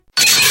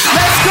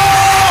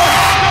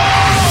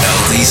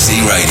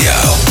LDC Radio.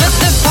 But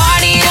the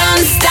party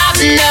don't stop,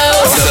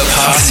 no. The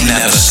party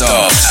never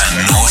stops,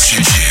 and nor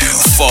should you.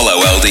 Follow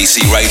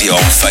LDC Radio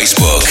on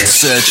Facebook.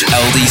 Search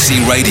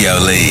LDC Radio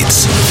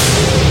Leeds.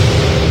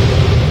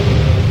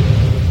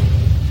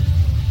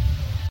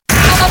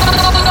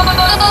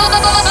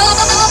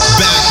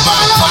 Back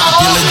by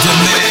popular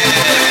demand.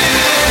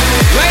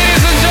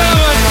 Ladies and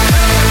gentlemen.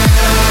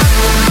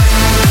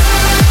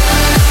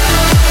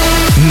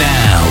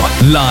 Now,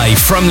 live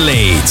from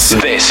Leeds.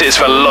 This is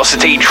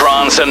Velocity,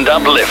 Trance and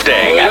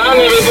Uplifting. I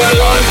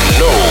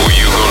know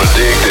you're gonna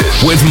dig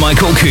this. With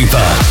Michael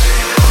Cooper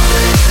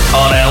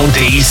on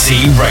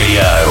LDC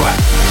Radio.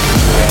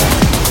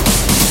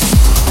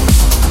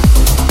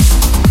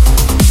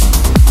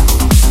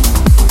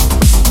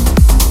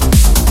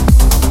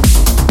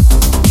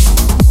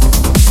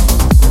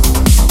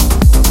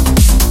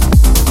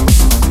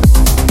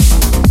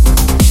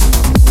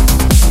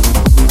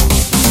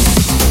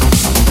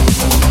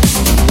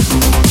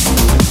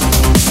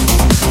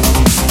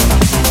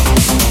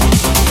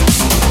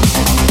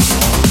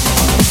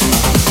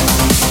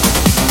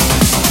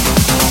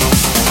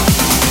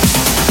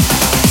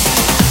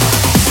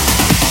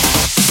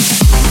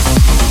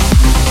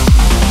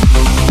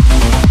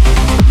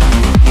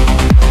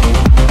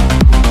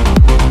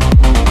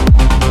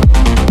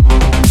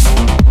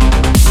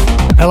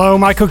 Hello,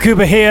 Michael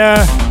Cooper here.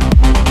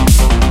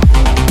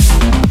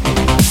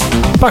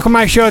 Back on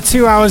my show,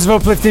 2 hours of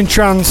uplifting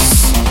trance.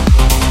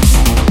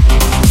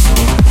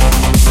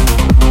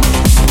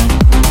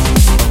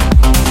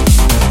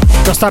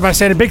 Got to start by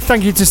saying a big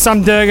thank you to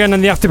Sam Durgan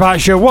and the After Party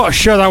show. What a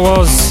show that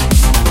was.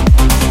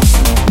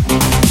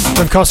 And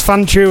of course,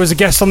 Fanchu was a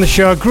guest on the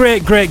show.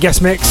 Great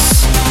guest mix.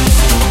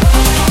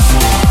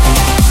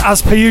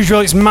 As per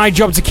usual, it's my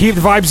job to keep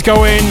the vibes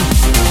going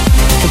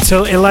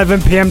until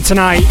 11 PM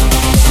tonight.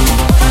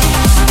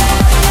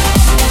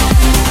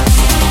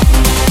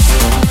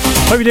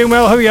 Hope you're doing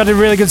well, hope you had a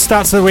really good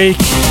start to the week.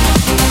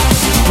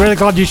 Really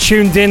glad you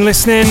tuned in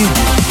listening.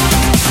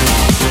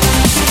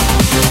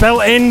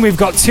 Belt in, we've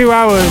got 2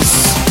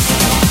 hours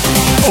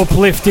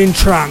uplifting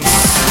trance.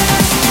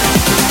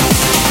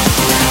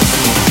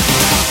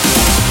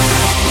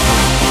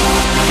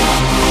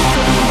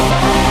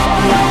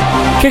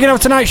 Kicking off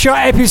tonight's show,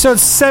 episode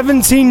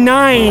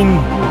 79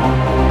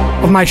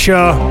 of my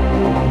show.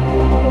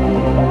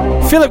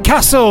 Philip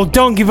Castle,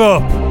 Don't Give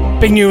Up.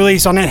 Big new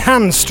release on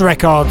Enhanced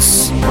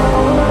Records.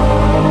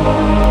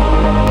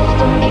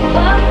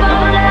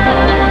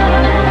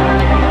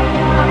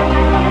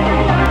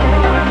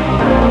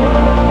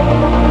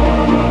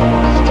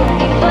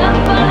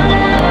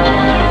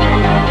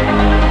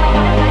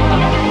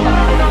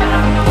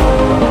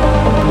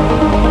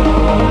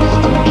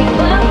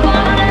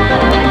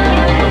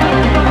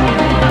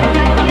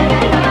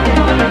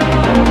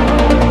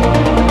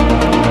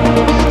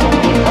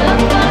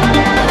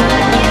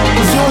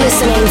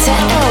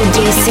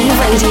 LDC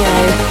Radio.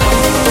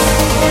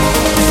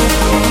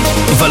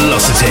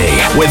 Velocity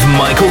with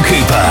Michael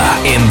Cooper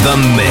in the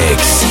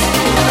mix.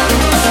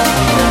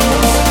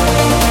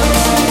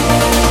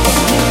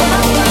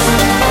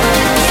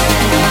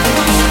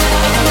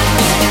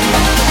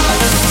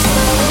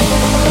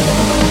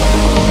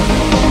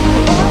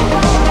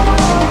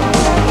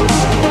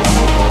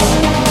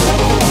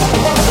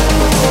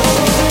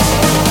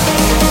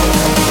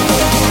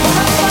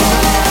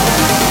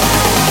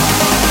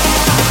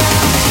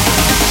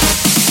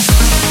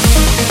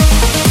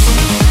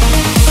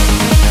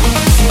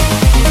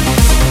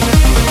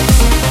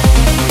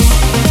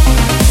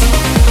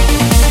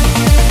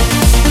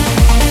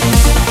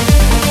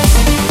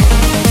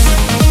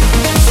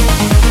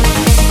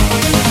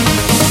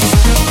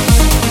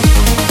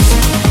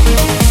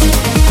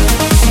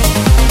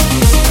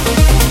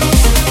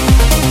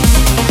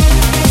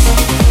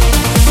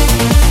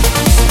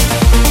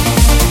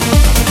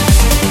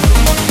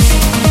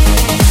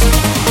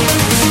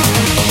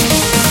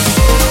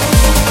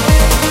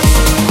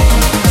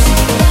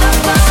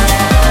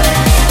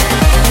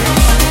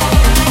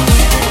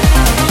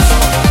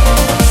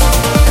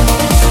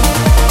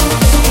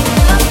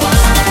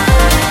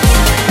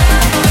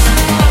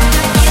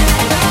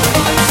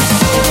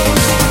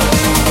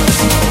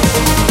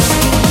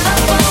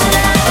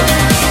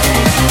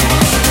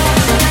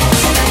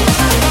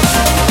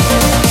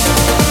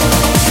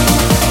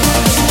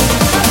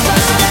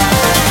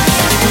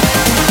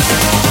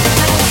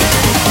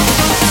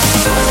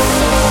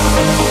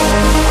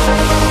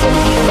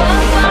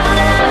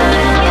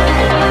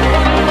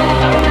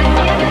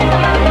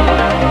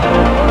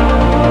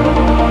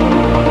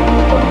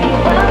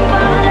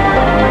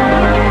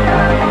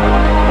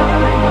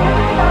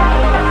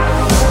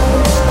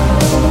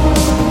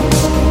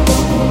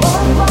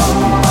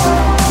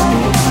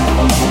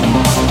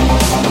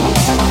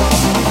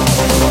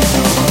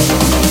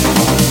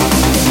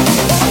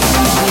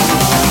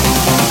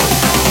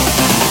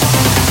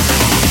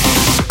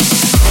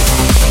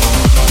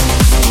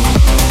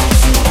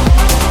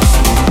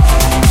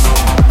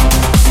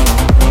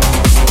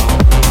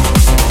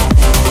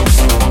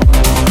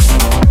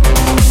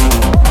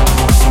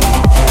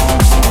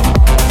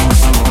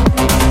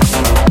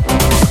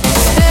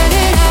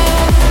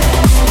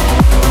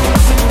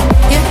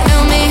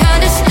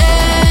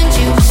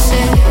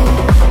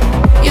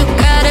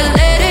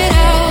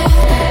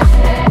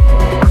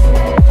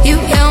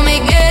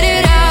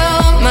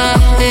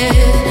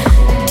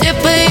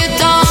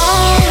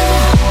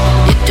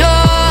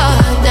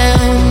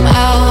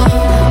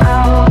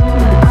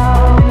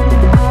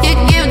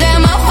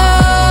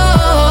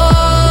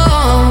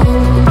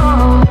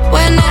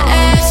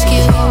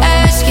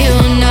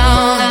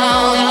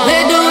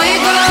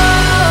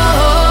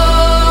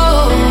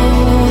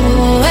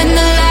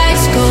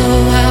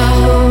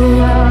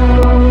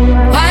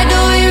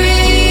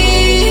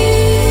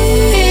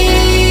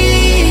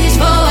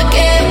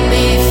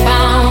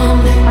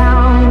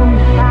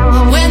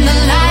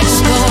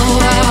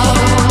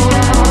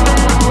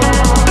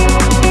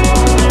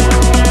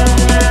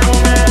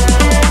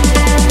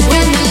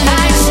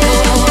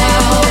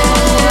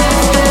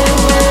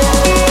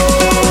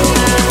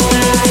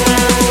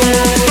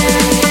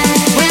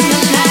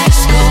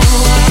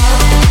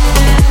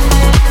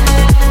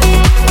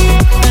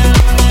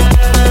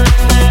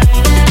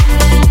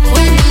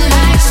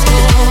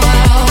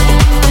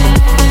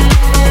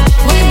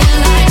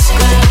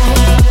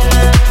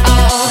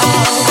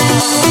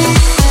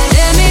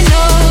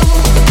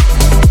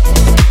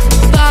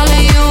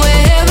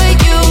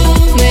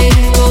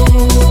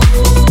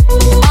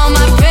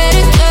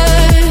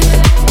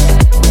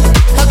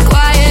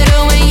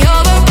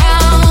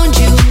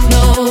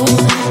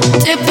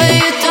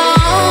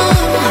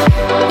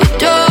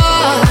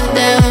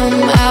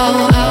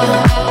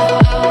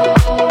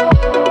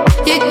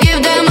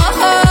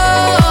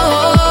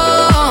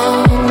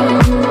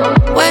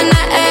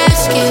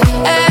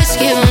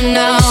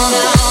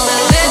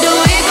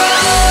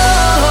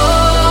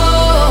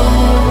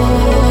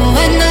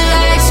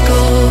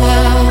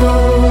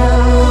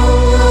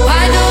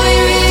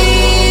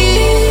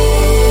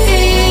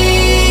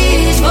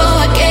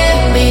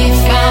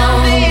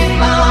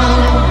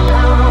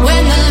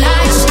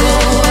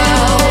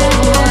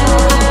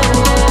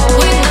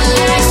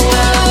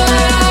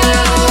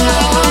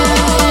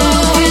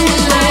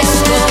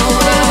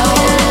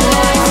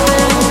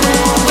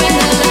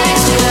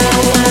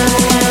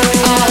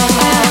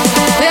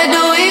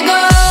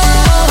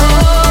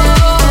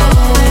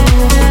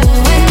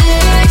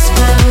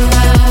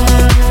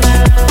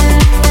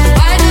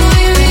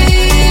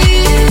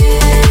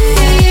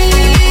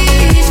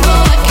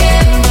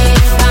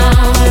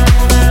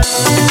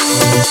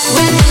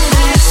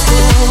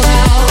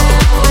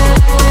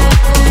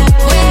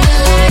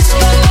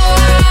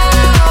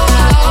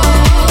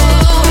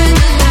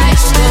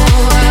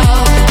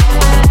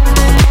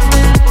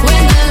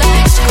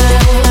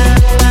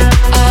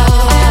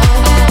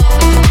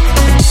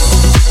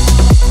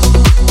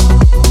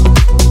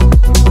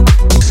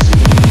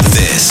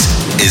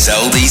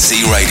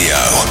 LDC Radio.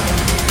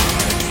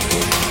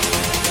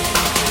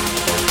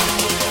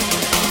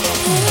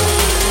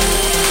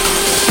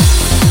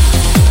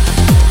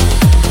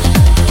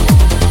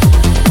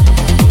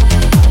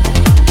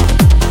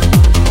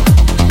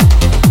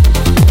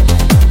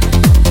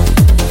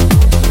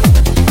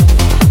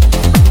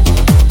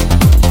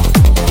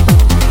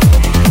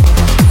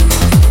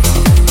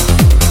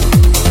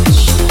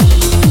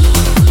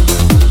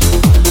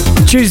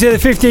 Tuesday the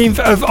 15th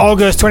of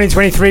August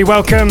 2023.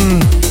 Welcome.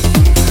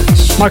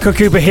 Michael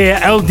Cooper here,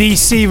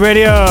 LDC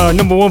Radio,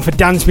 number one for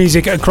dance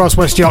music across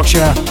West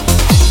Yorkshire.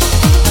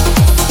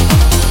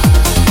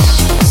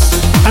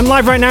 I'm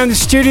live right now in the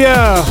studio.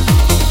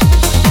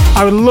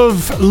 I would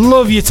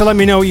love you to let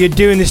me know what you're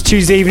doing this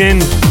Tuesday evening.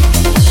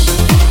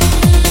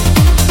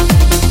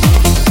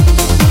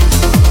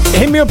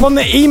 Hit me up on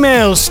the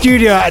email,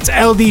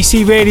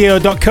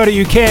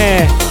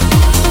 studio@ldcradio.co.uk.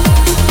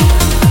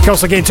 You can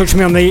also get in touch with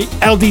me on the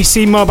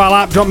LDC mobile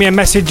app. Drop me a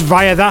message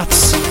via that.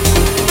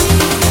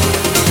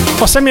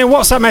 Or send me a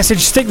WhatsApp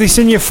message. Stick this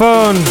in your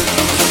phone.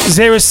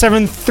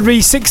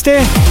 07360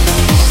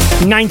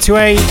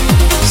 928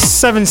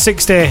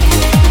 760.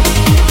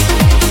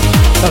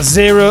 That's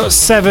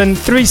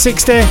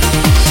 07360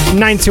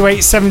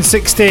 928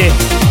 760.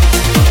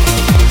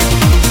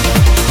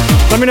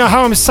 Let me know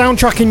how I'm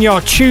soundtracking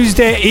your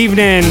Tuesday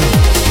evening.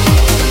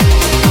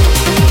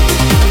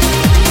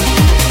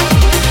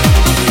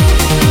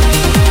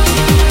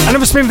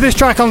 Another spin for this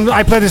track.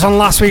 I played this on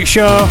last week's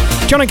show.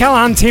 John and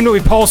Callahan teamed up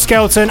with Paul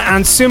Skelton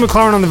and Sue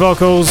McLaren on the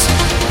vocals.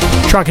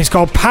 The track is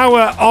called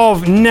Power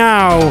of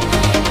Now.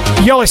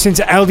 You're listening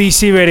to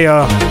LDC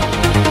Radio.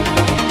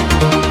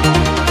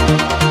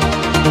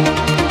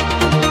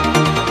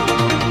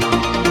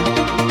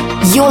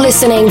 You're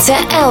listening to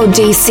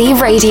LDC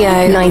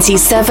Radio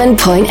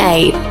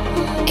 97.8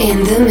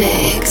 in the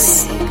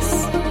mix.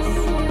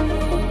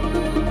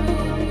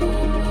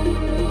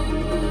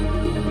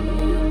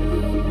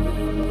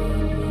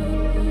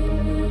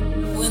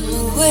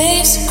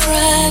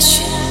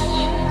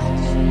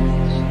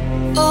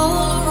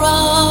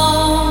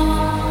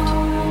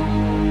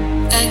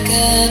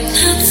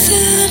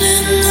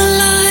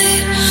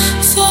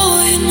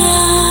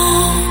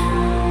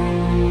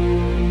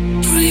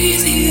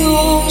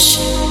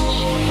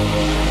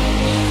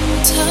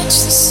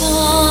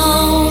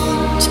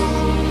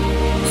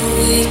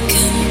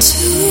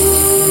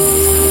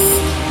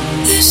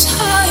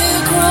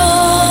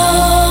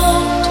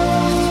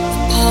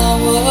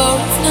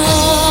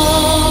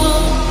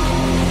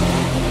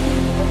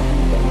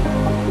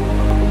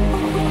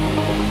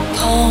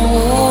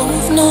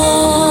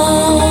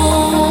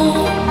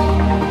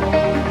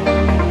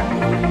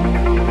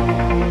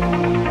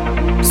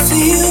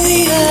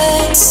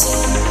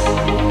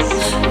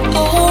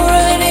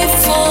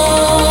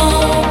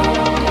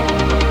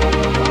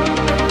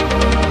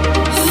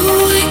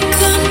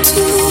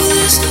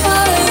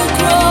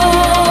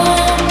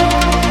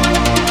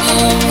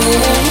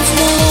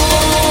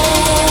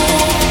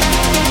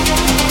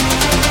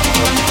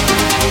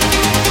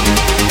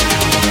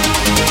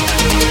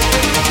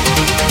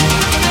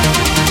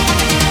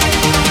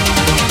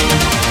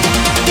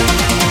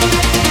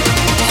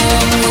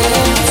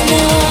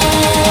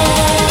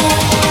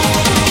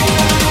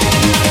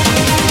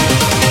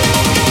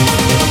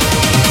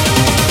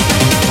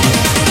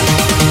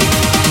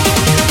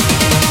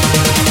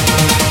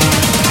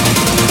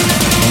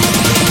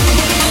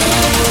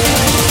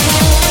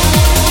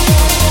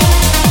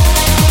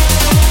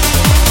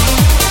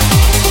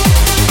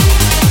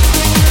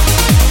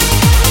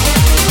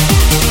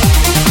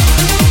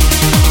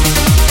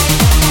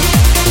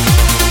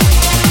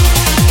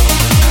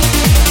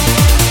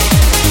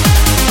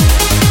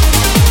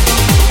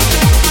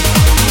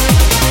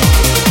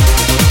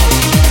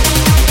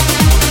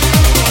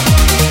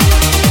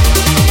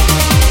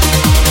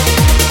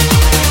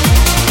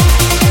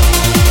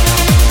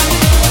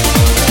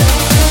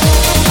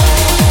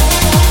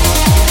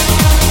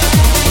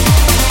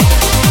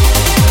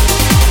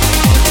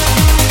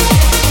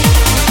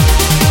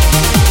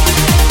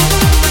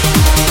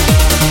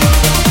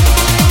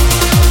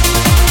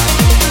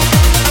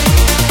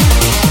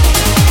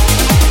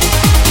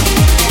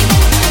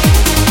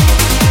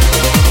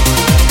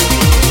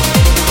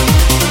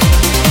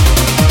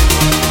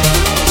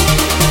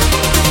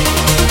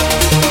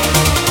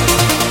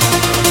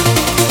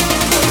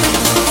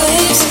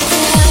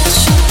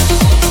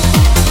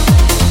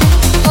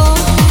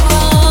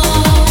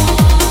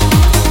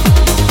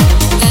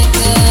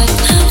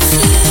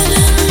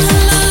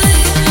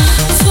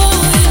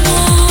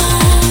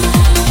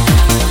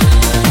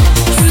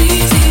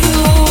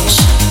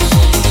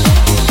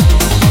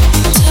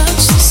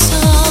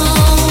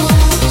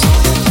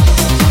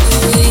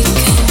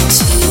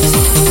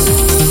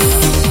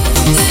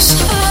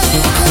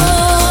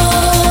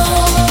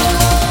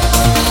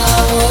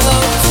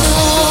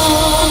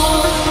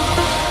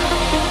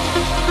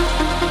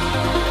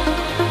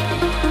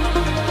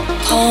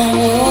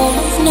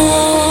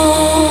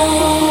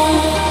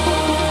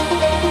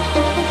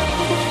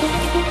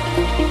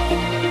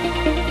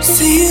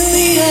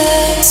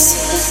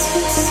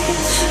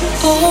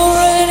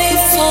 already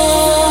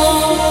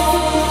found.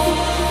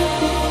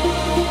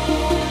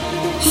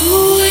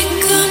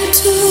 Awaken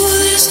to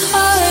this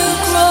higher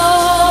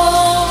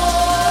ground.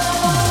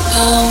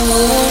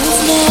 Power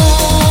of love.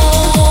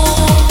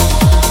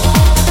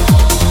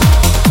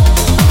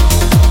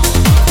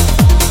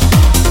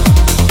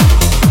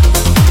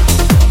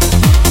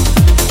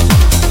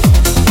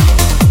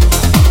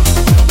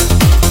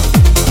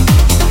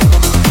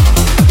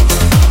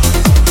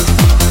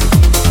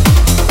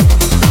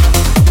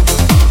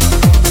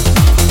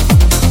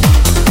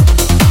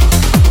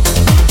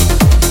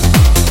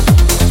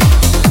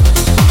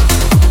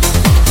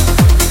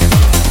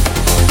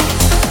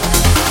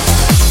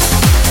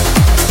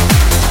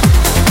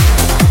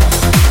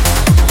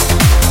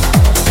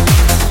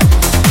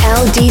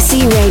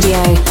 LDC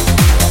Radio.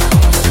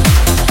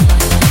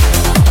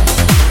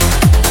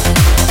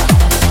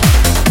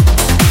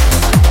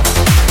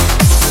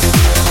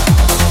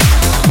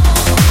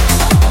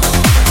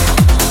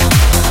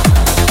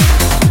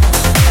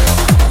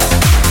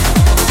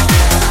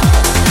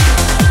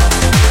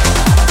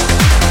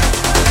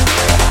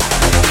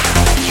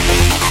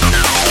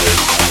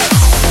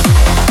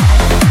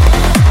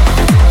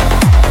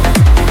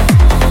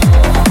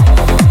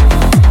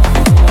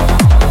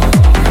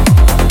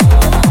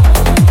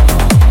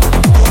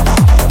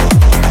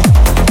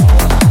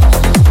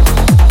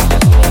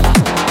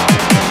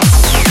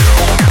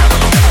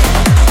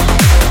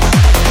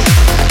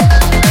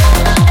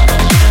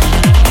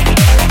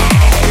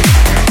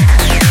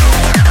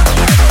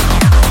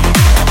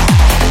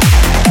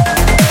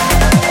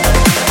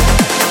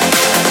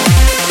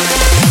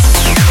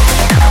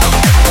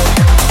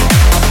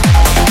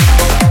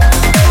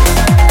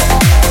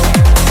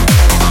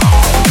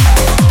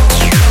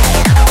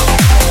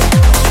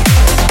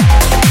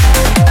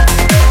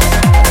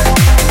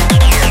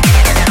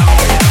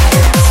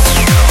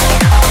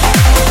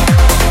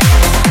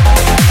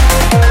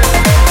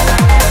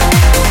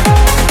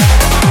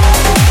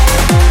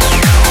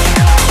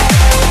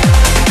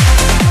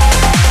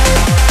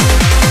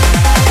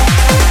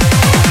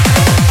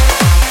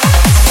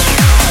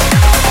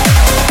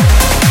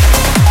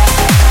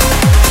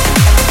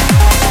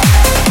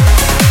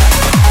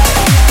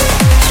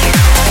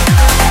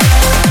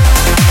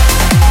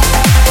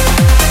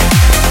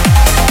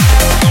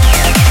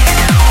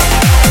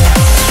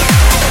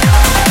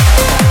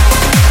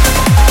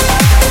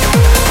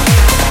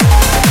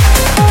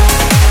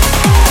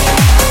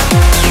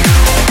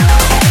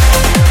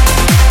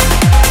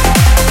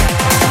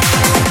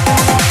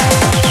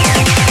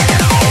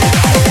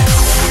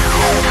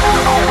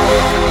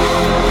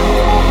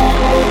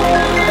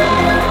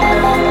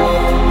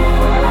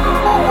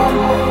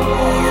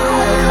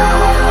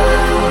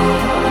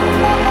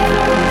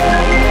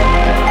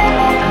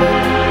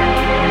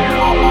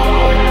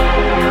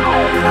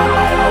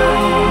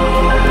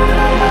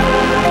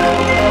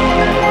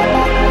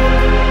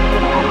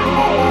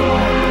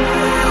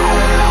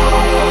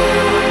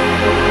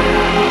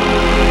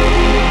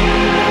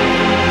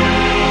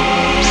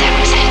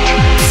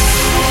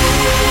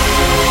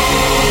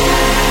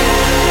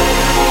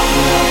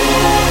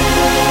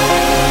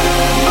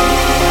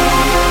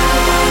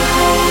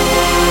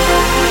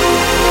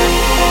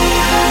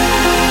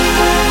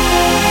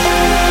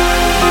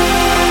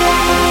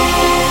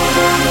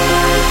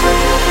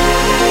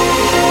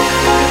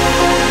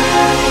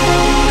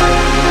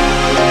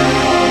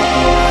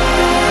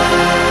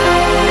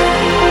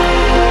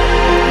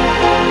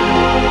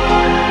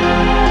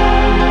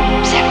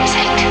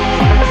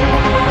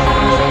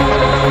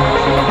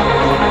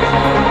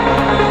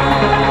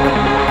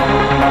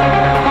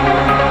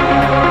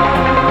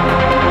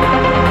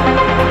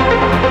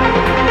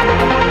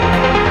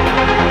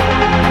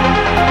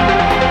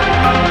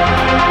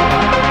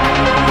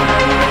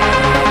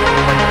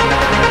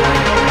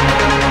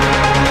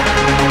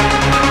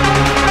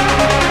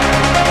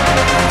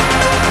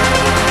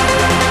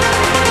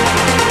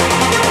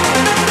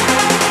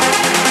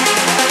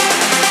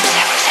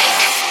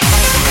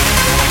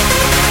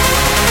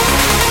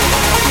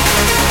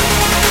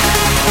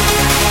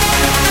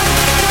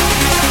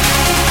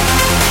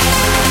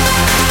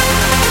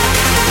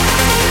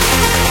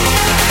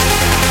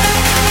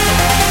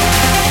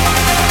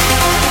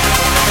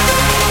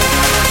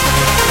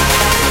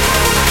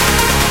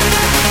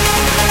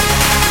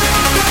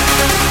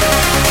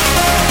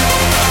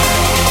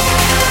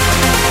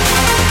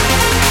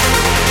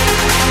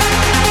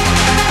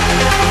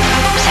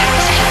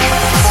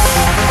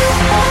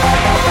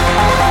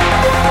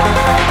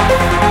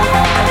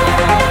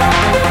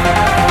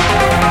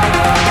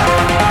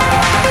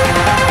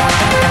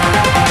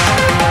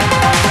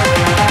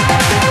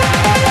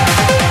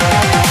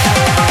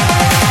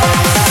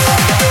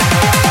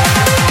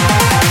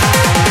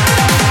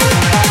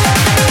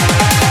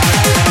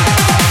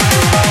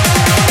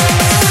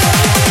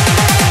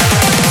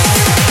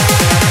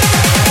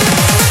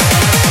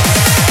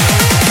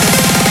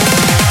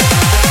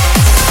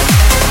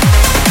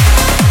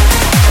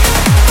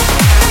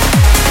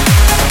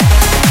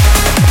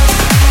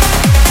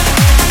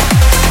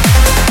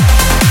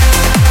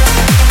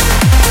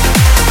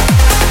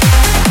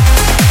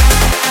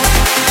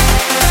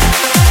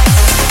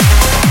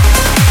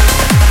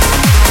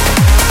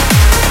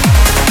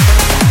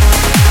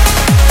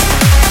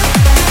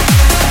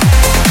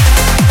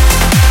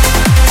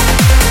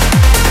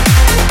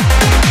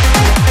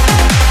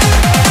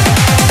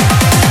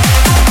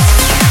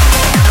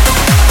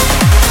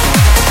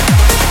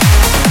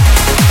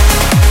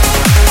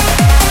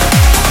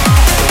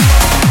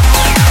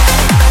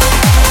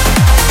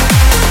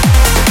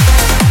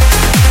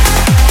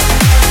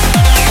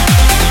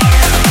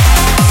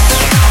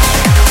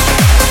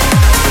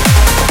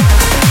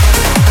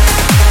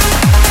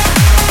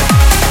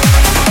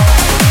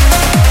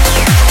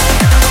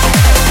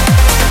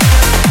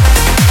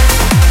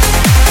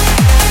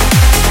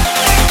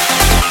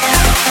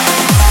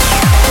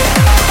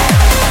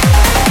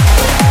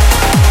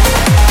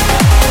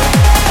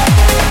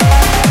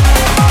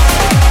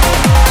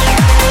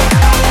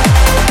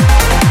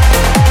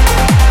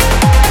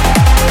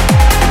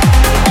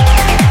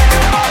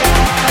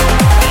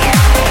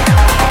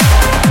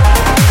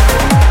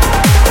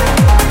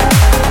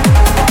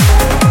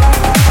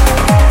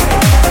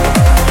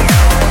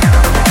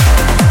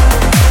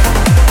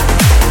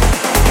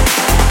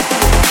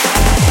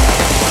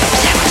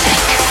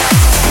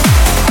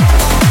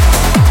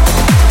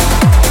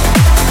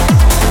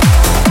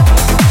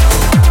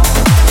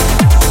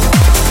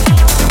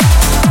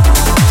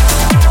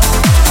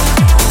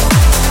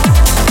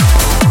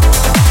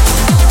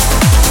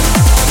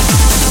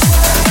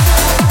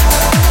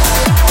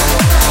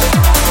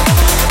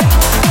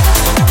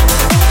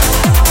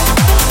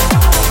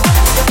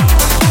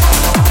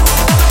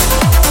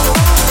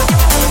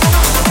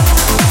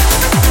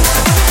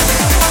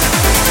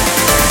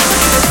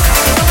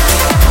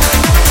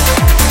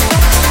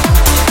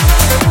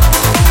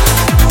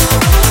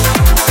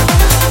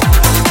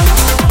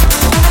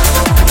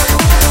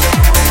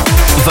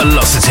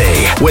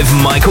 with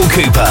Michael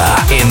Cooper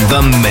in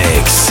the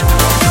mix.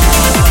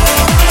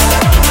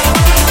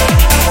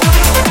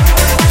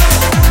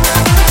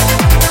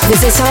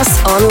 Visit us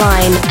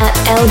online at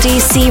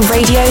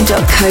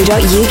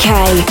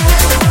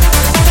ldcradio.co.uk.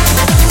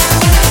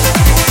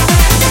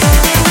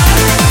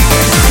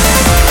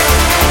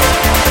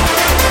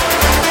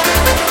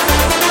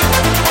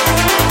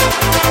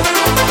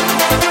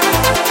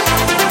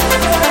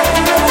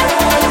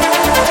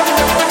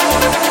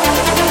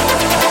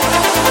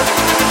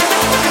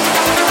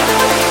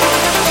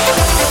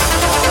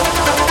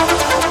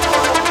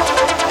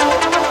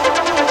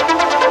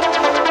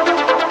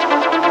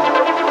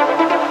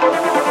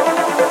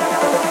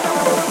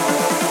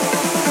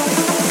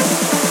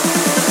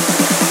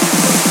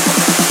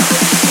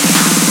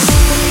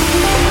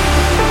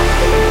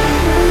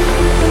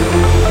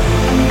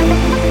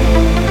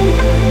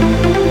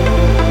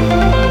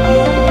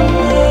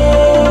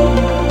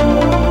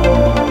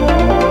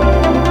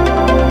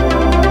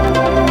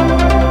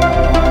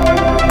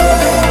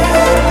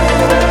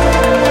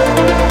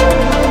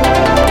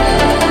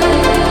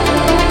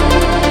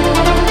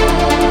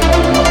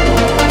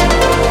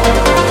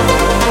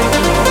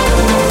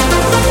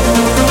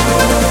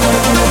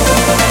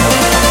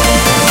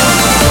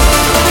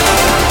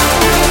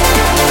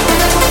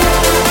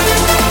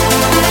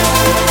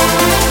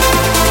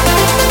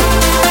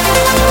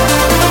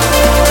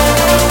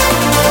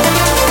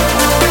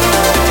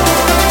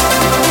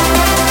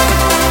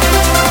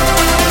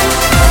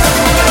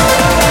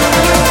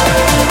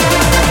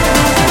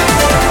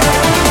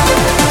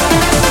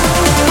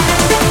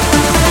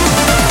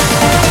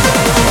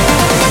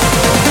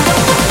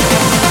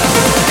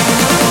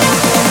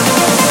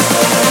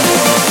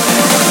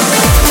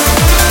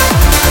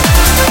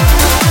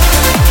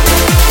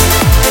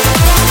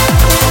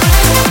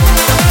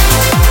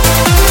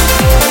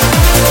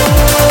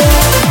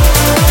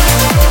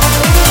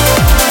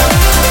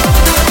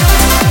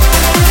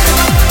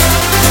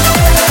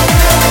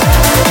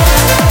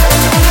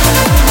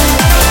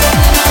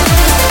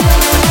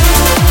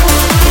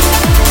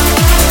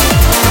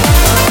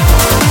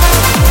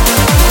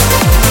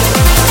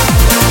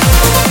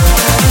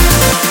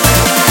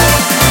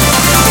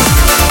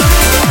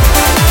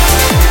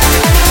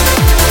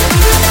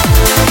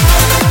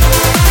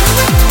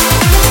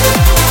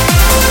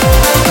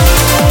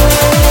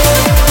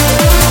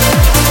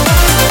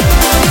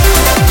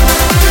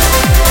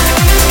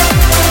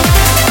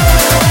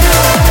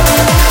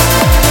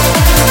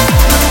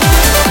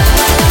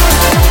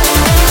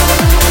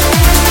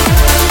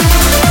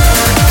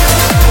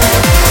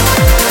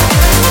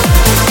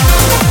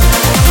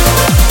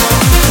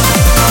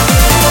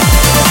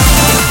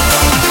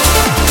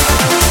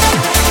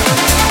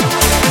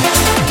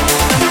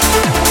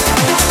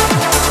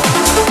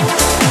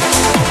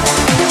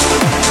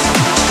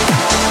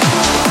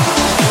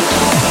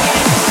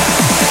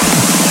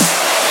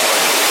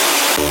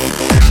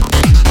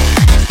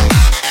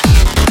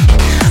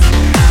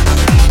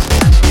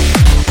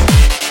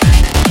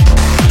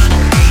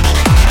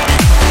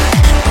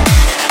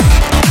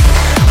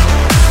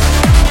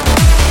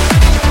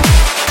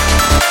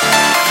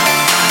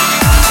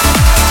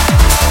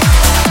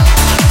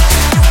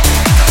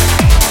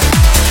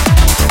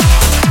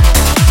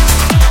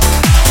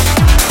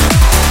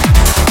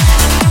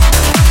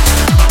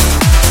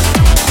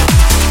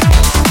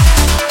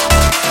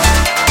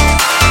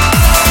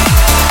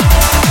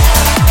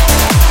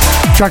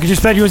 Track I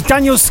just played was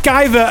Daniel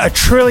Skyver, A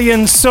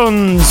Trillion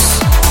Suns,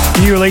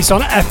 new release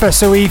on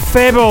FSOE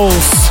Fables.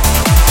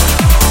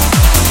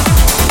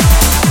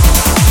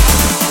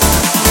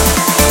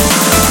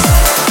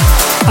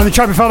 And the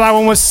track before that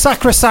one was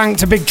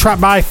Sacrosanct, a big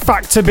track by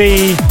Factor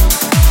B,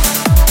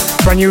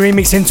 brand new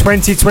remix in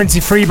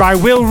 2023 by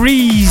Will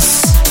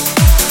Rees.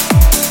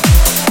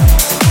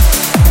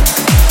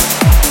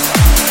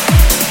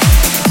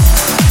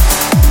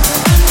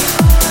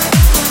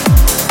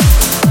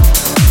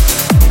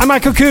 I'm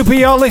Michael Cooper,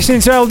 you're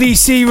listening to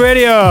LDC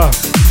Radio.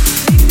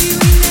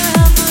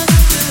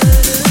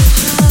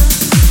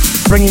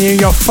 Bringing you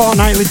your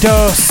fortnightly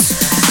dose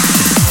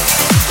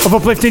of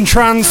uplifting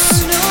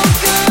trance.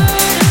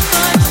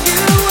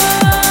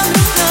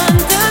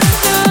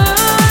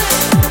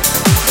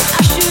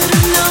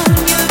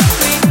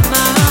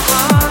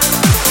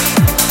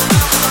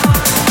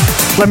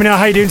 Let me know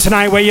how you're doing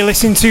tonight, where you're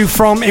listening to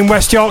from in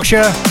West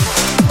Yorkshire.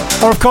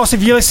 Or of course,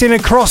 if you're listening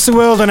across the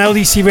world on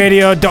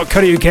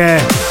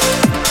ldcradio.co.uk.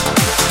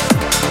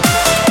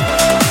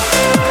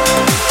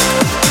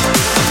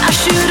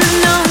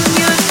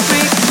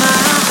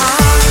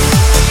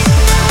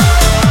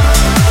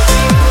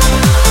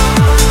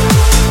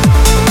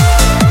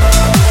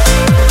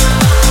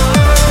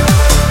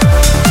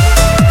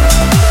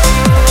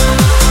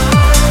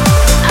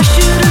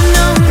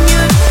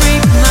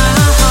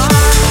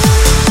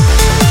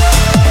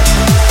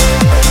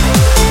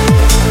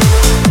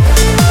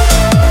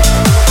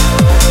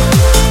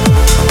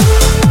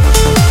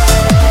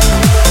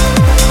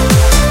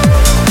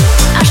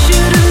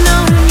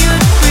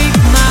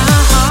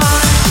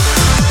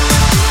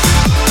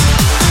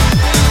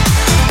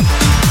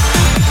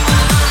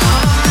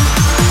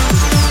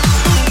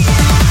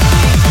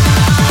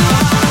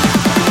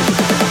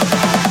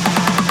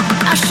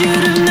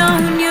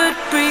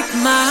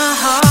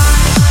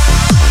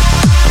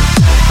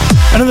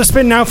 Another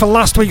spin now for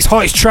last week's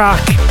hottest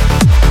track.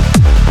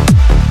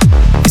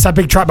 It's a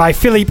big track by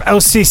Philippe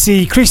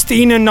LCC,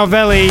 Christina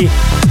Novelli,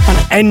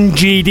 and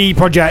NGD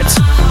Project.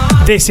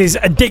 This is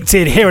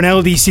Addicted here on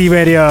LDC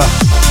Radio.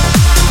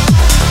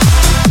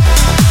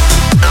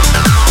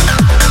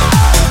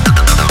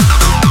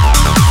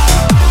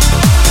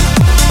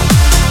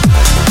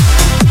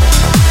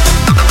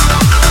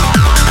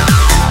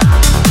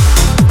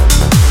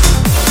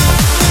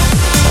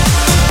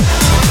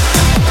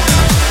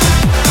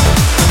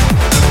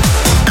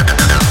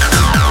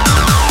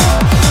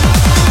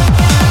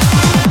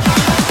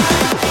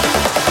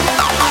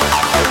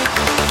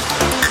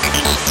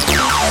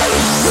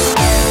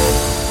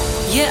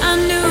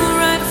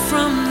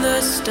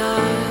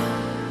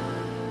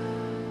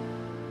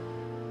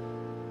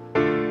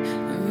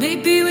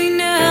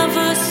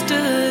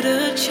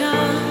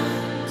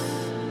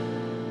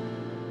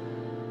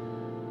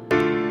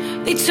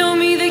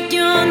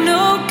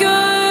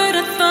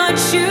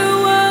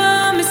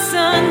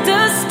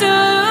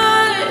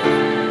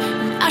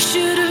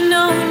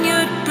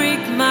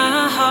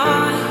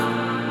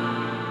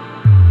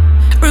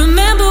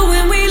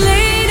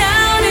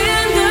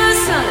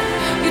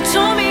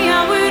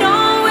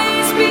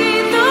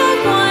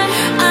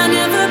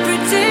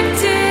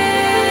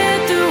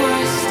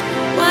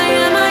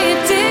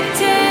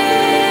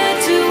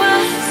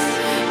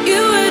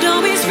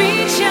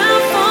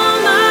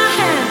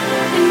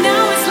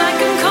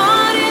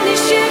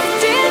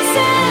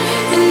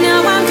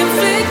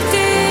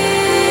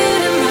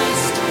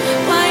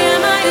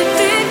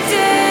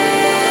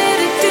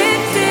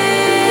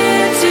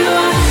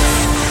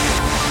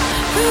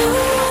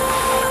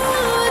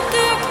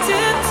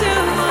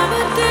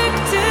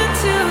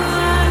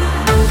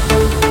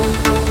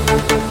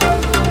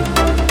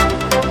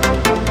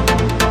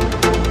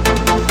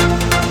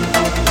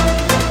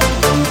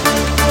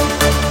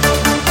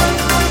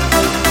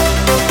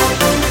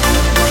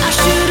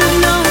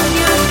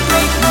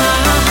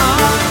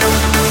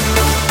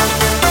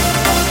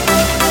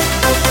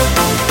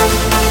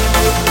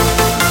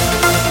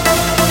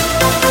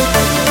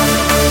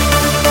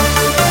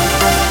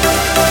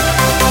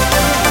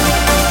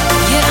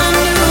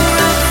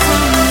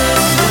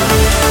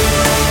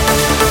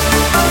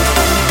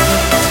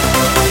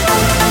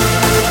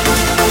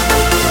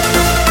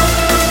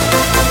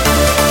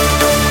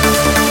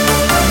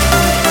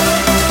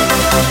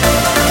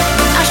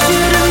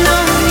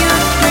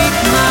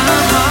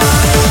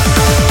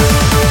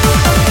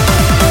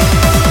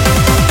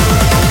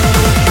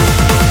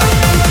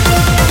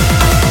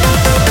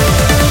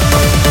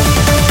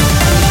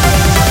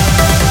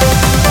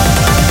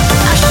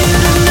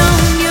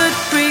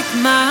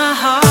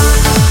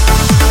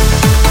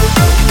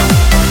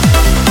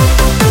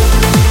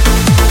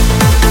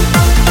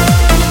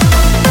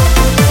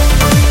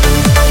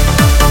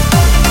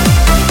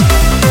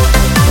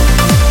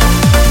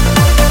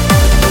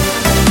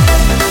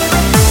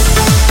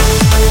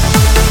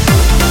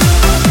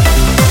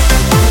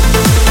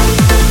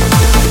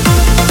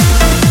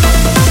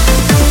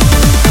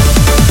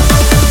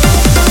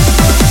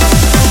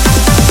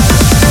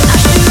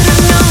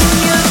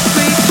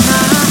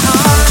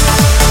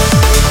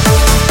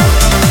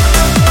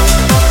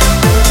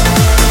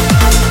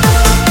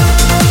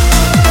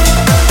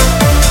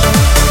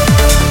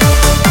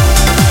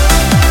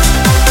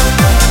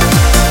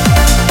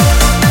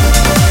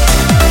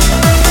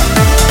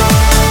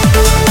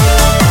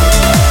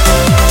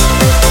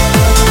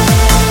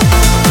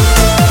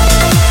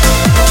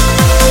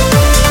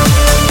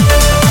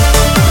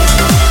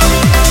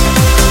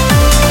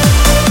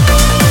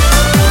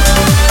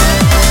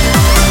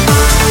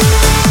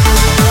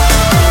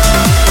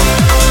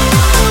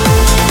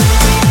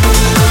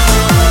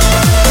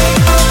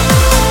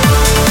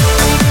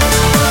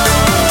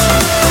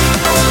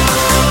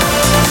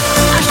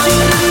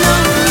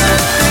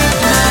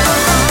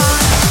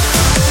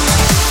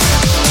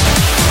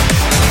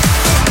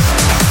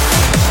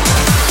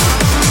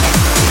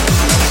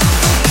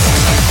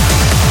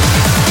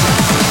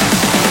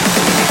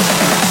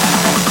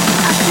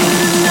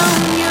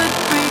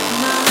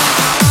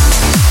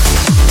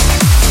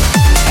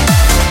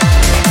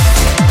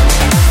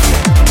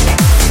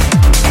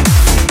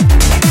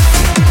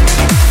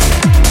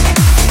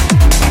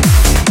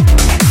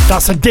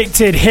 That's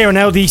Addicted here on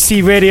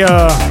LDC Radio.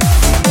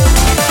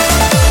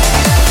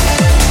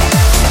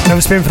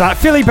 Another spin for that.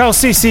 Philippe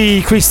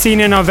LCC,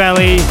 Christina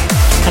Novelli,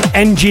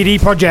 and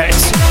NGD Project.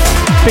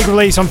 Big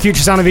release on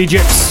Future Sound of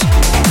Egypt.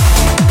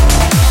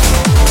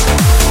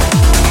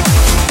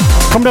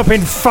 Coming up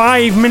in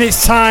 5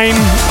 minutes time,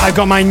 I've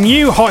got my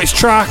new hottest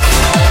track.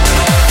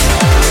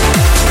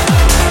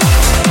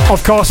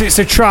 Of course, it's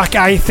a track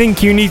I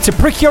think you need to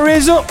prick your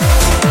ears up.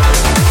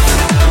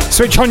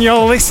 Switch on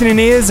your listening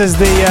ears,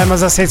 as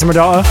I say to my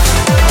daughter.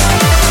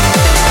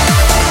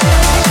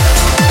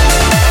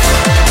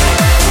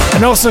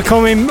 And also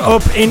coming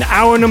up in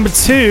hour number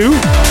 2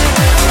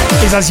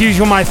 is, as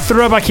usual, my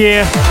throwback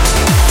here.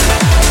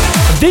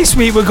 This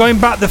week we're going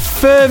back the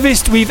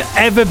furthest we've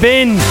ever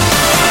been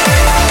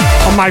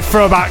on my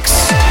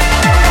throwbacks.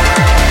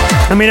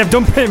 I mean, I've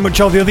done pretty much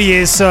all the other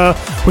years, so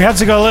we had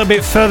to go a little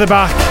bit further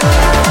back.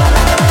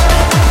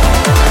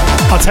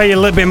 I'll tell you a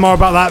little bit more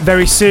about that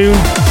very soon.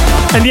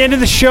 At the end of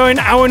the show, in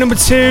hour number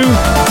 2,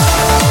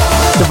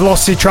 the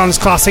Velocity Trance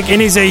Classic.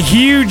 It is a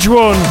huge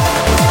one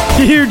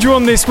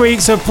this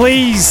week, so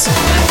please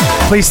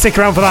stick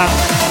around for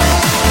that.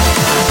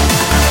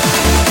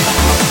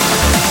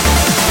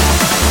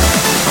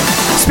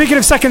 Speaking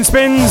of second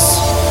spins,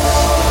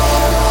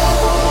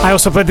 I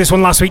also played this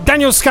one last week.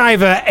 Daniel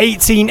Skyver,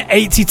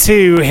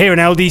 1882, here on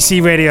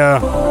LDC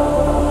Radio.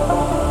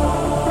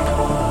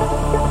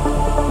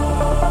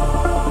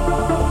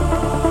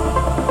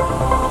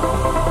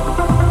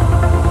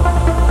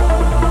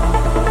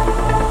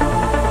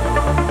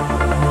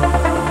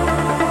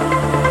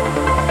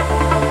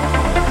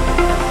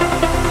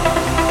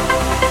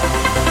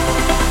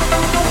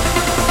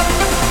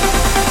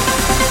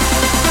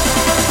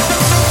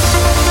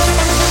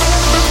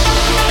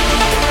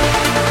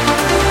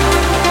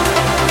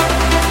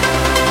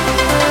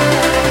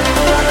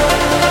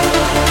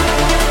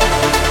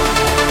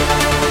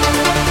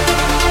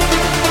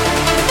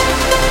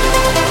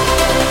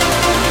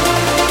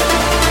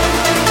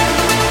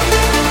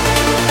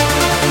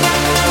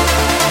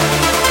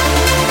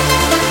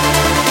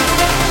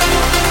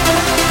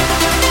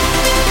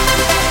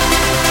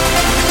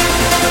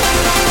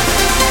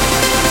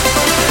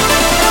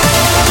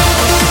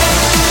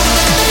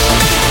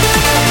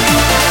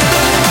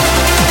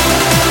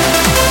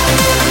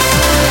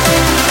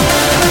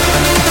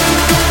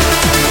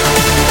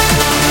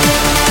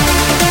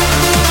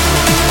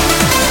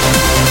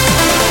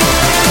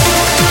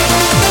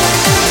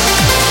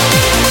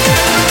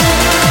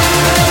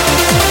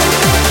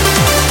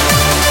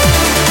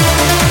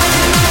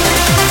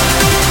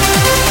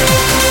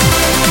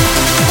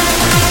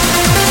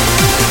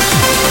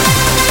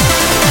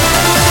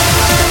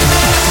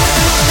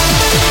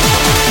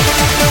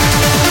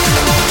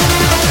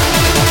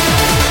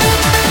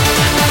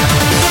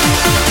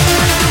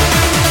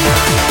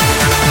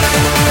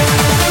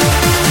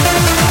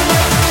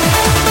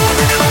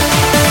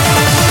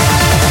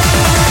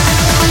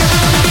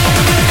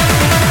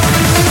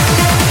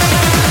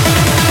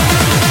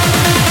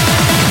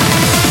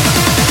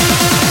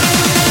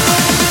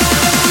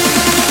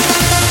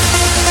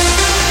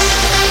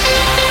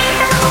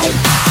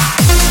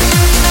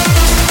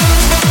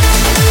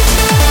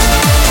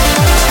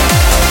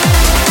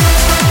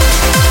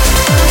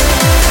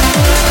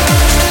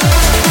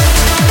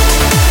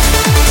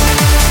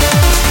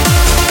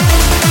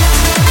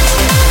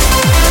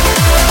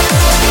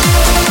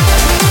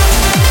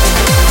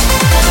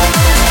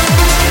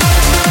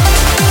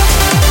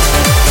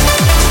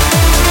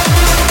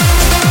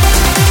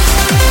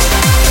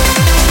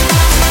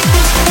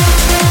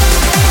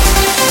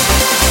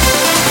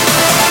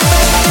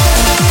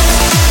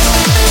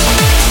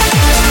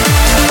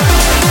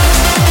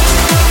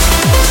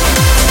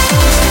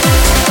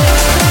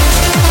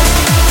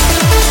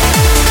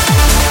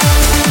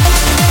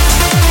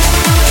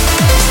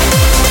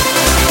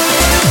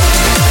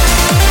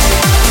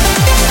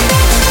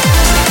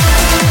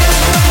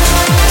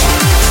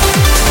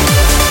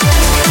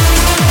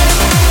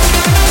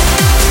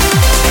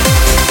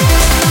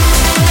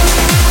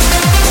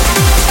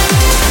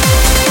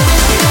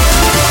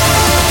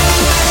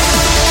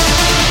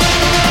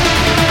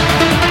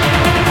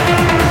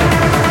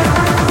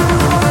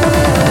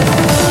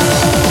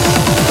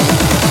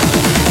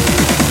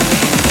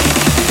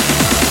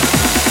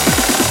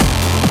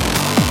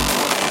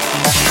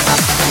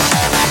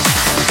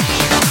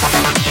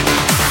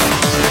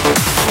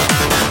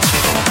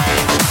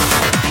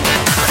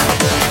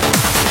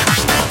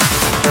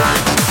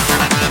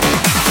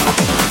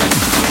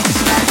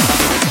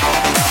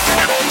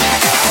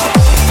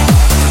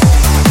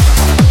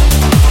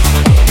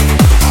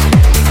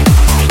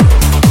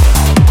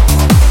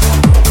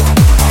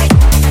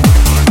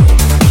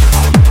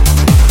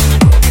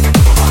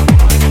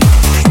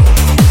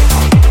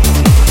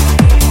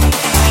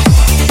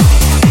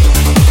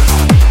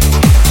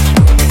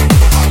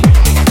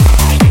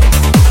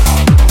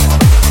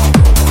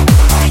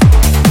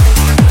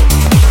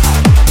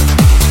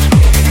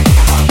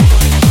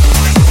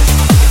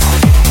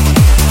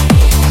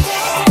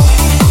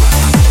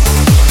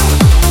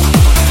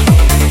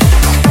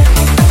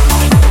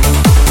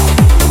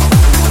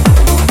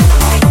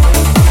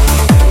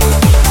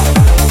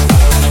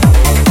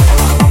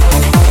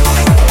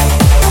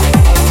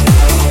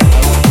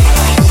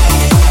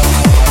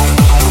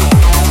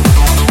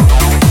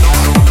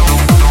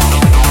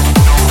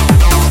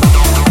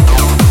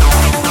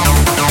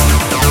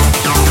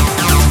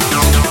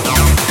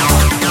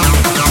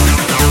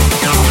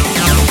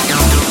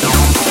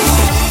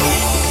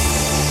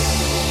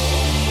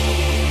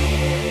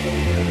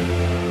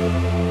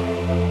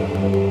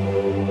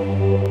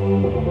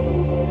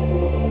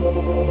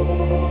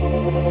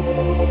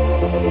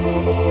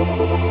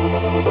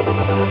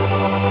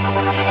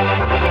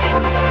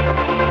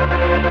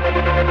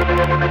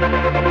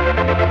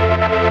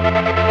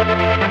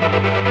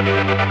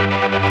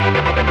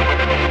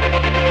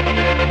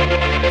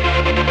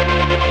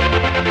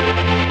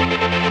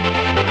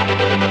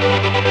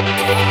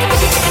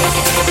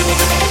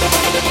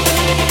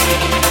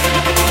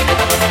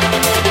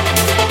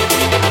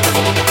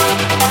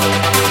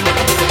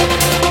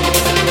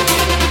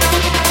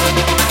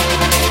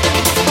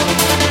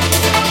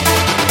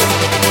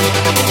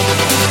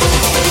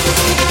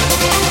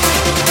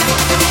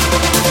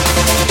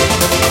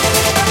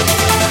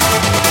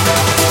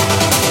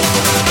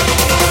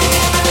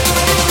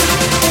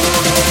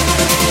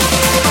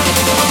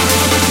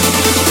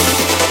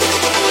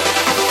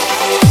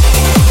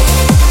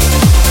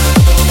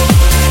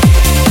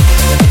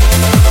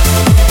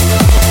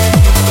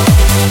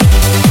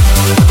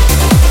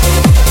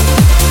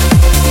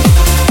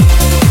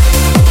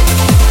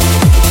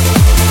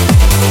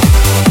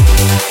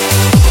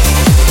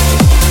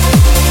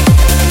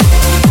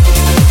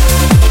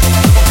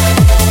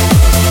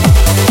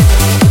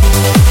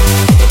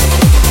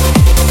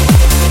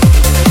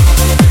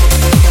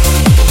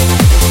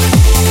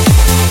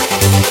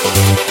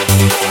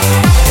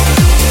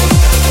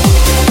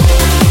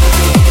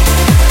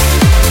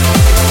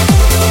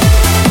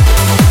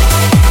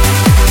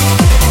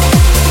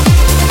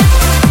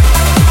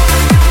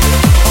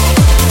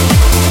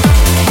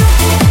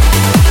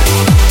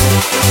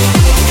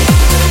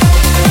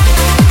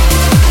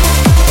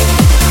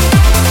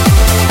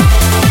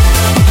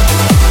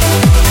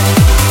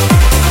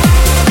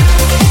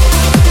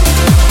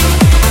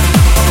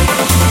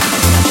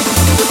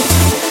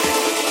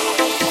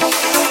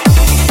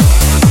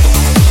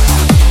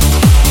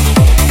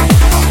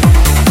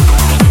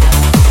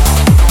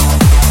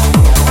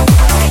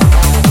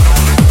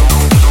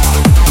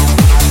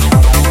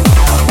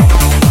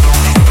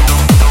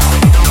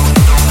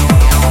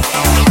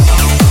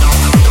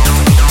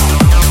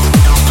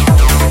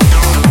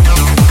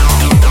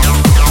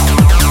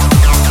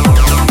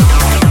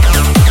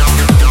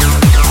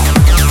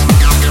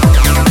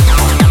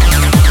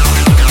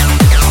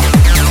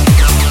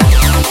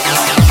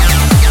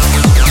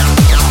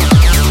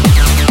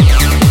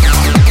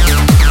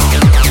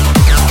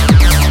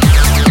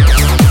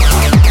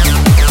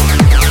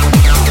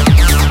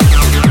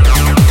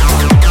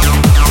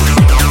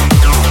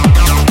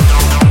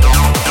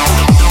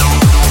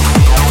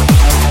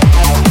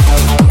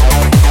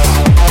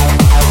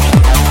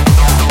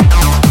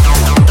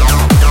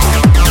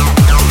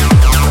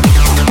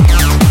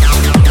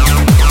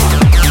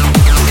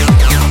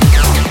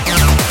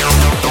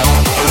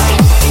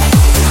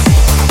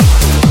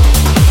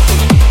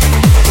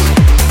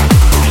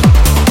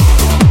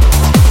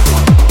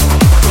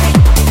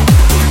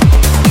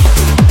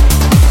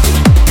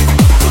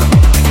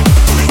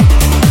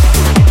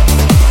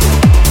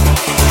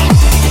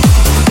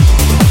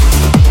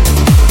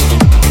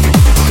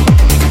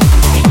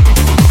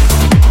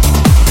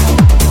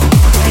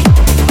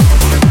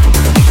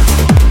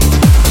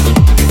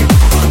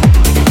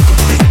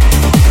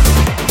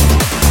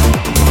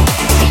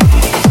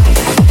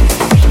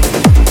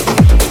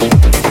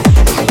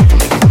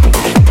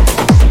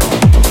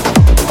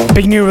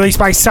 Big new release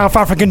by South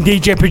African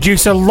DJ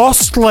producer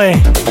Lostly.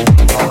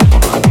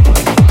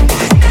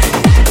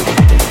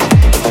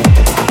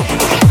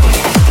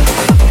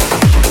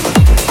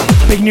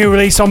 Big new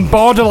release on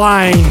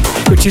Borderline,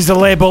 which is the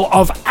label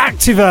of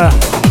Activa.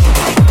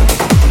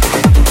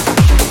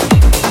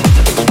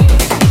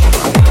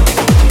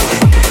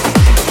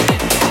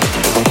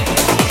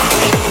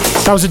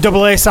 That was a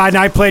double A side,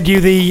 and I played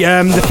you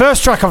the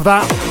first track of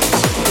that.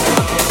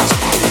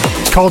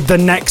 It's called The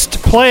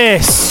Next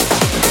Place.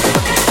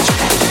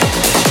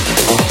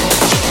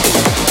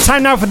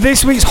 Time now for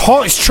this week's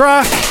hottest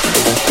track.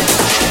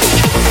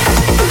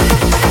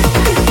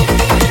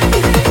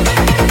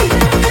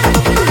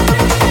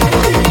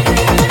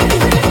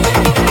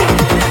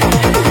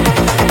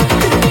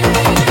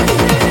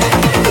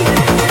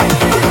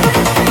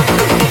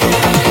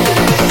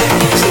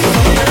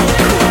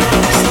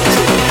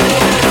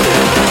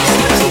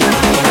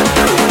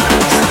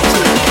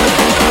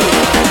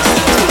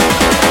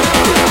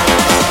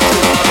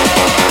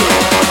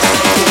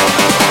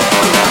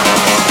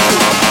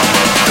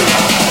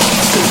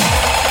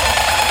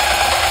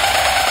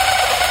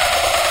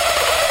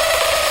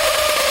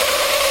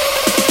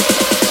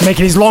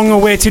 Making his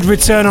long-awaited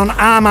return on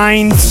our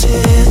minds.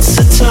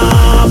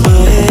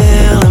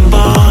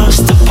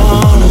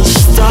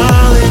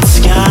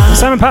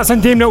 Simon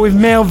Patson teamed up with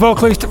male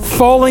vocalist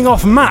Falling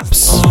Off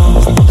Maps.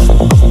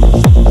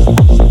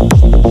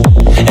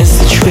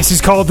 This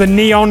is called The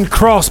Neon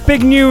Cross.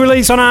 Big new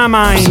release on our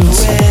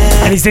minds.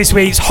 And it's this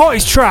week's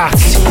hottest track.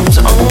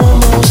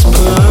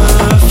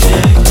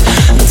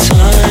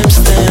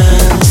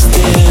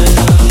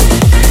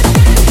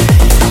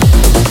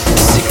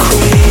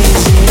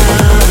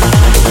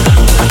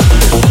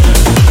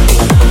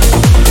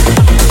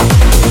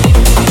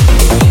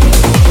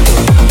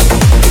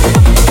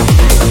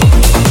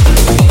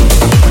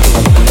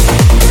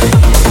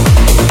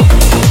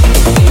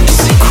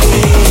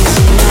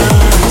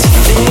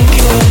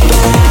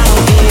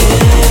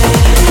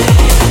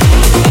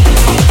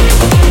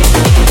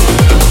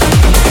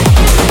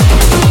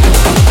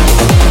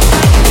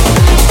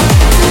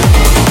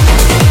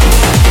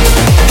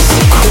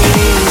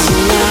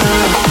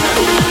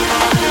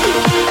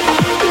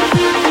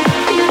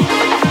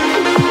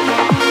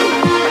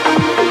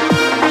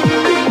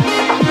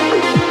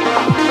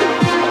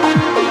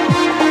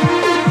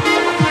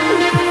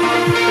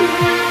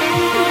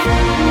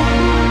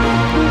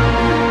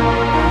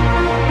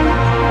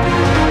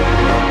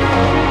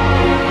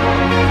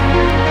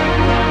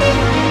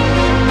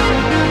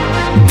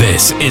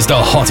 This is the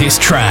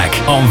hottest track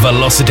on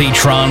Velocity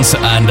Trance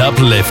and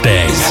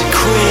Uplifting. Is it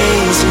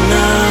crazy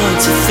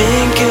not to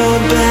think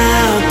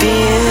about the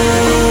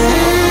end?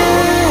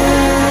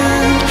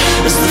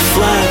 As the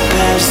flight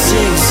paths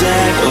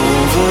zigzag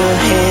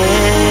overhead.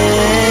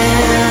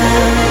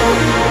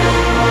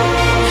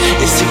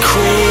 Is it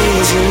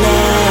crazy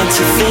not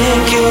to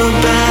think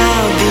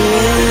about the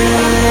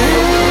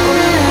end?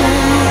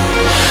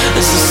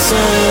 As the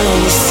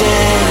sun is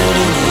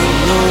setting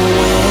in the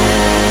west.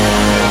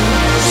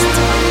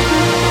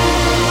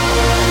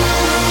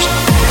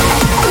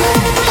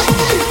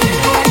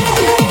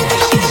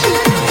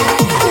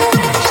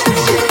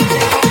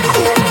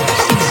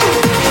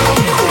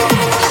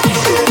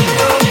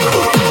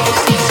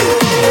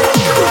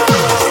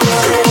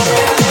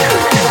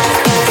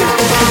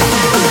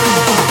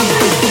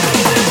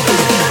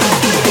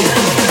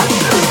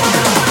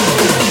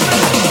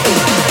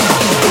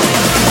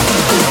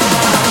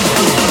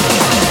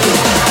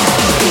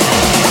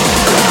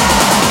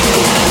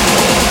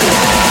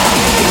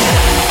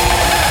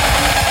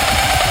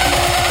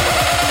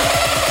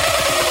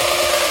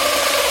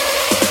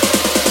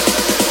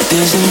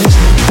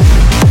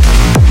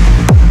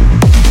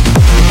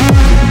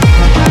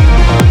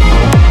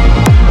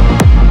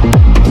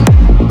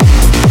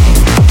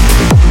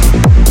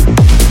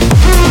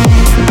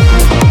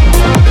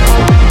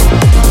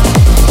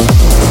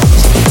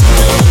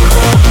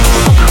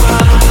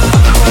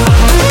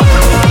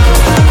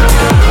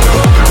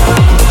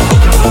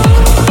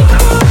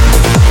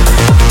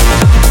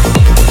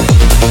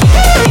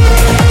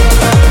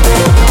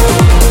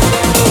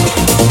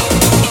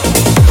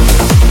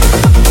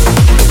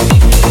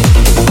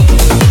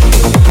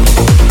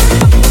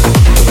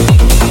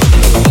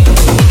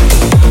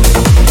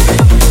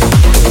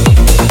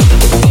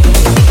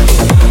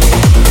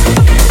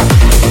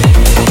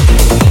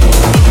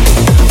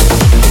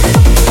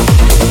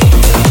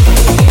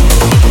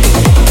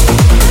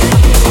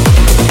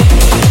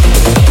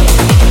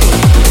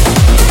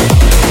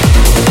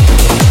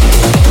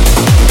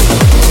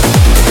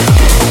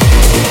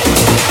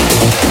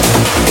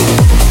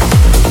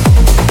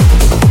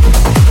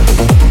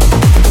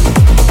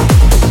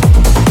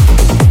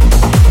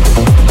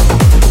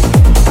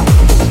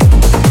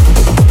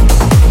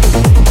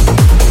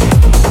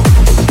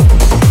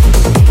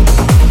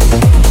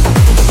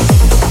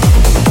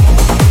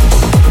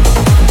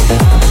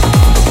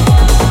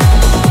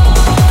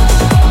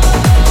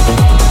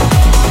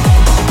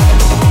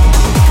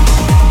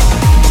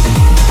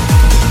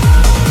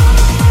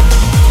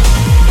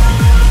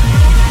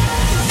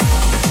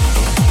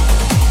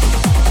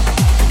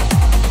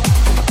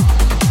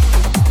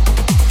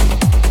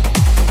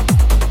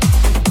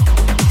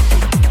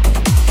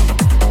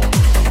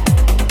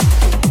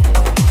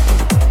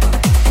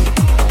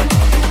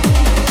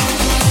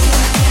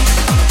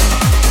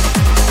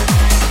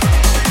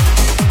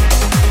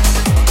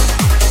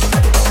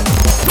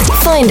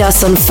 Find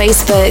us on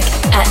Facebook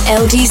at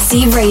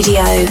LDC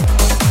Radio.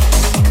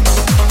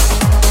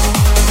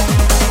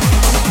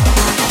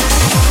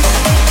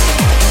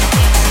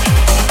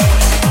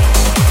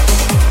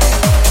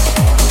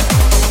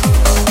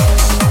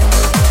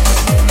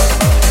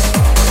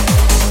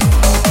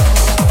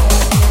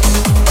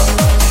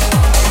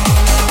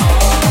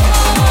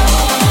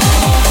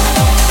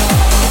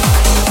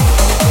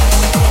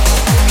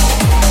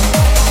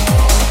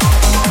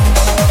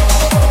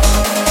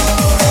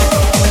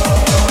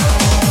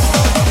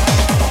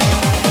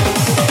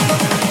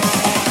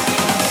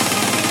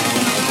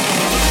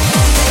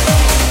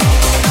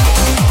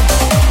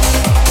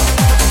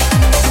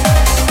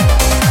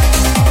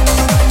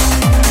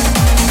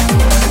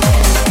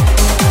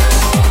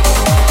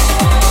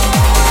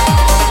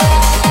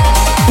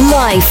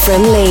 Live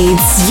from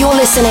Leeds, you're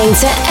listening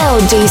to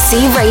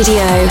LDC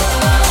Radio.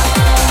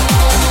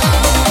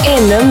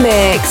 In the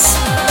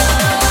mix.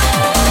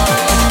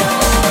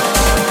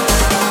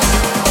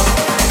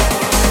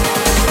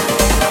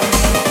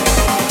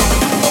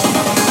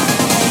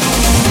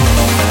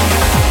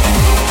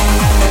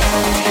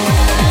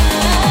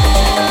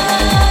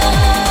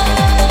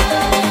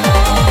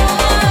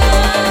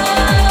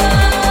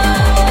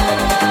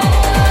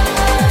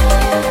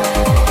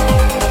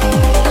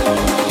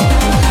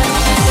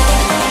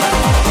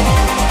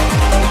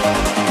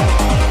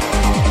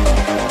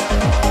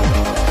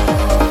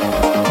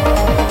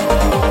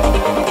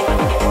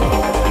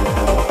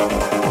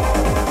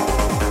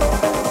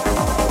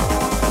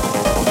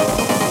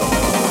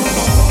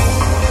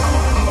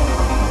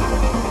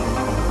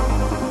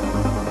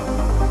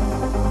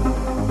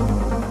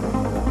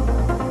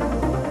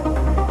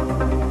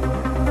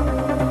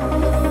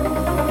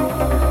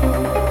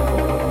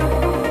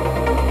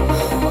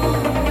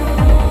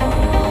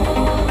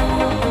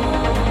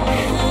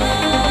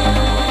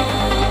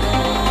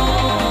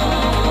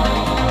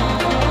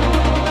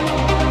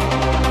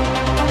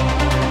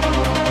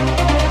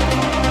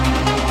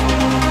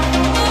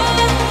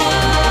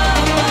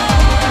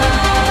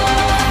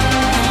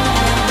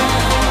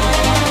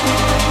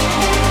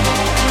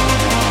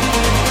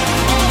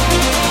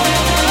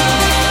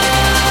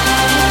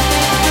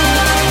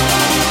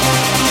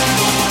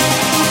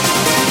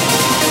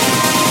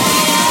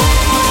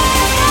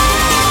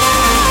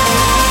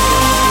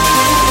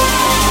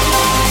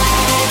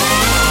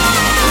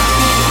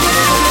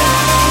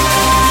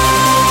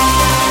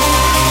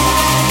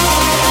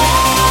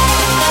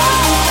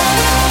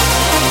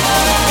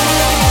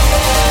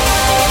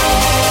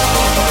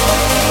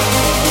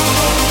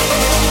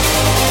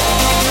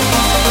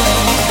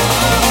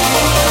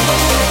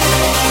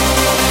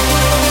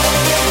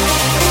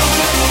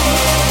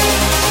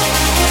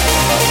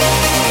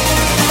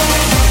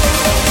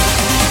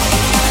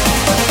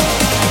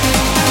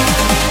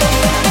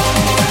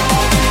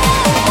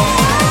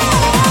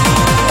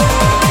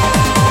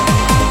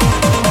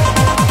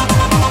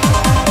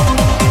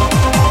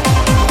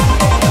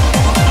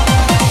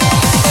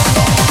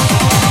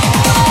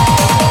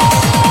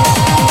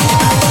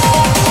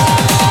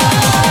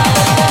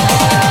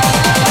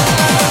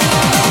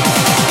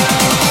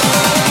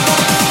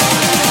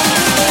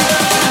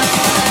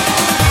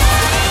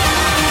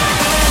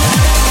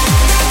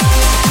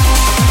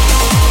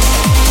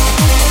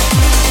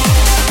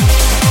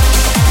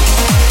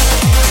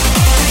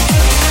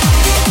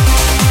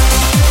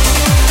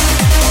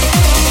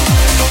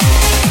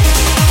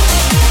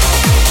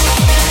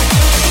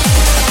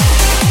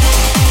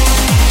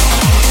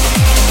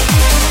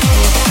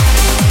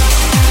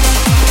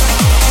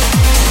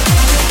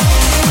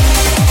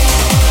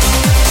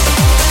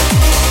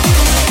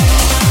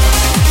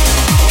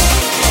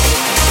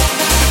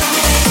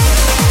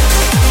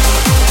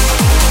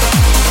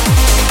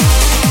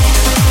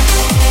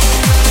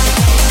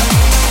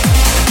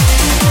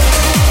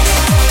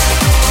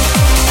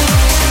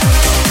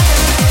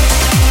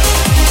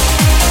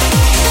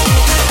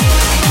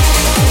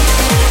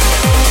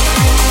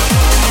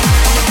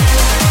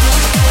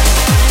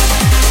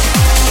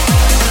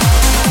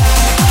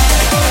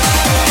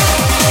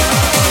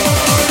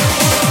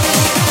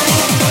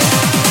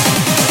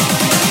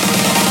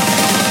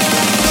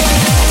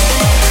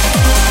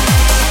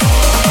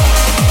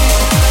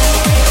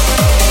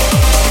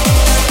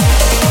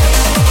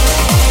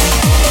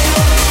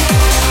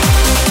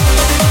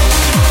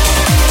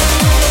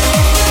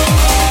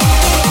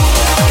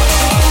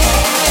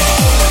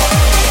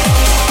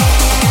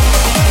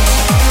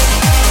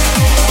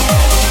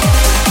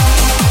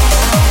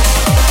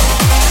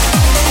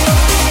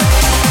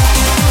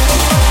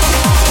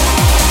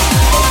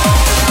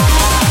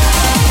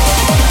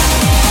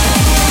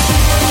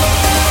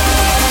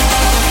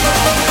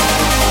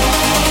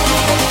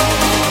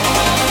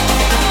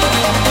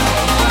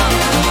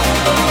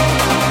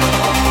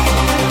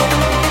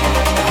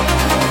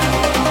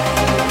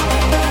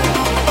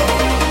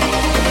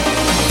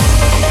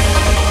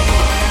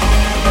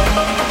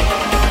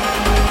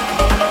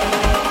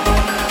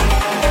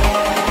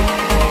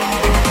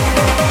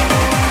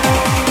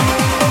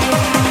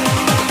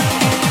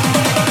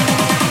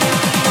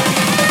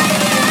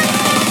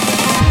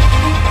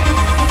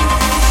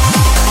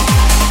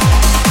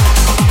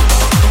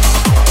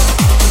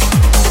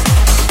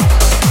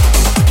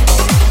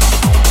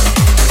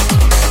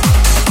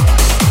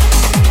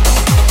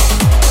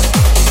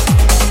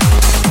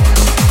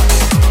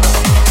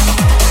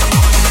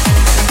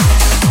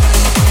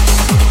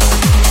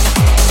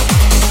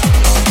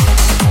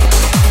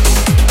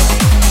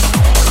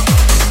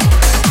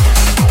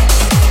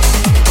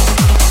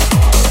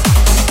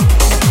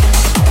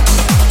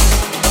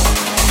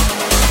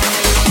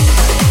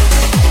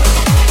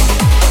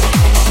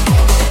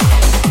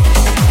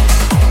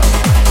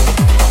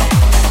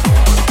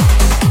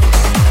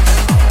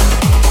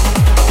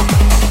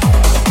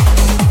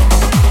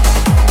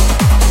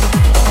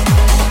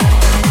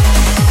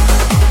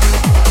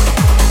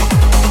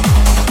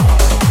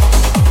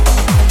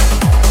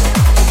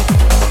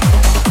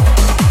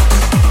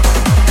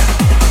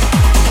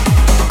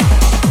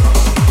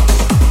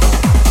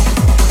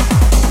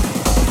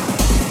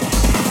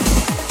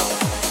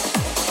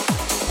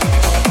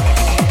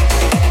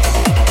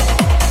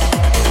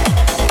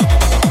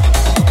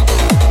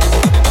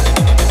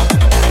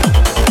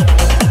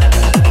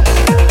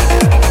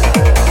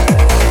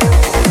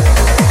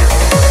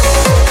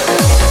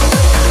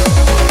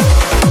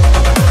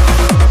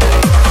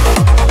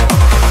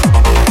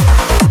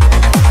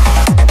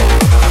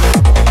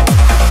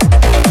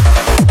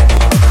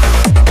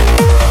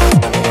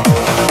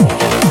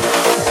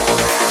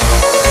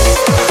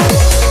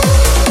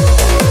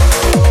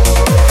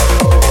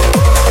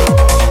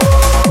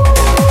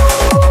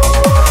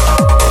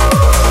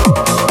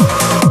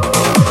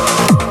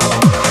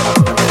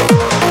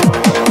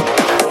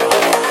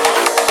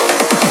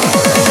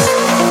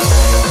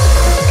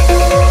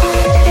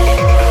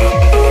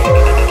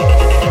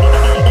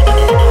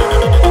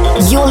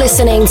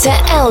 listening to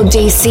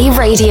LDC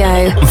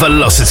Radio.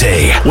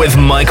 Velocity with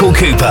Michael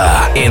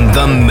Cooper in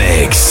the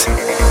mix.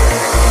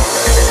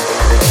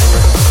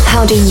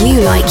 How do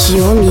you like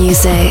your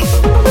music?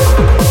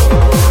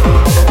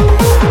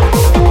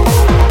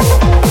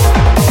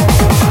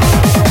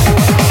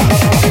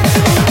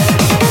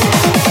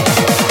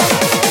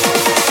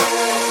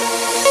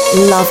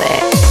 Love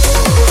it.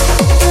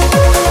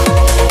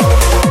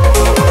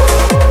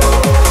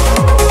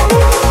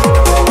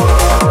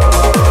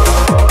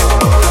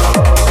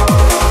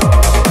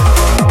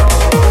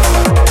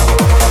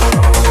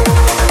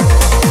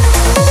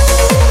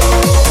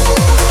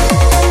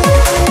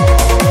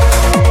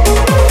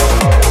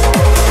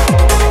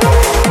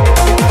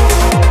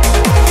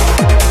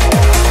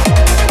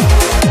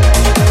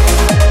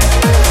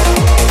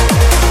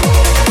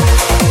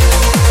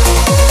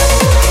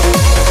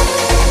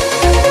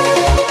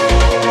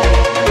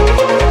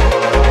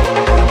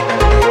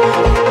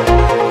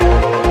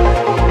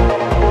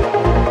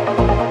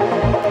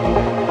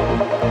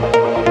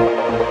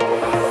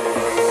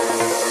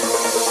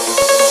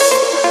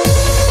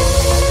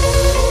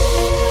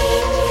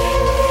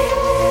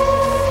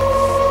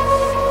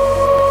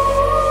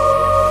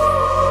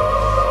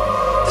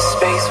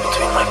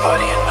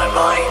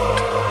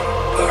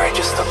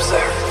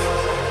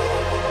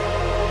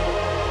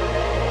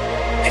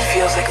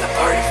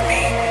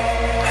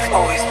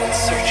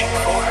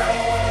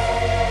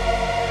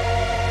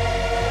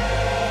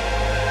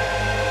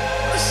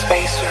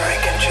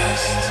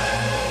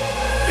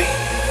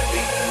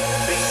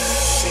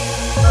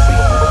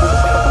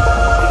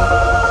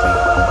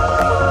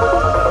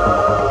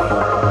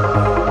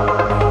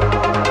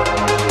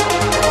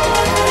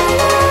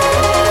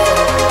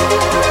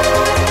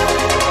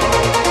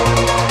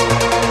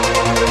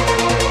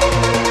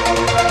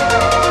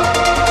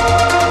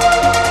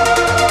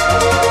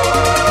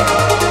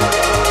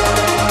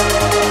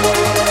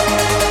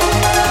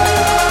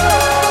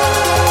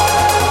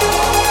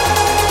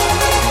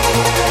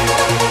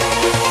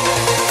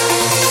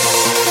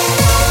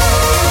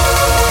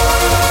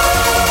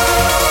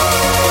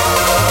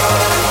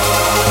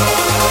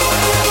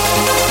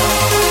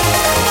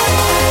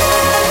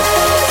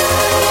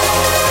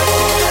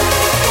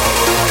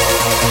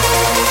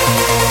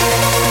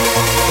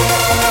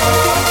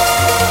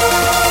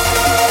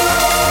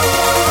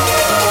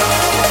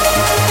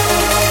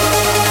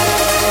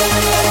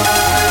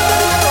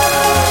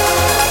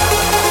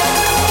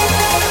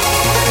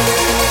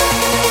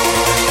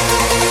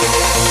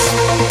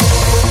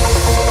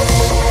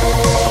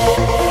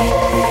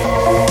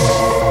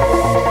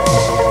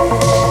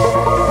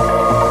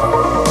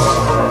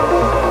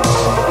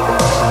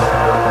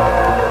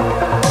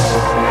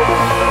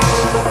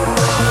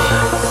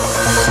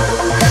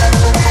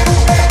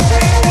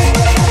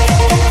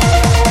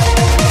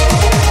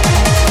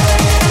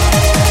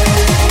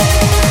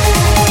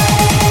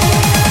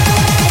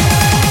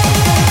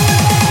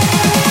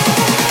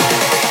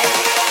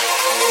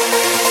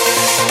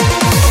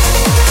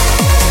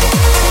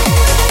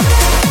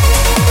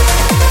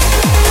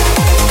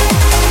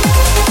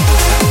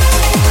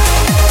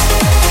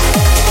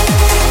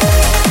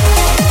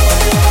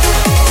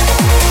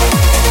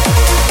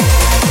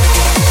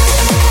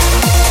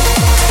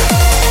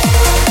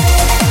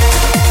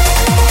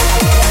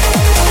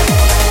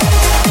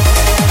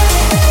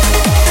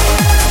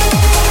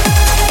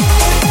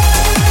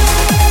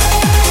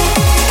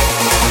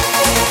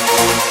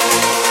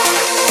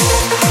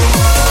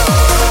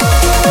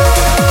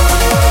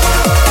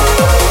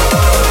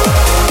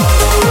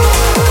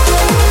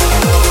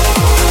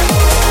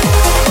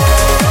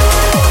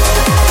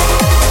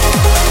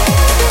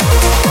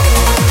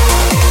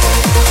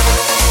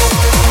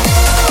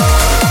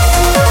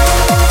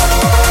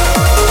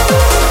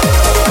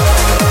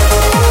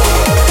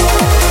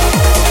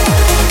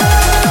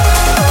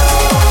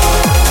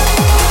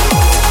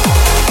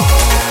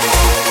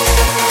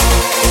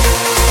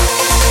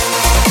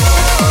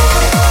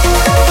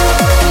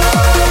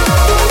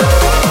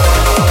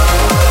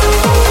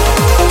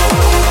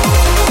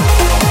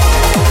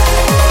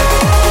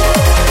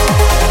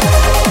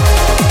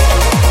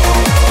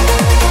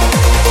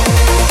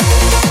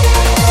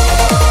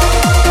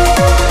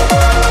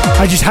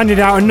 Handed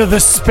out another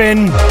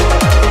spin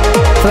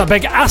for that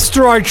big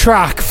asteroid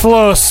track,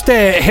 Flow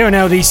State, here on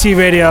LDC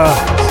Radio.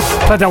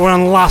 Played that one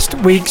on last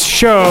week's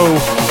show.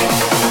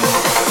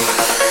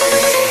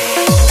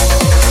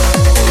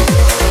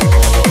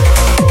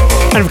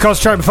 And of course,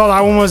 the track before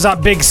that one was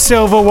that big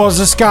Silver Was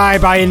the Sky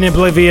by In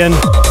Oblivion.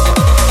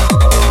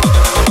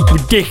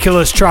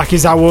 Ridiculous track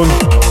is that one.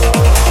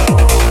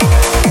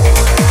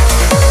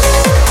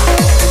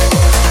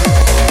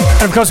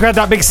 And of course we had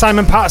that big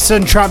Simon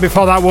Patterson track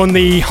before that one,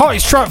 the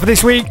hottest track for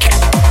this week.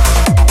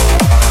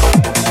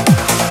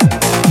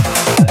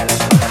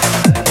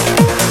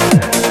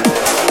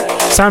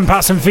 Simon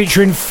Patterson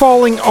featuring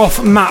Falling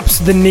Off Maps,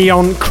 the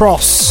Neon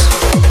Cross.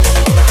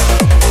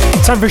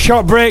 Time for a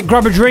short break,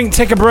 grab a drink,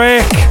 take a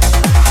break,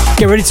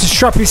 get ready to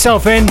strap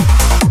yourself in,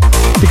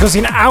 because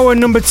in hour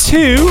number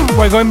 2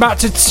 we're going back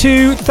to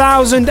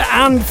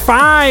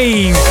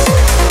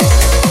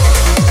 2005.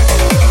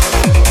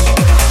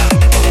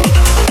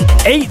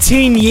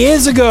 18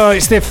 years ago.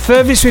 It's the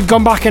furthest we've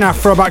gone back in our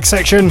throwback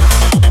section.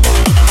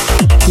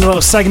 The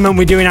little segment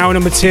we're doing hour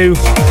number 2.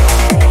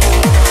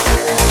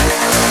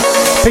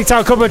 Picked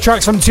out a couple of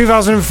tracks from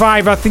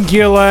 2005 I think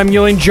you'll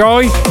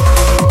enjoy.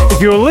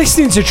 If you're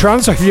listening to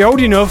Trance, or if you're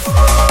old enough,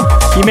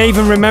 you may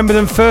even remember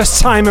them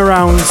first time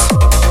around.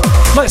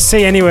 Let's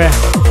see anyway.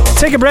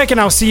 Take a break and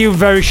I'll see you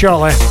very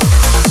shortly.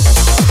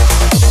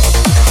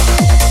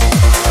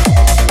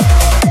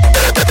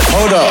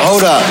 Hold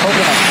up.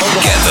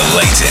 Get the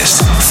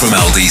latest from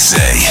LDC.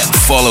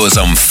 Follow us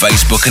on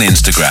Facebook and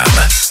Instagram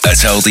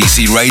at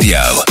LDC Radio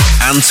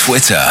and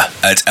Twitter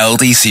at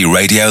LDC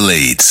Radio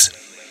Leeds.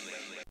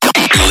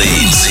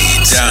 Leeds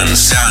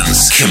Dance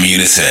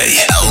Community.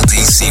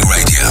 LDC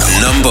Radio.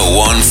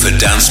 #1 for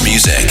dance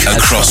music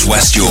across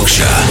West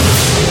Yorkshire.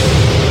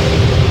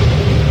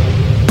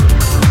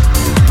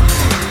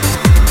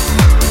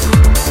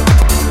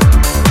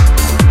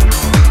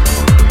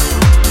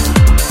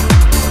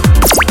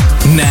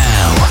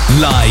 Now,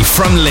 live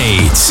from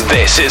Leeds,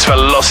 This is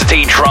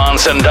Velocity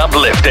Trance and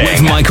Uplifting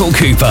with Michael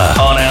Cooper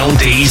on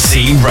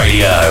LDC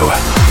Radio.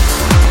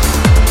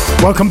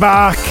 Welcome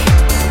back.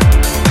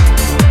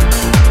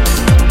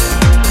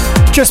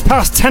 Just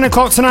past 10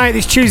 o'clock tonight,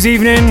 this Tuesday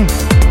evening.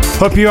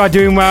 Hope you are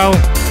doing well.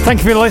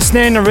 Thank you for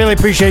listening. I really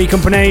appreciate your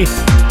company. I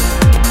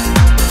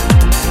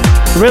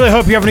really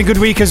hope you're having a good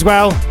week as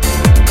well.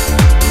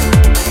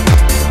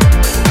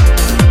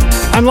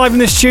 I'm live in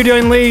the studio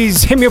in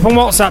Leeds. Hit me up on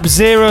WhatsApp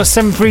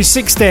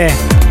 07360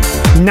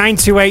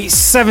 928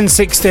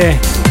 760. You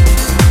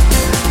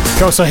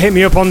can also hit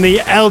me up on the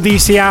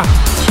LDC app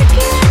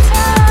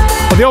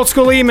or the old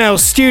school email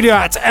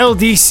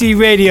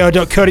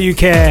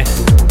studio@ldcradio.co.uk.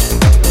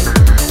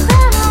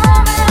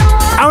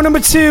 Hour number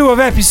 2 of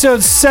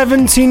episode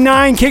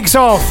 79 kicks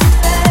off,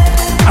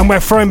 and we're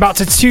throwing back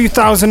to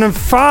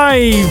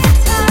 2005.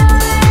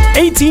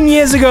 18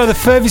 years ago, the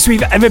furthest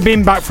we've ever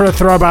been back for a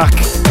throwback.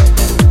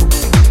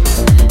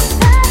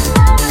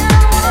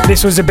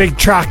 This was a big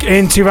track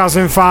in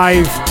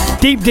 2005.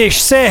 Deep Dish,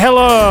 Say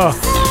Hello.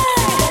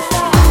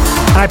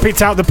 I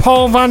picked out the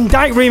Paul Van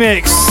Dyke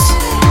remix.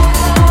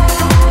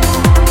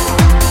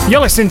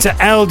 You're listening to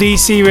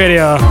LDC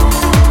Radio.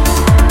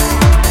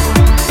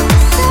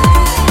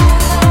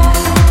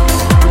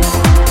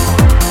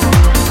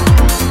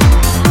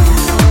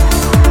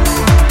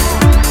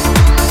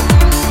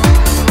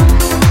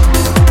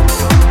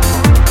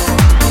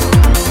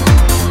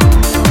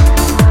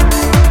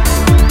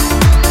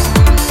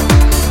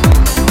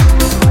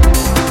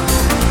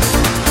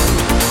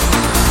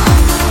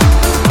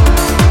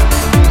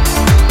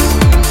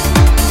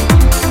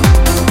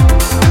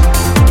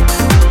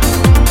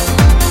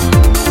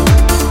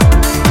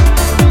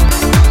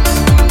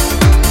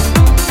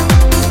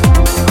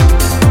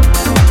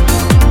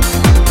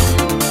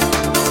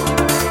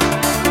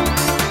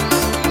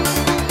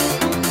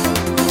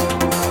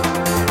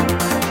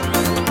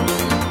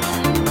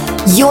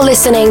 You're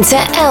listening to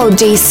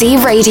LDC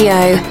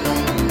Radio.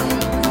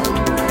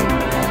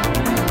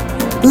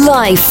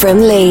 Live from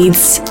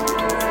Leeds.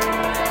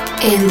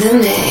 In the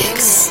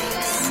mix.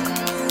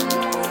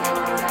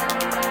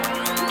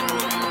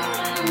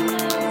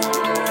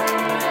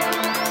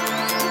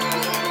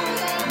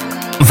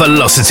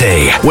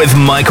 Velocity with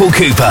Michael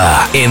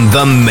Cooper in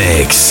the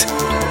mix.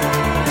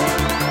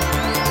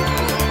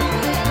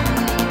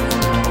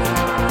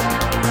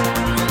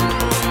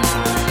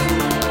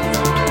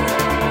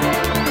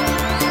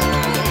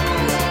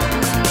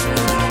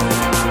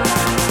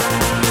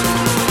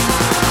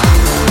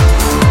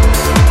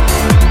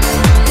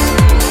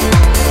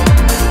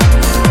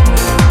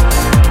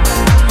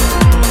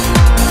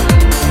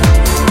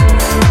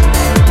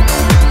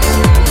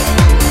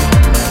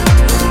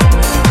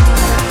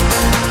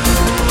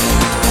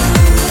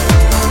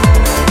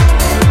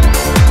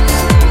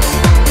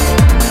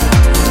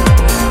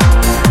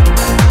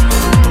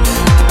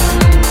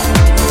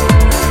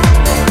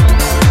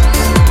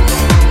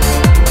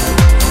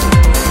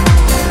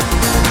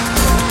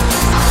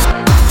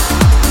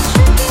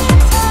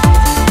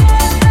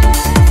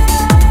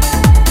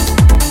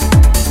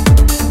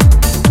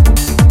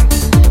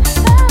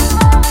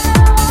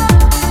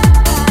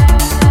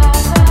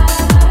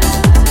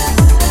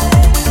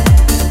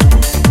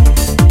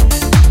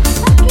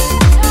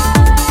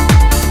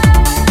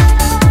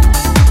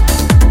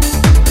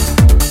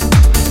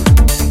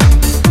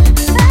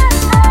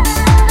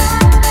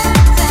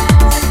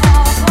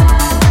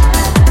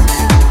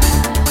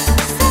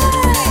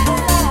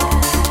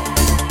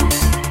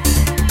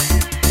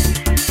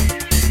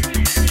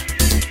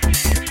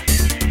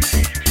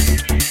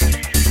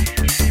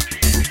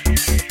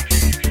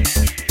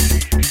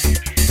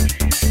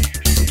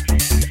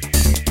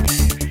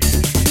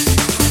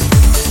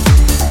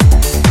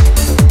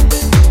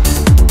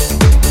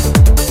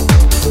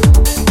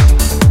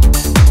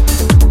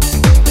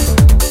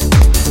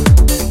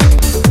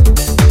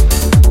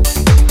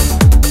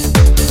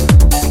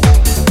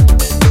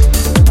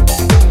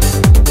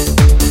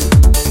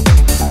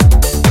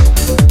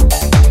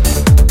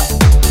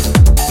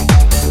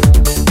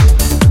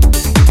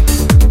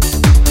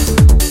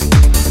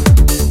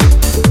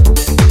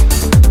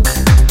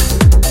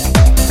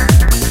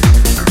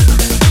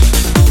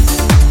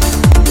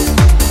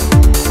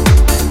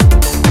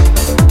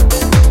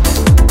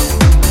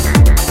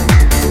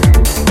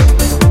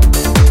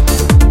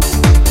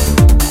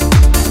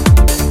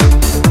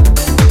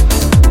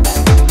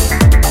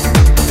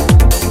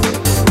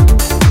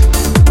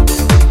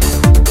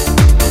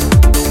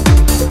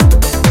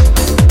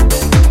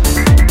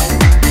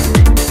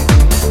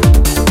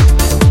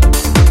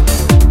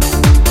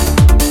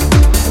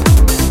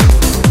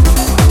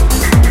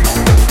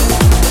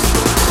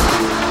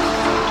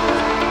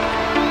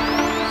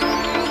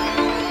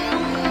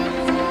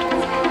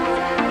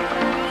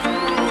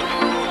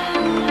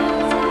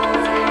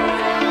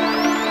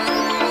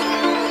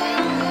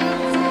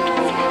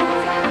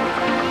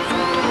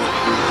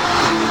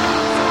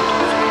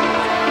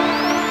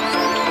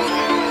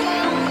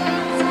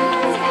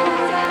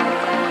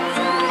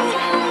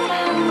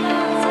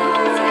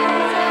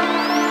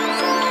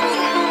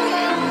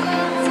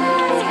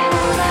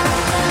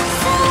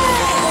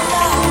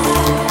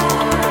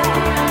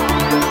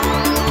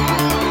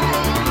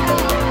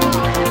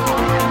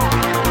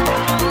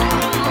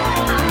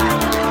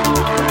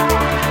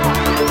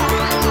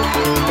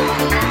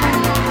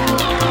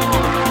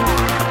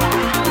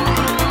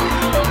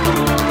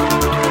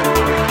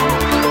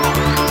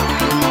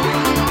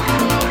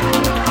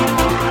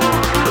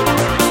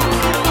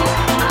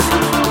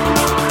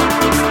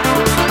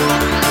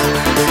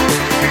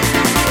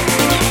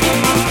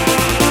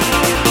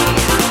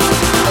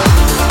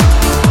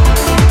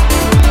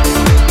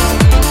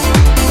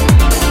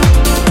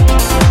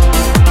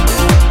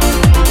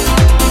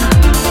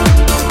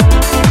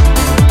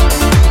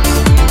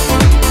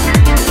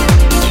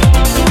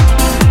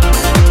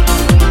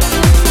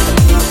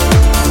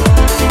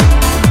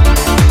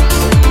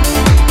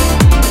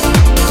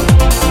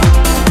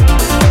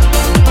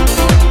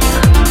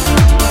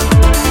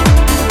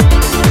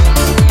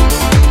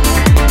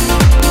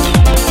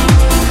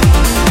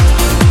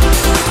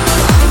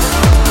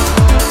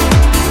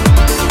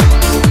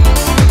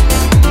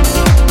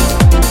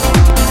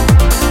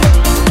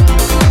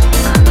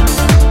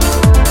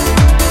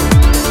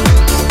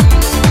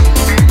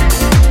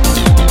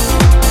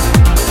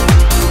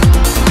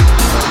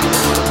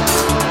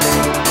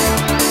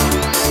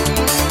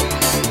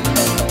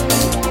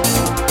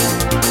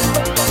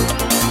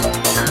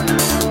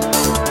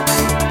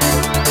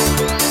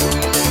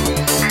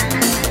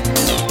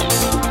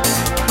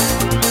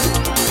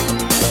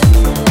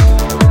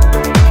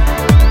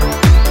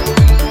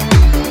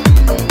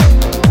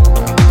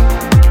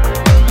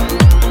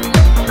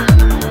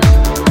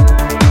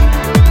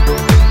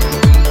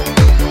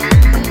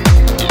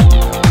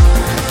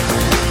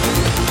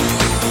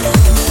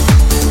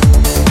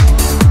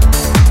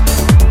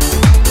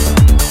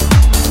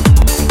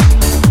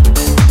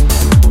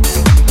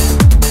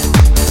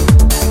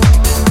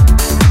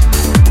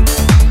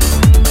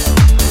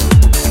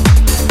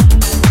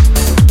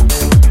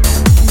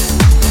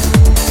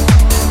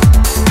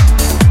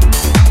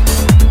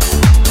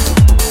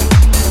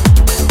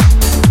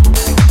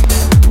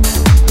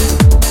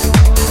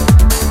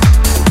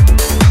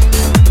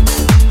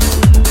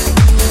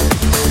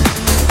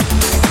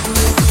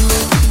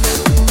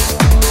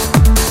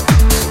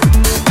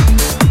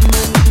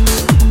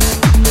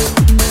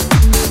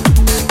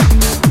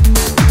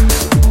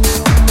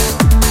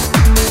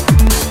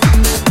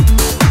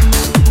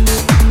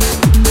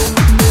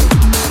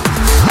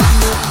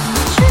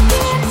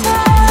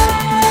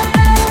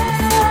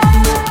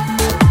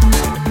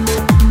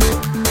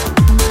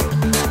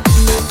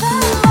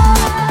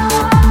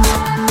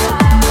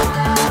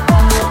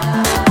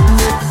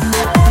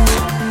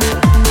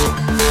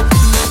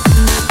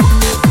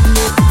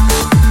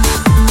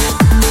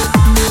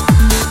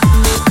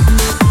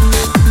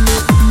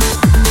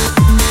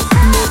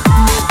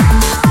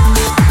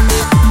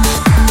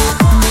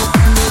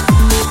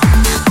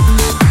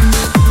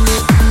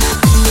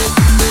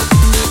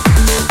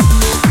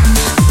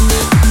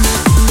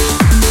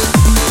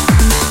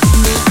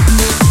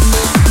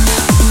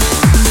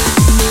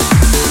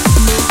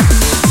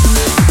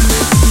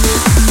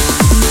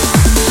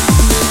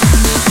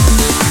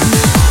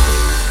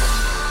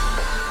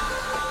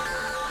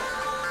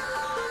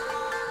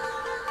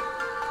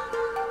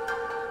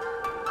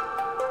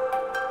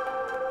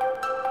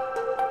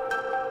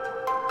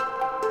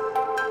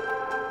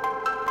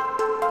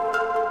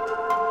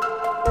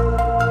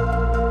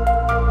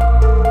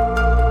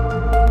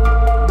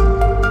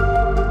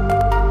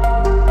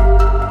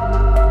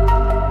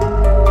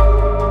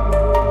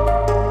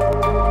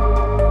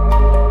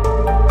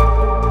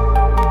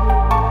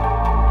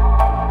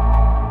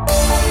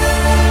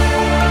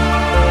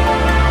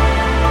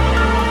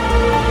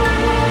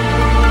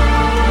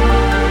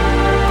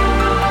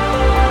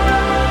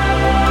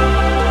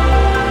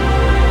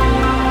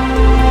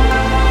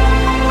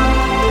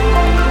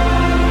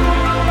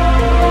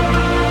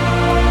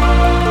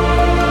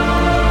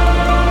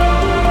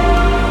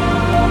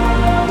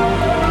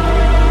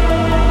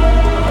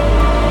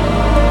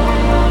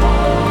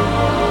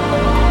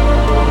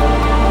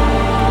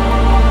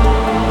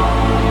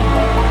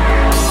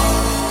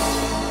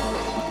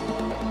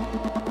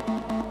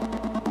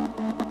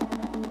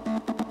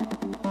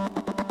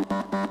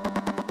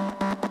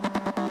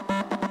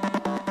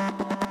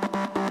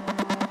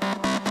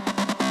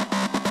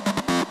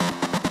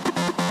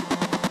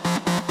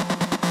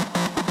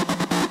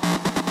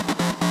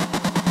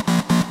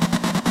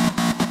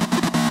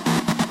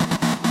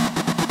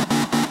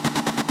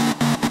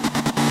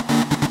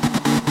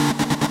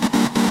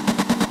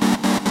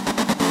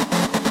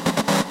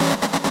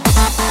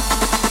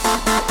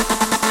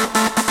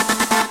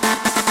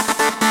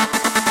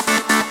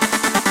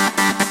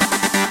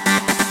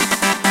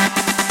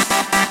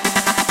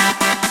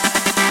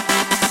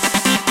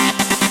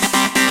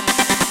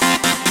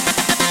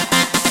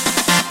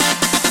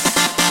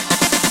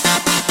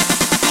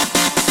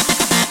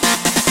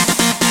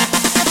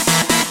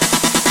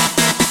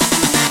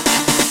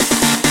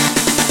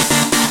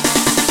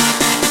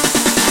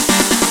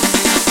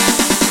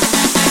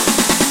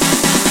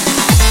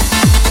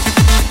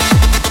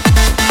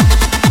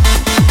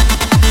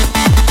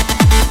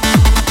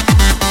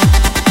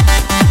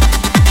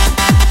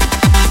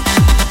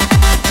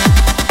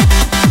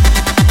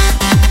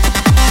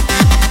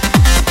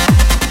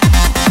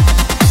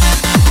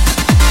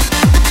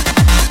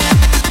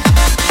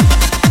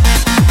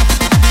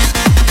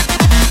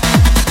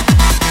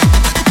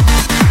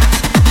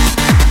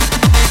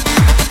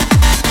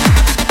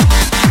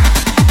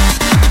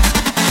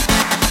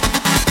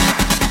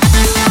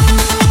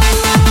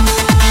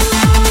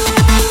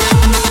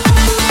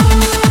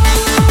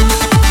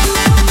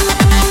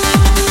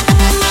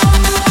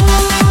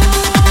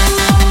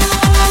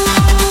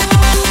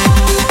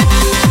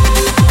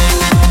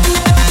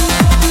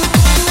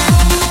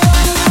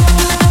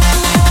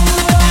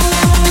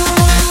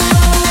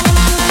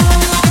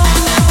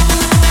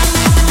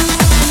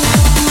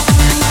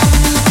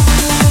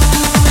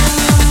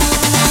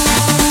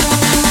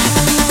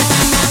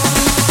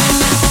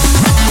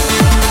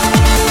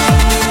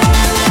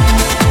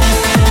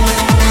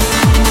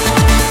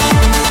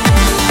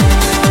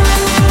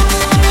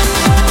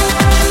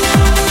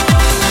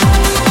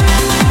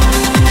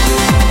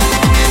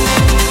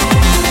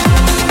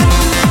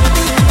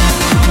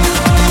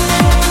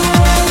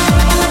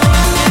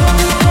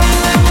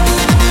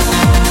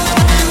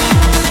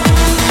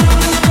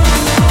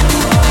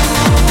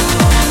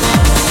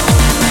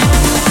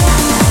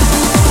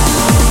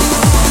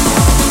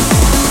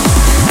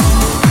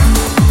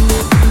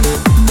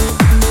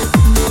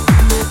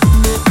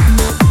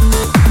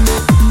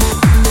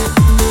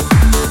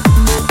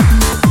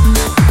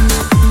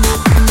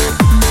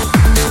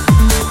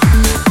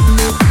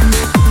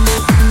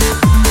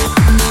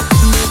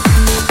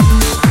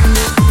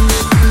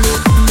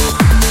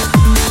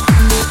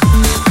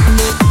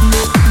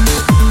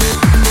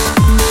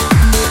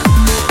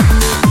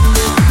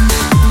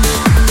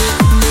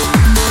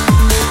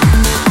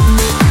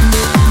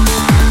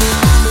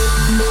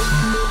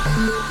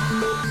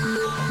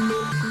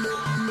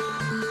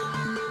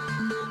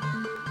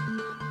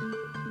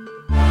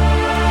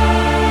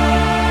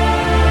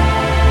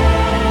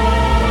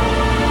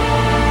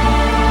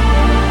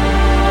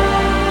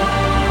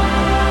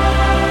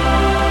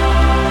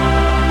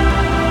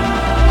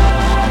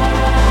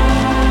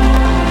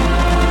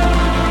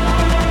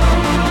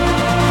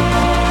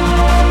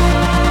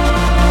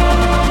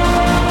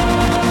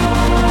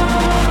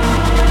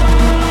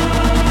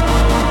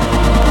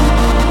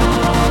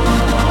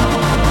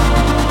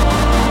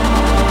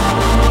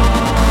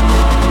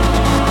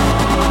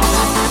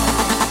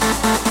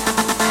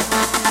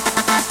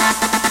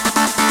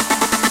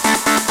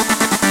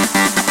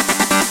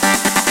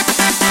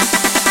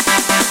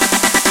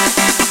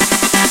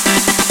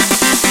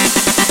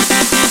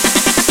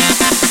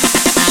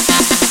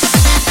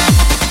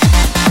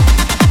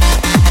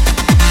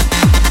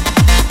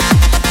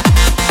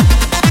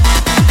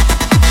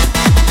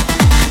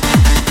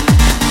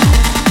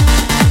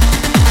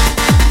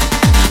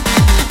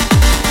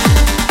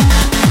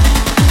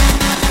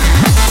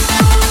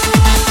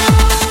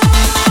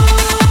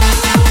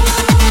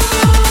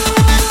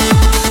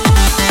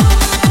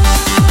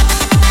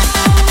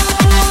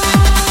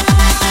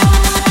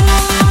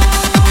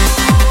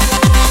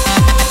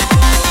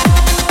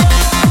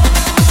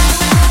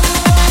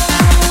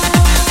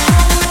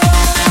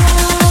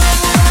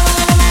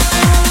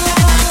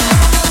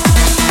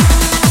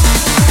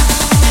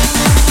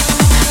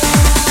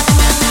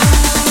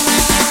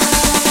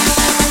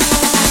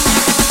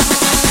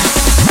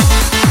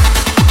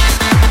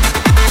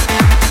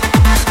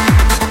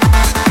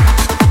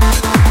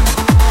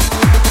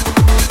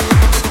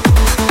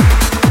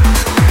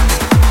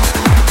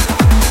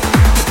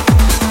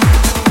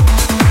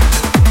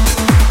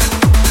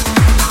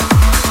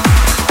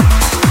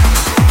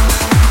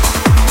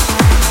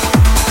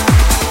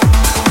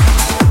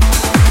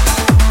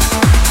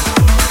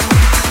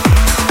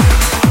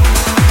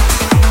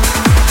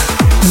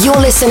 You're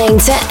listening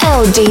to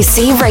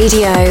LDC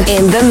Radio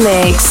in the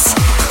mix.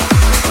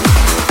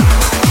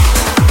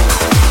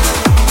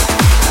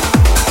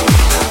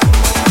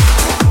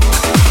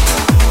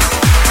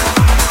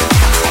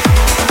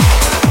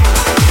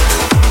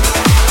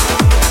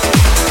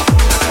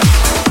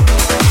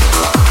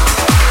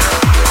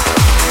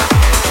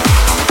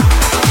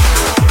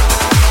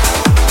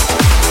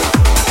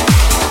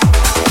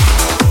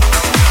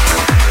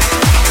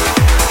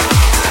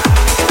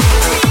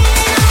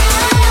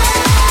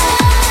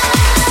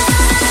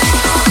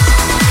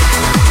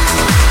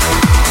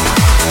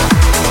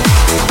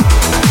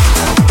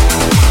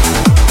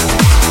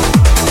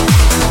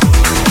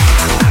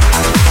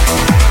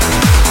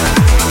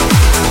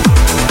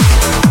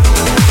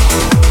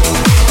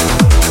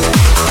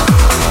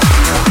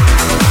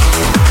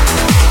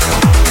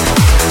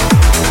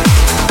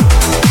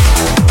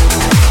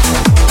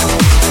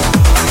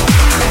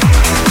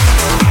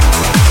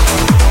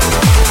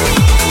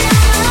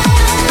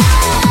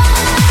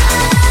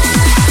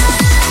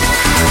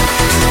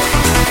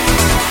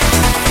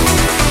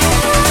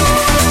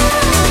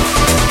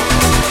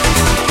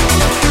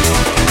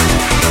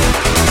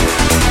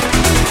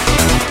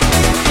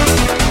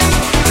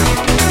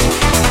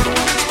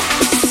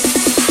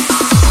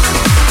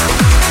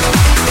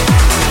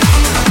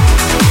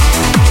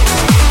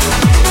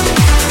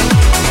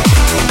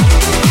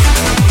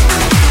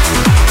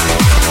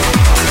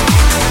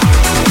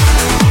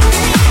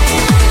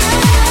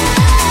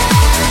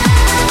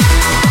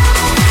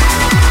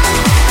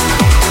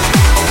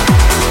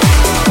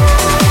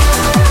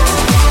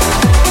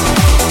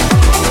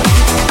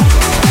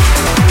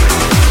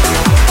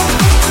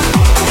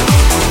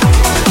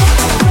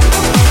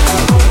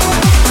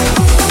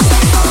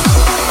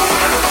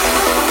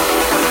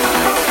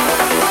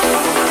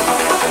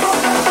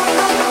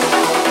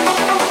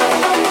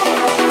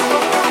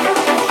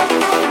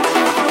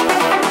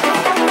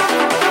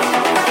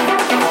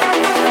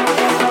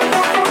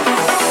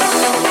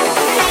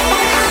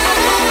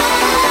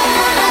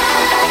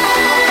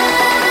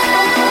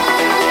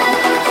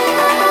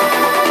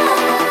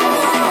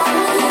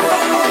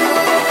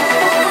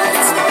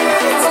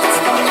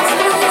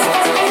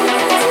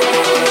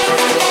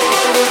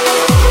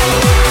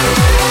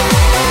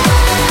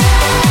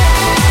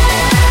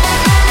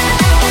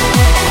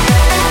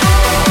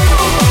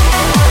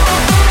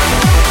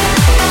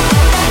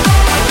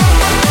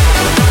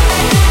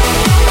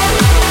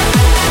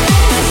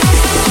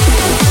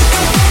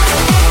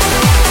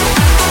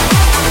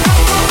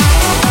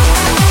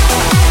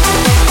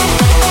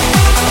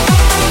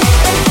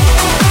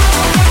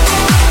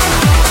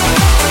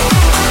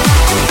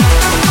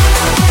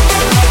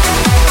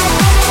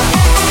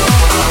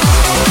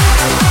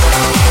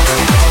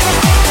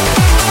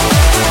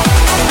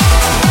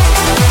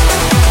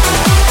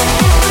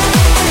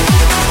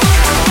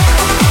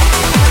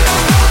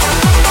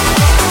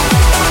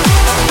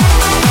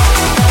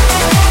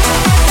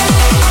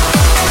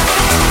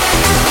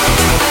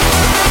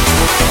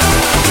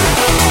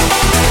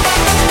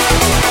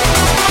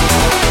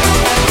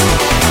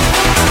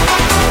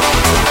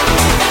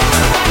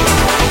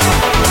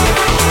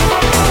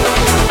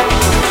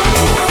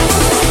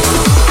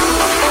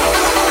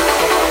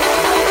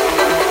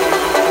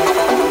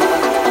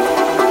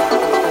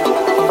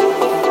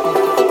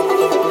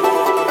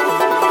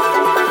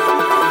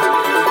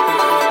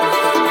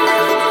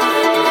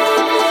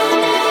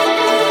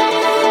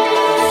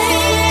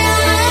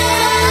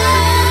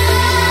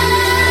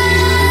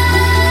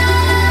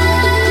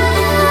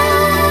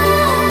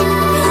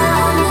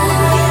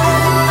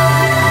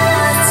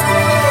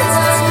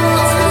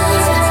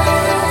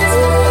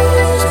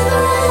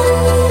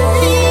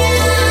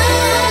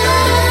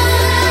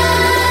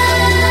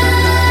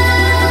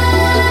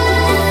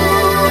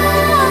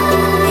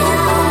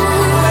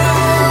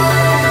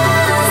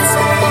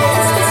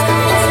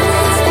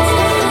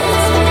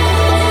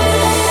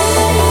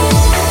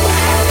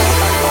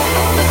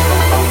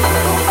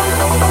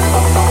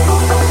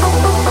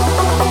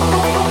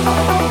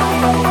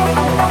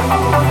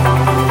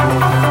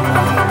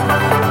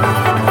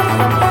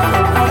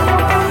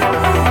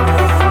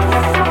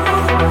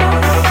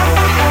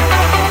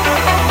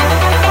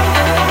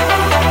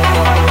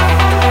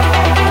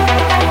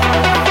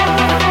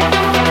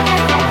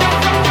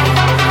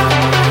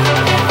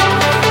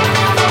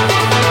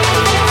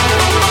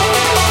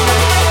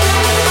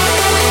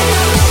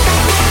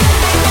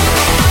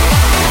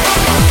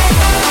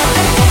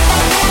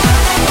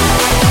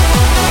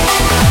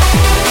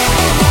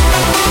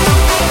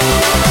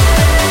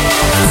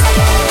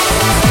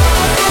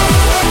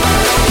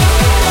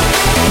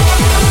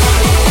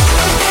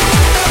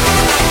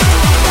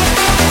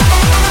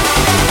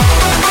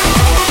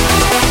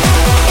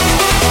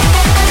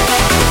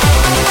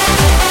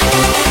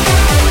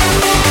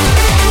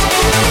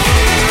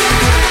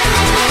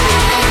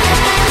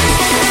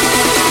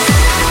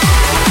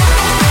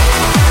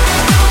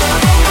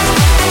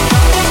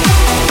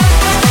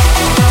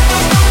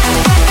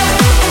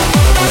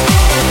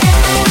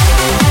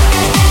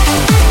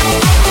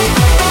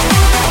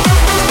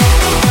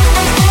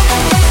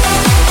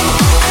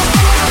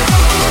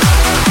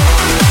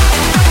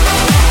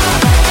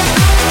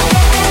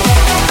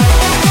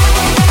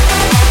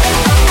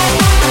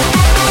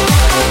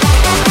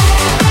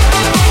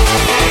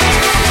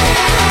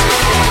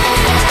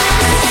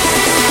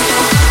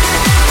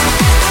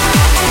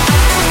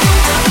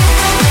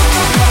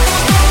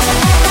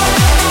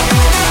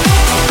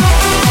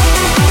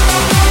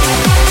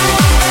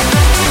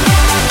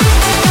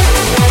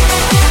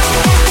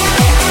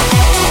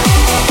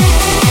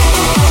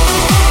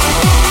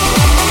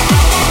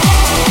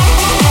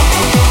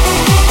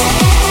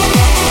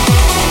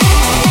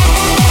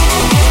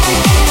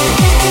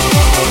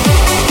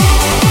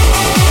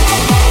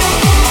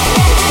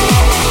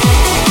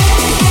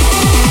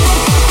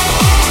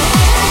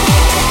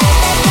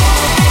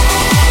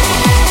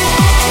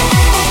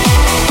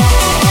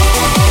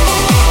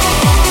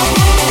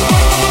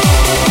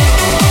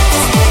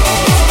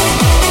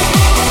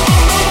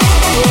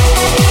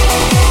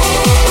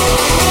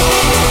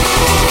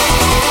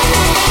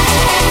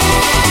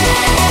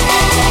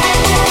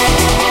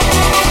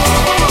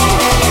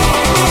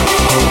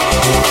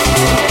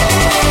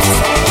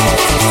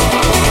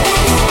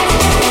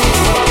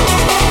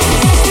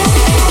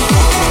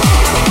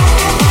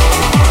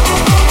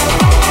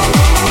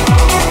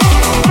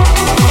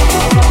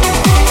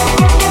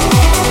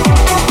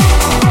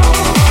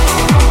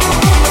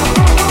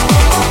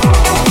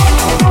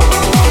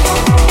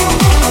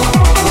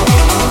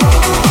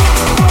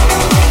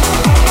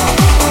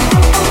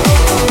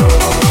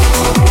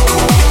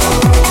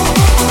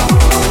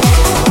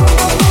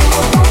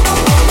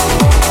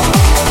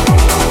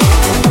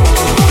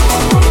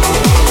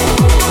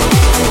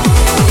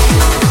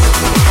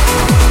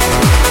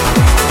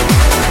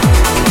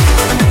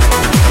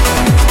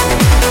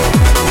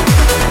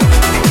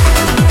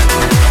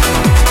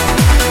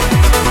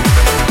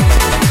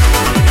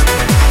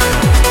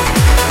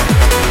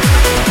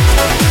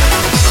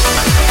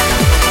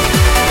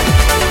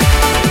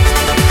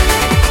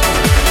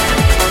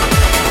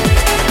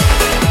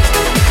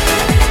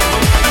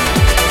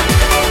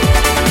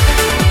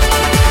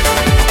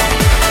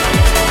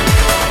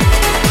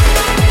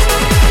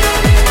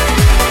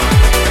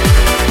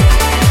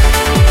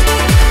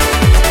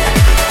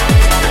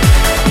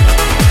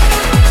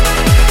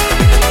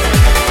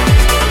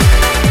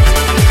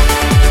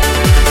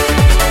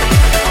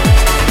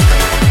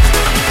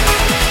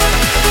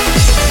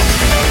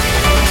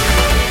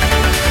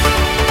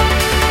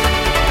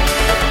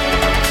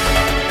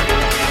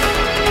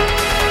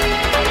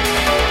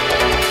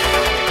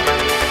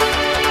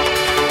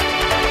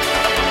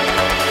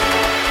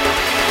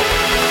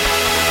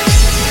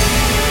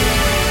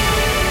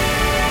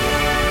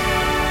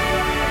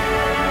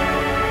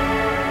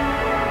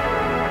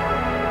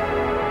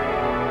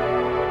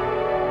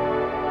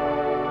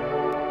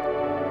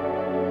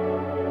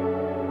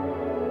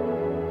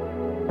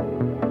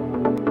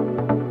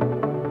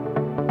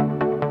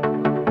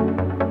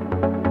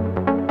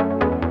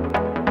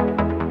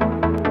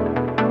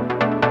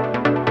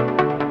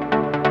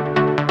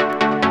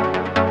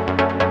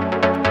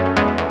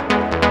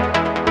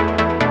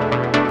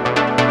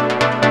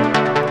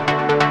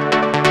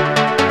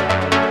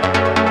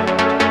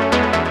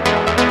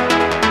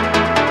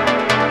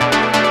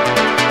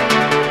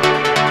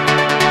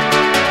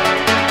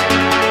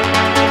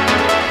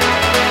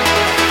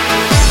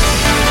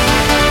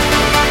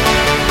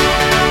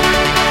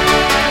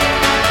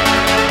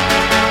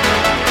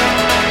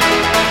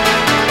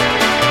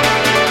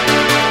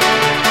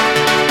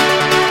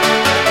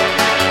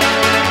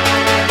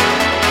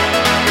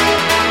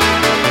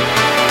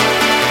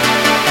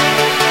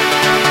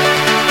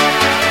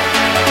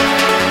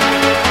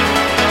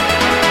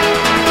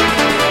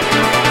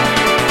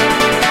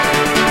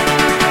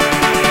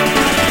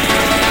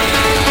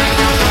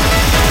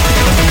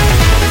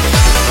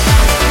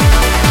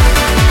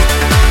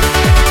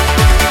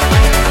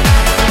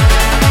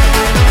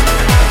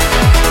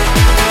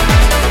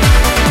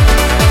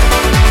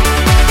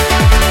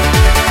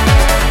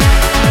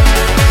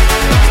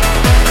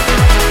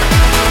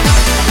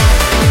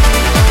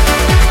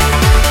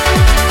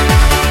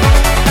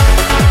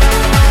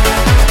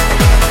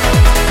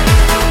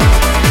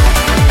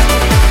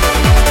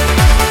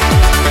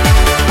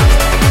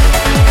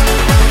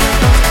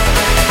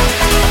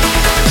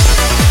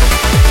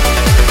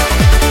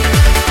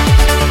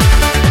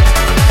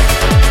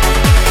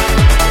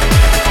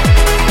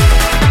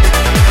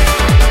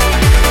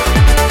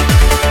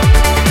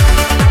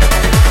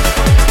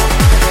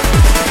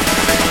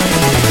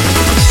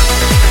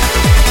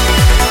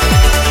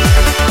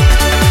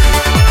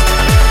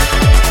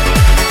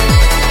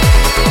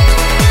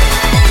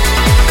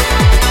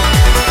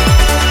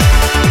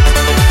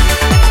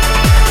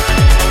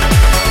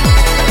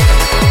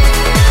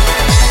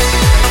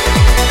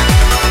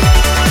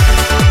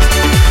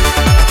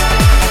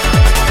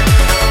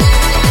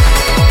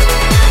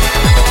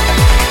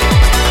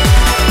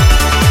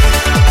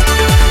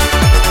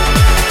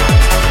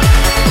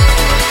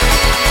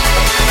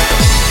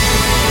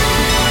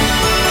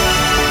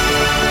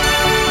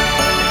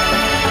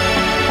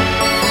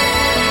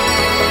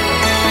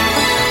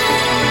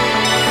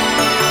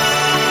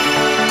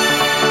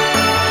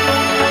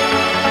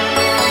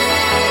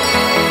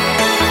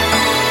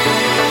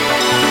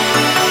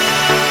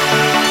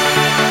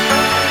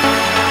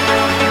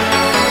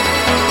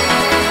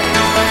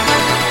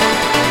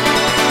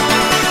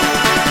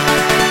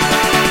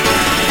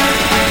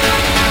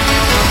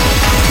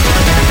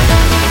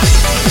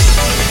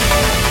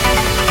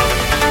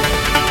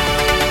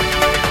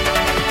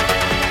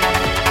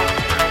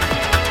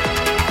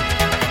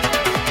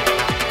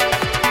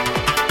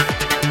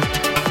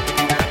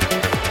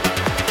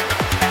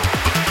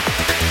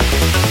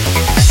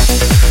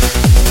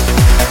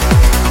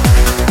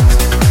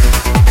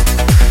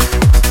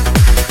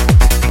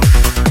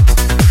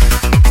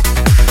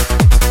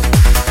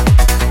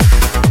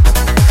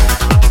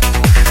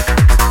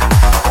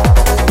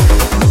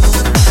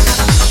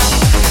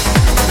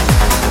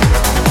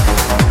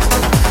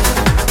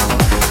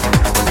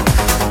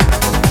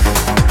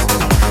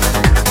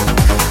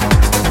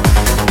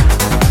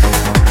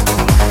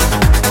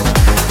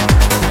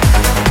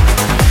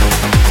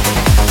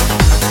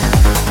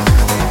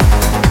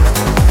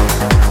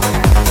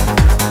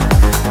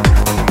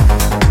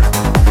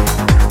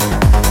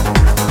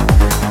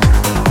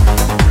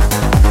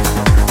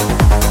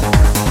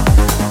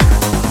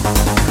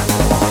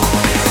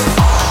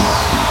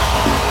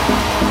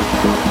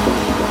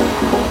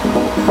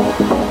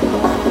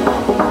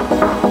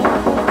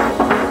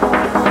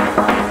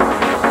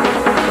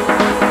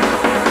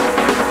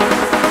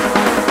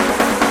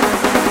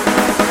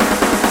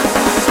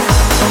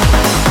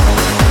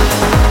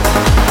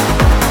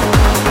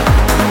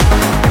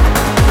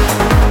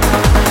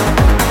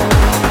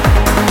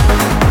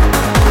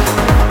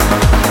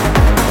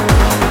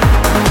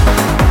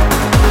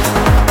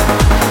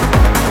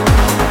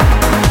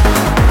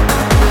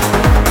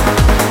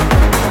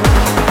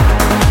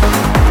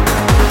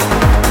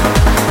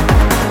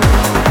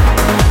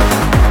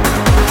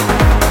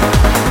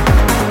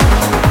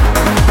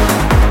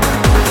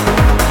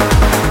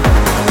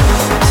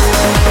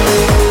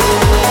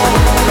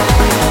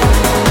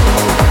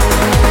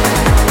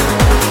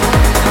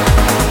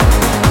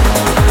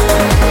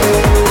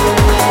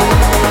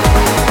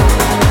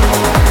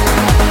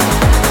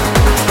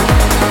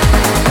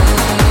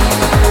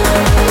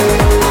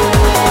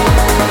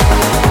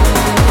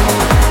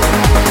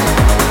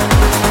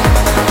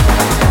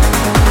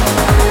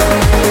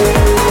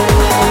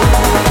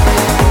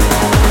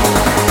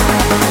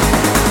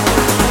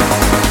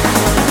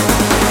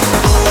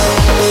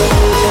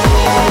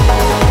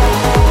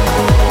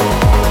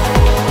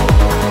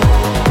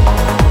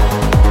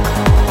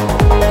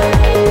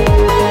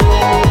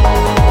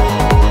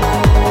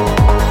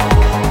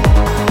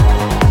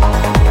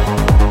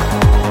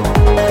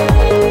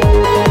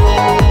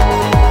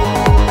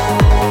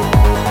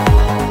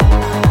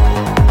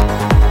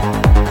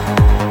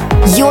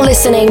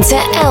 listening to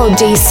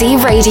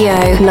LDC Radio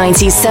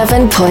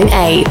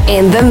 97.8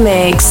 in the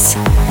mix.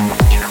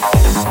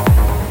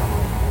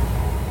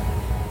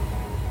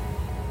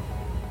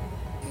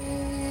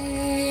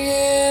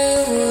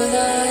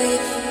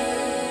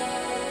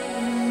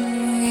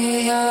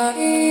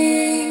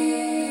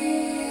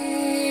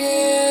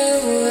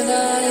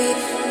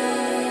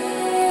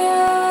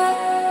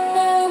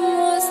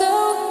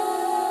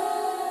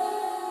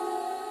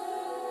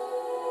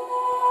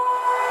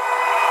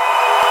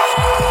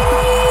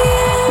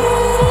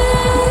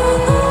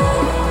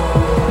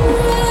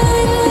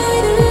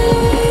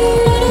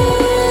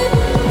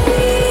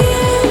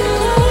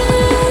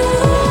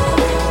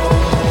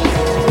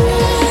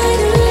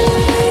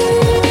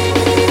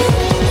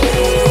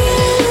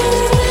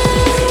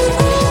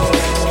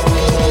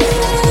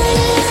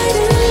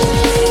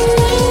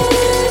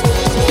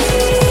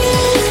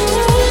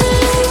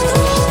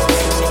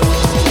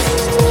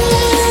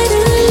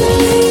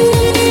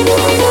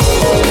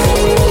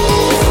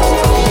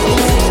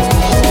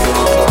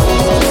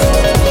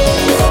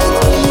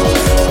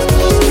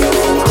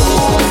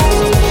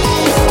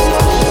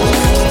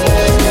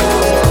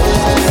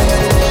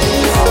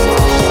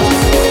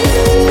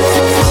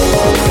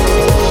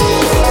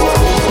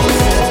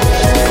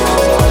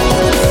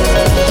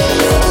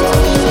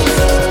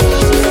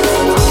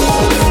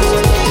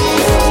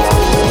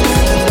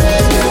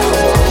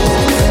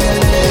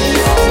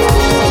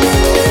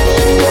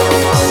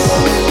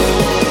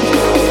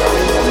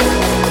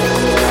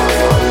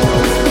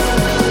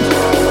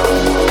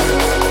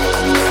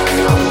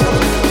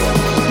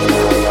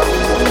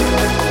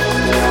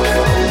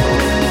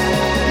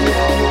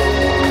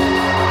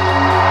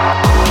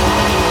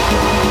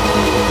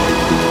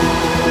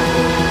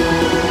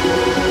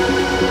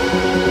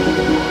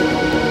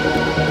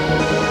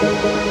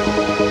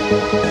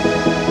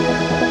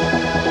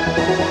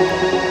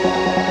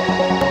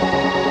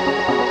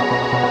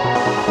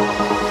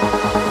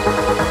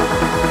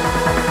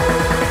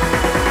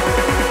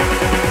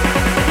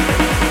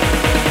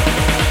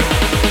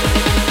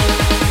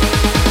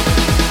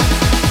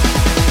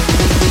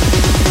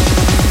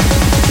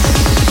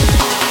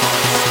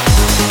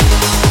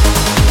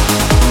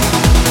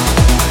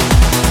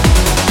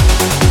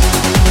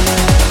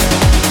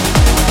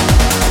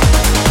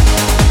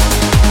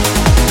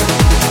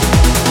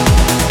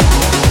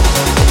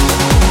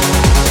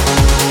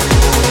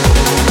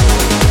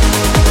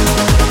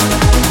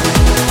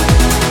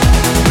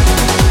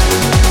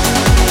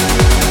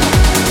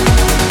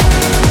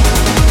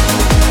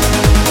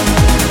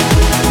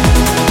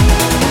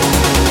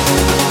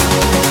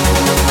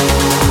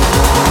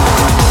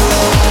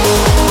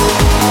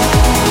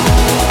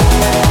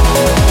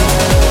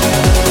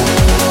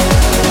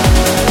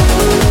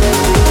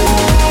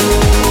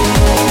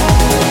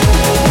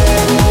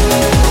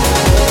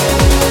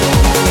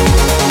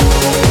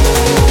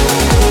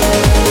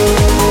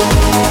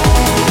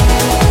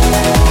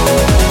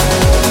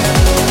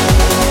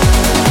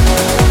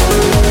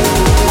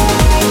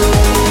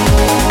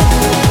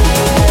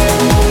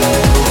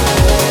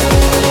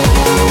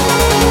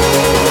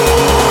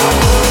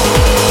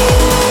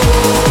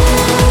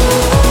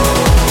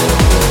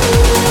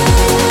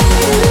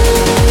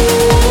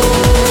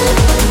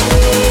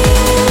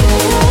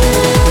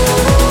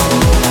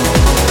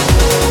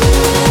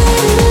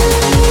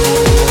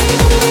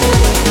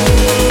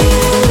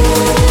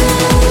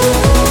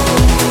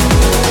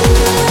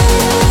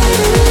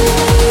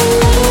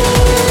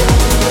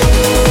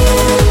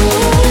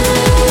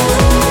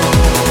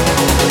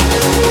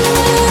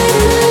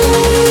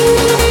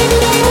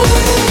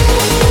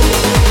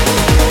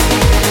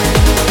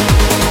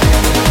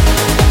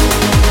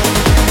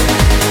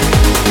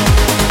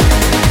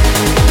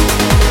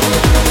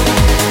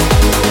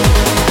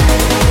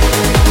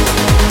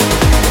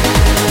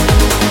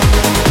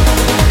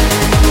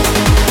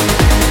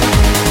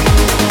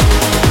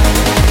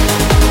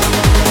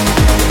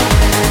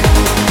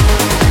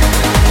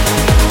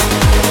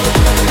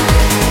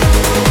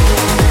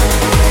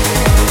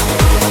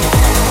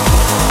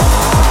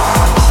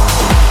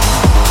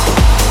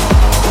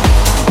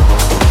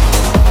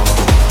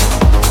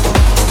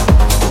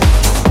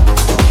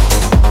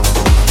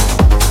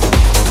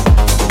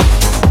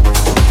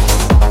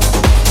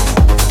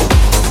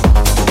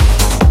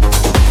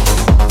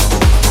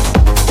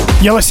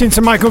 You're listening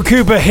to Michael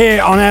Cooper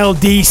here on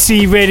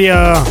LDC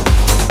Radio.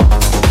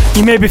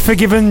 You may be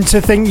forgiven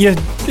to think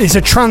it's a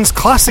trance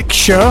classic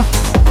show.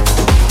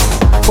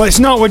 Well, it's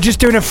not. We're just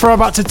doing a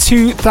throwback to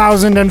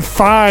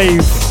 2005.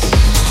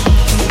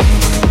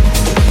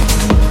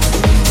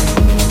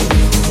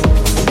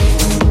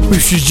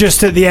 Which was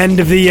just at the end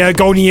of the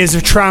golden years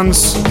of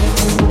trance.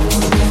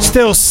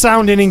 Still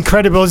sounding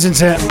incredible,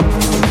 isn't it?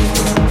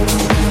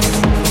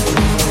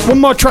 One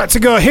more track to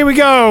go. Here we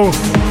go.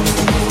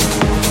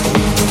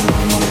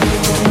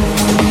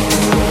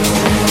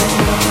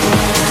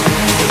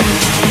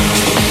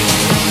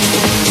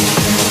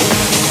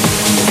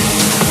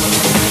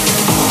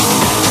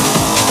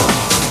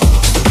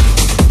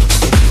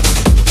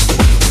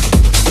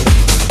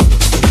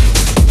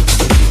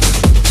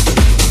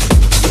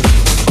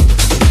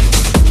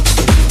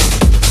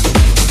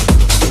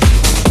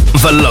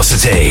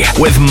 Velocity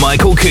with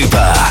Michael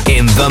Cooper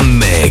in the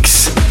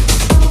mix.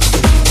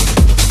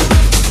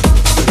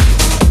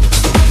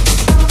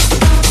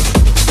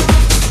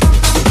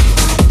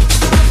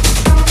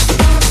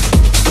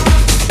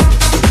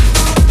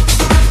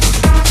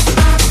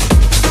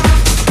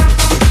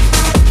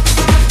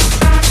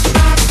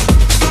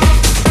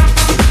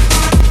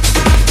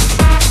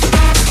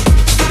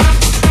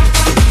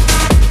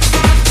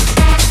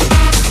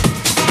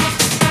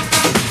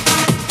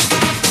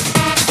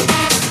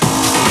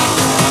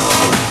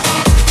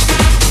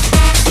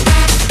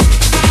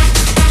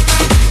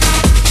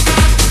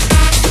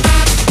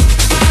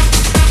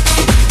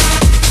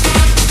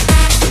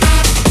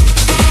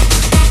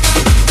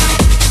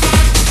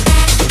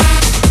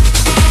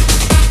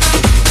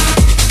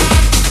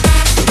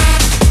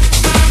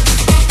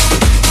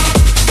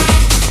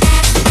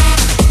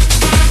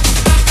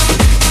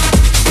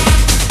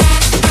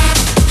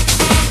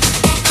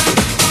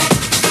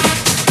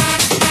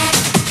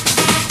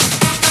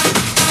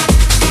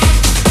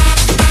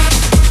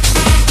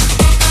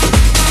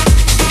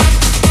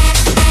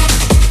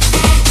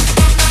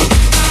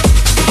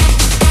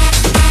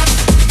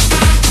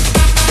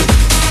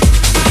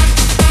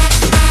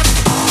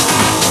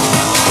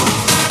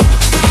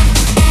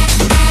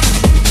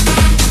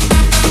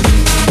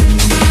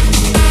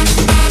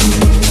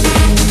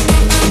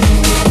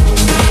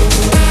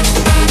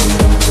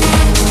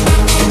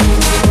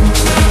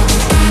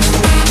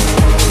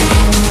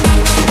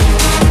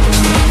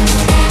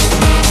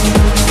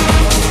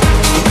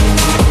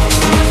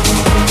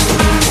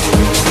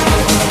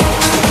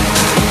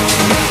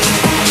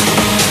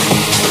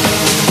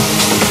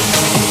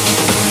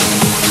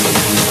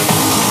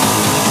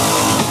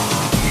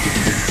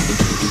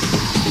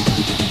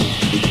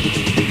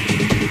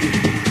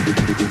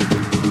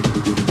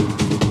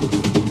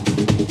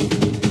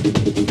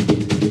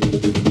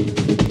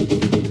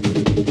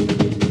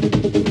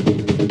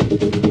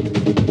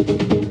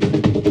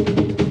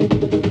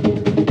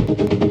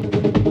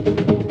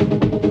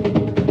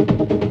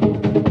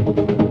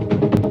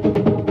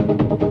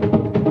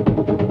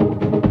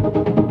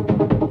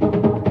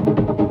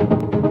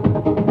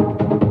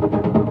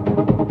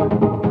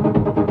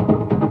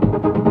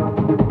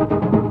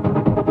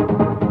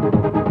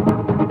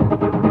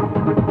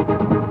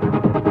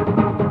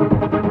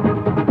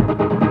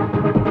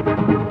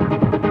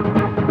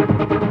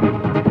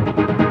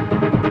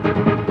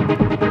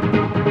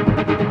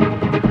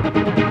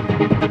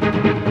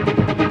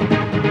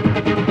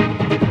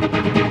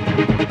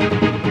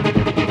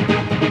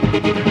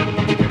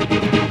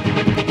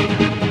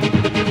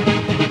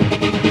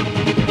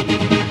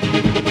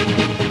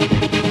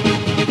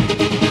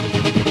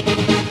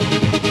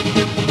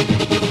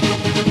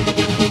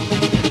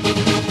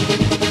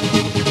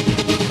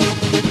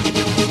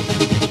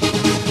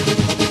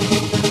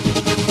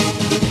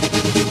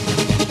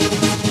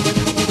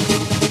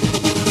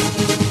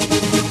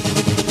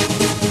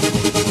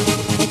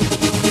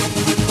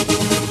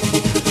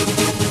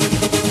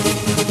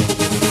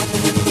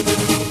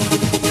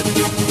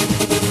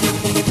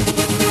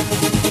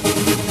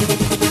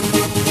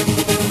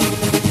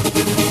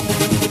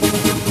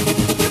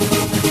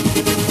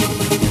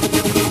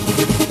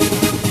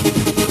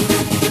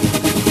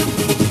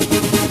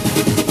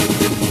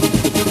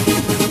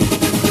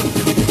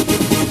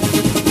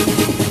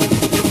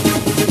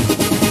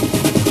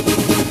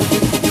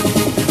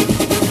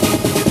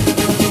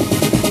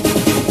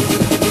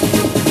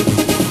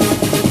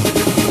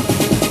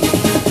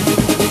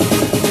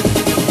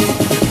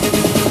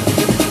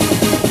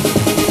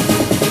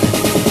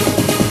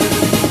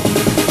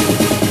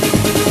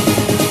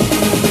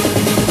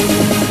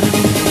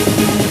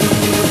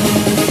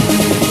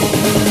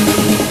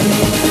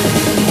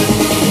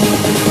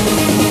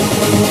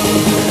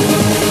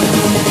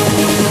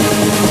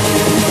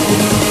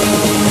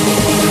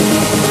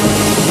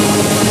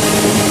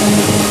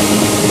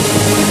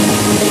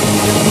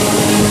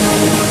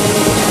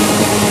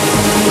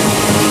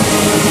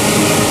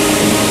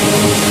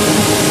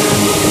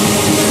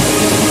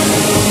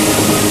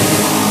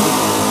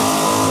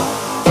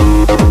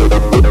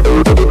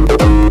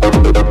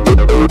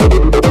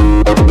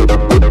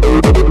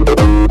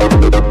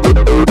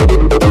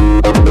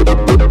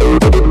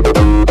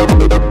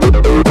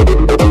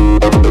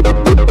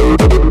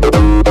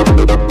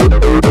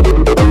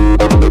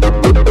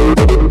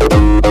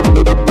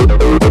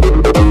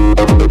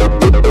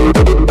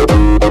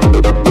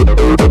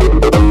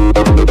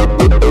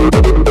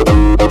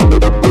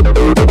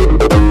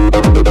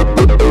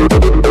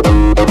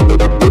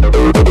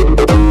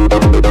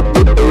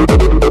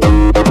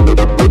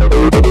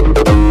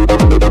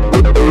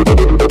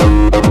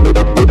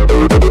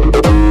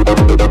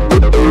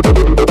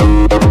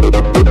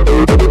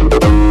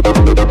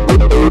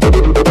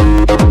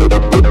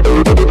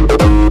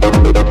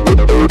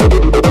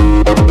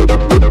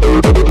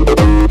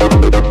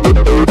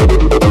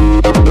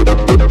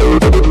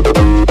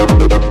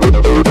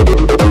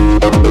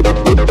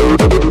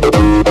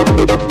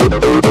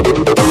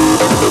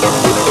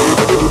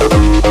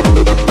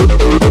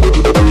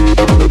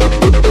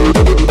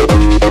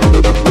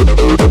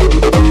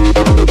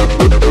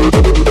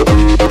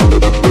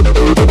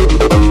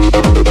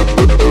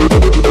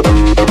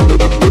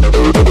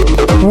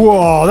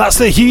 That's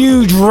the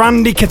huge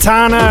Randy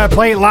Katana.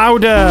 Play it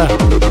louder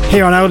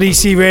here on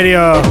LDC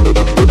Radio.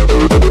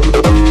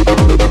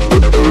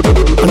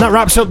 And that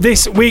wraps up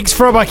this week's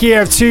throwback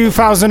year of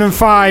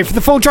 2005. For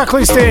the full track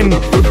listing,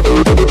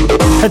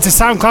 head to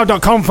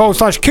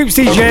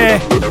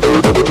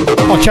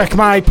soundcloud.com/CoopsDJ or check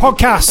my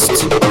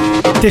podcast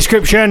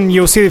description.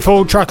 You'll see the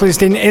full track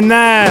listing in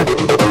there.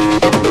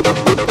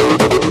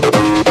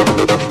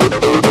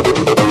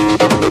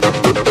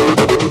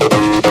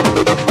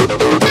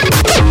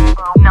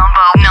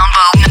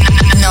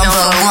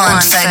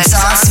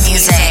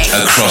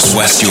 Across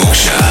West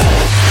Yorkshire,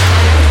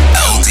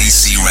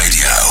 LDC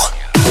Radio.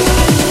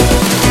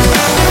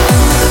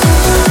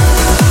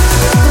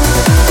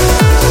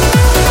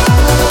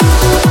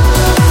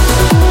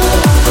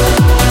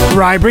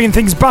 Right, bringing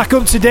things back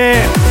up to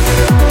date.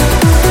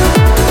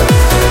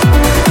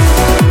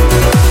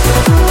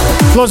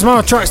 Loads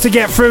more tracks to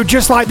get through,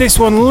 just like this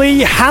one,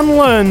 Lee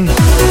Hanlon.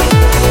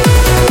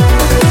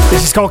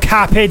 This is called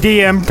Carpe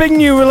Diem. Big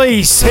new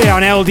release here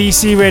on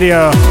LDC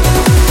Radio.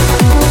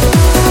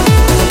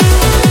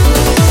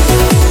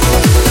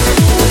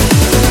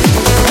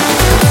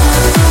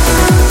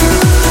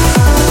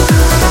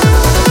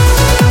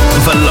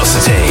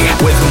 Velocity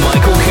with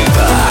Michael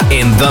Cooper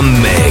in the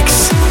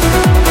mix.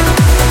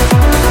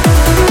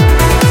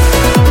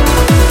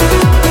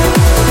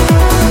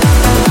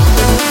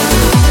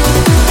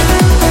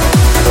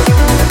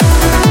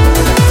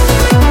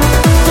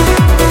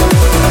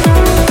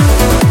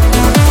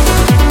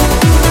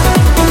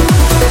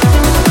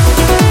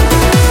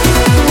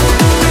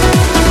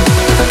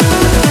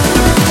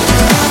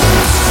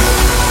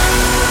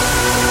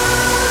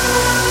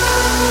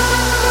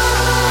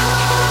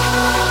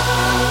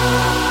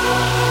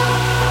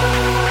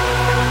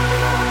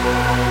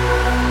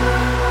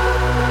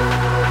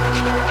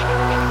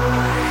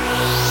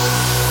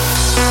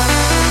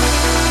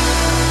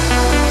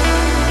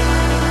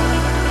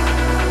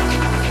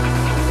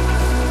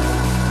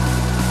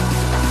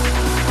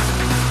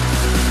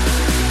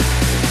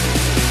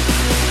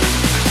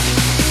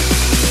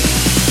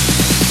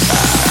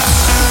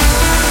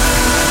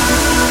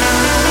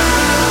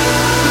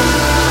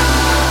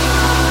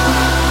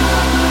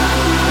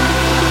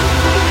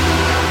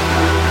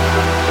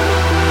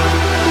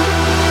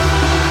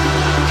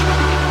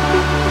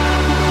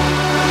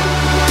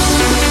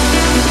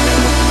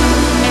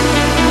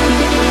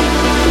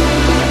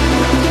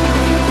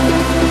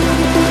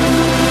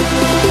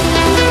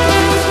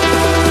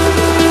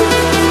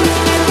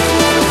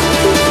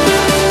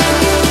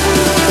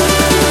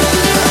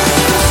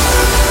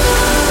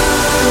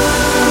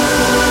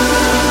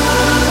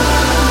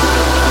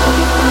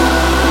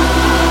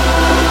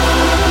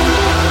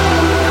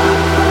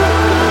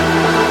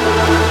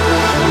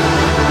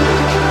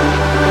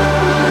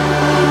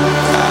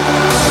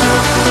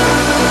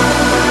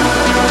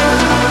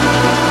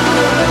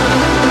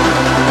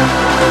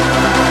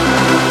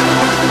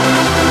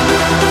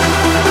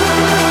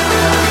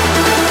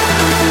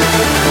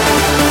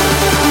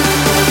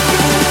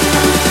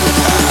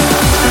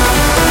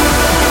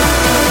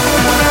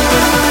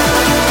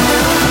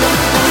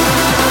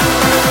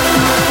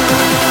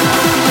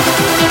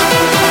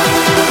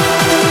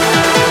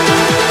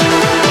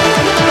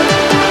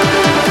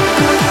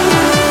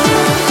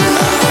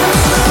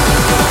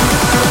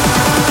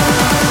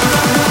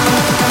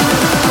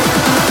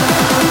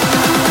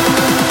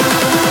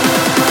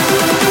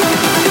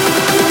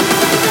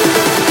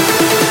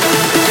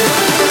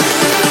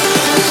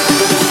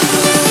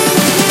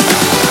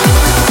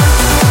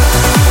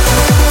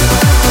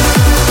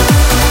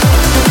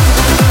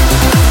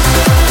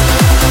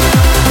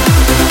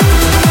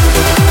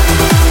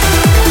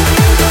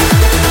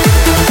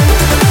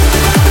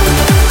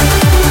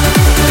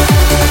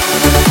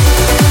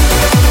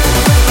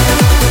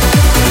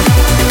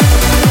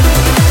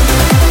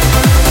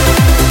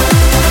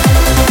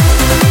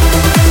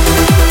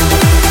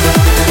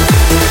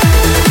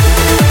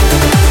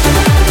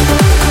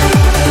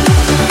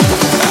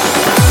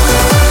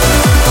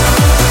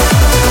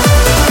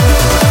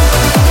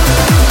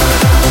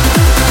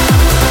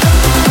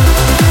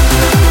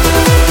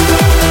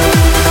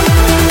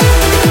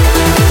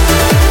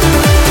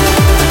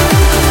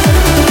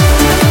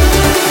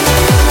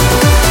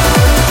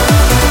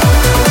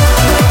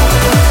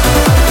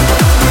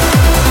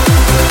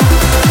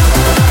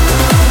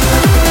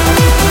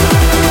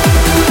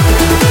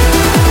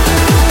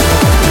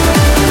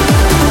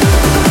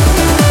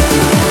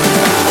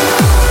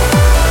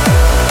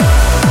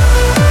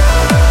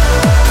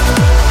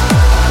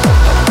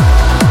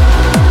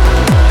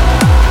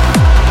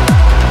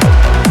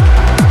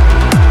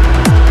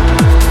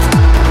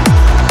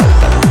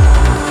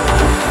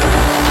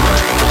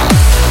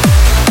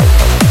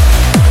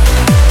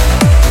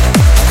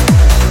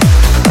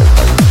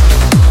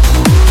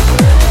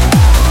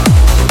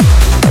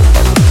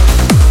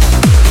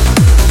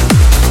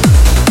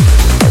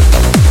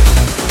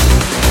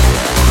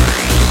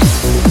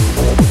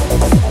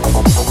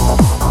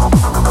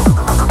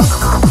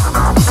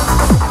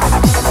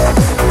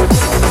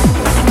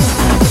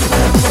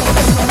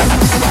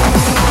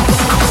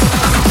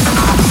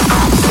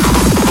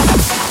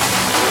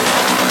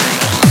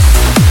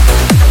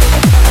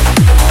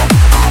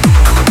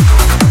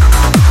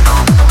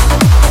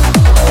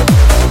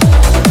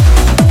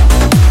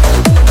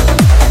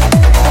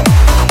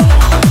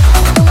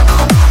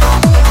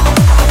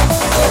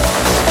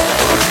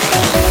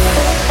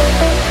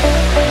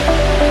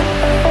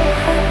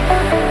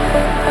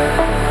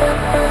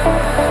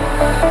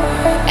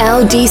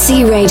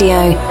 LDC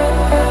Radio.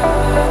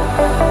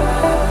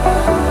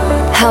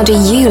 How do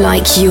you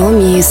like your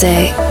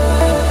music?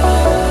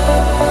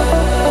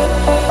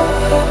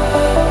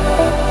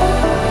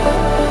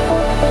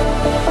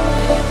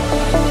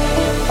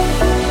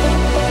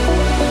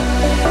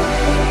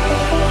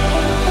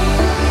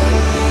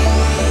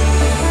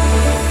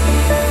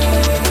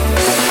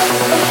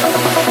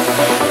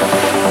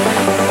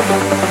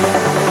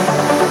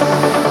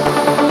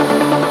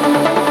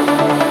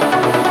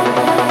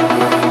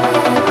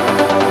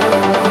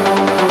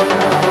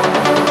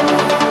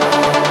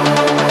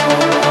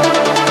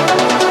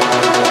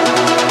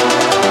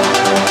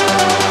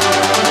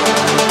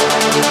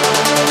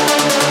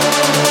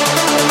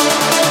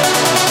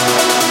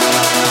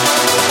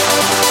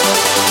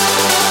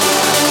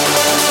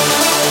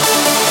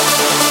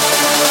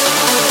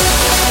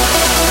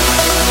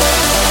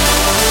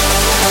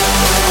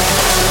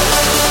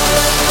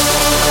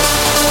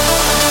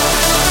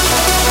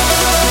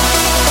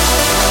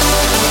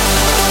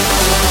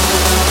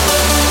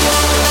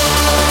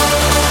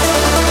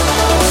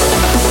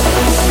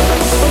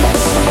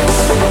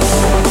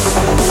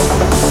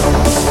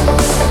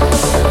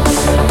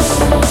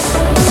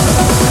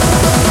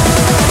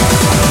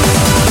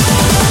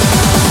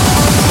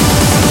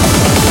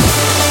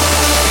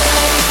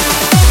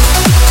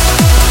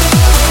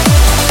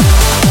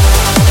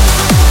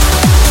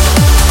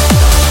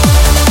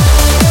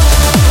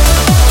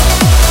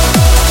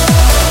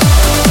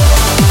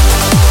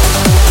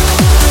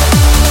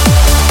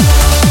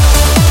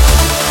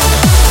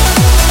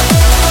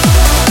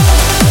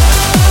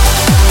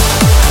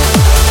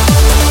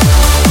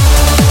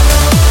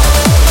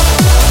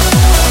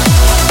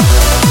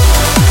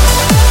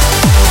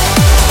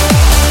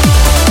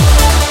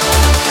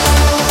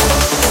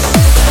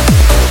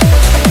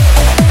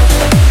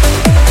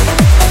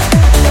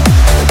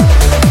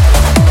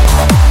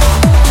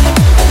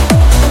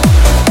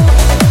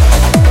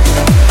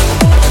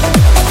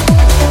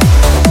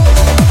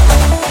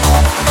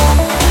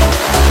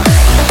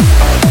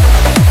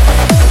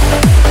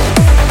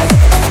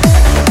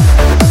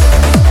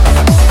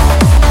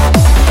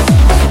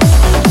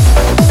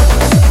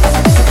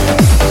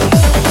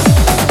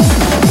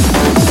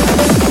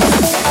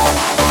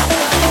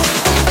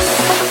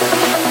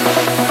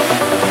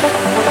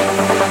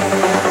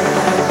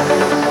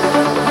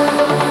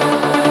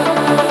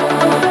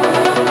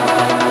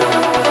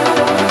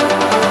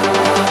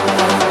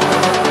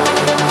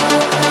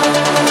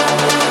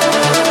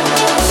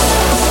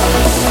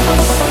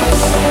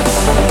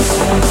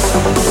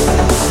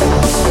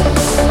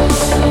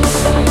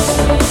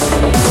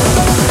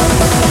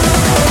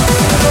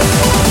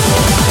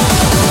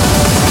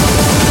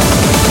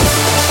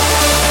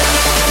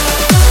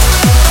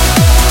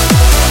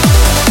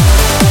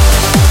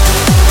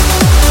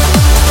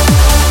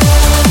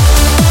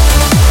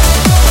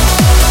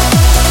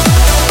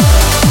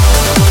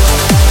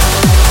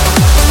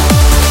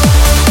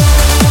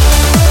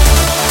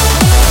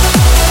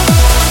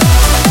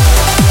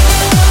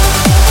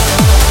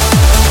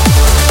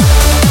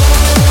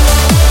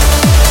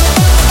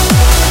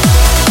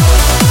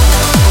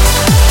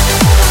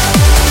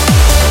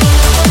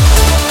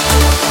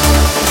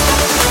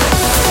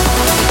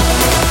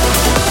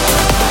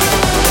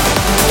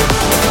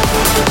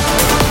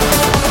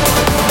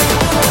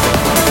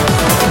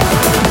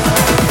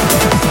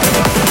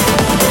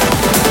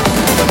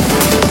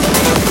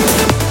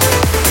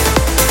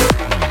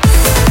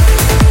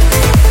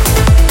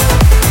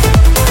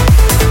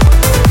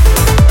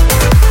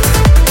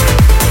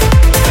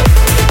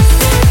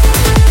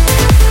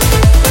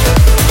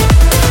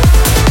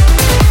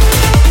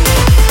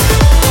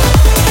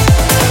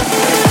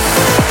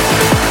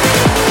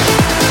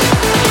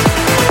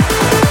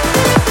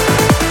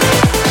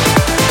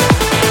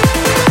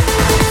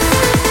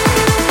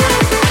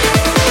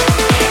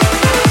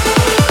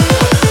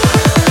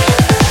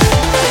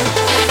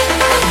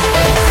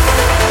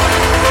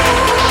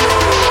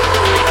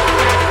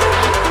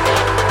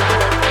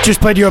 Just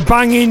played you a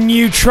banging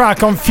new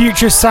track on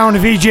Future Sound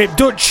of Egypt,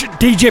 Dutch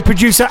DJ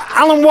producer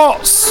Alan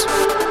Watts.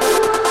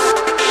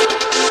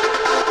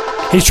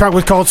 His track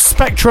was called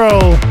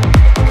Spectral.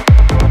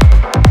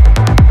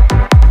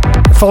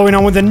 Following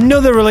on with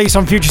another release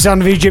on Future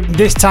Sound of Egypt,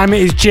 this time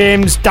it is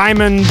James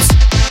Diamond.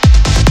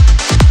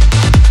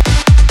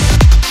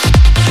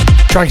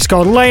 Track is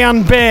called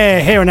Leanne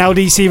Bay here on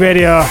LDC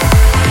Radio.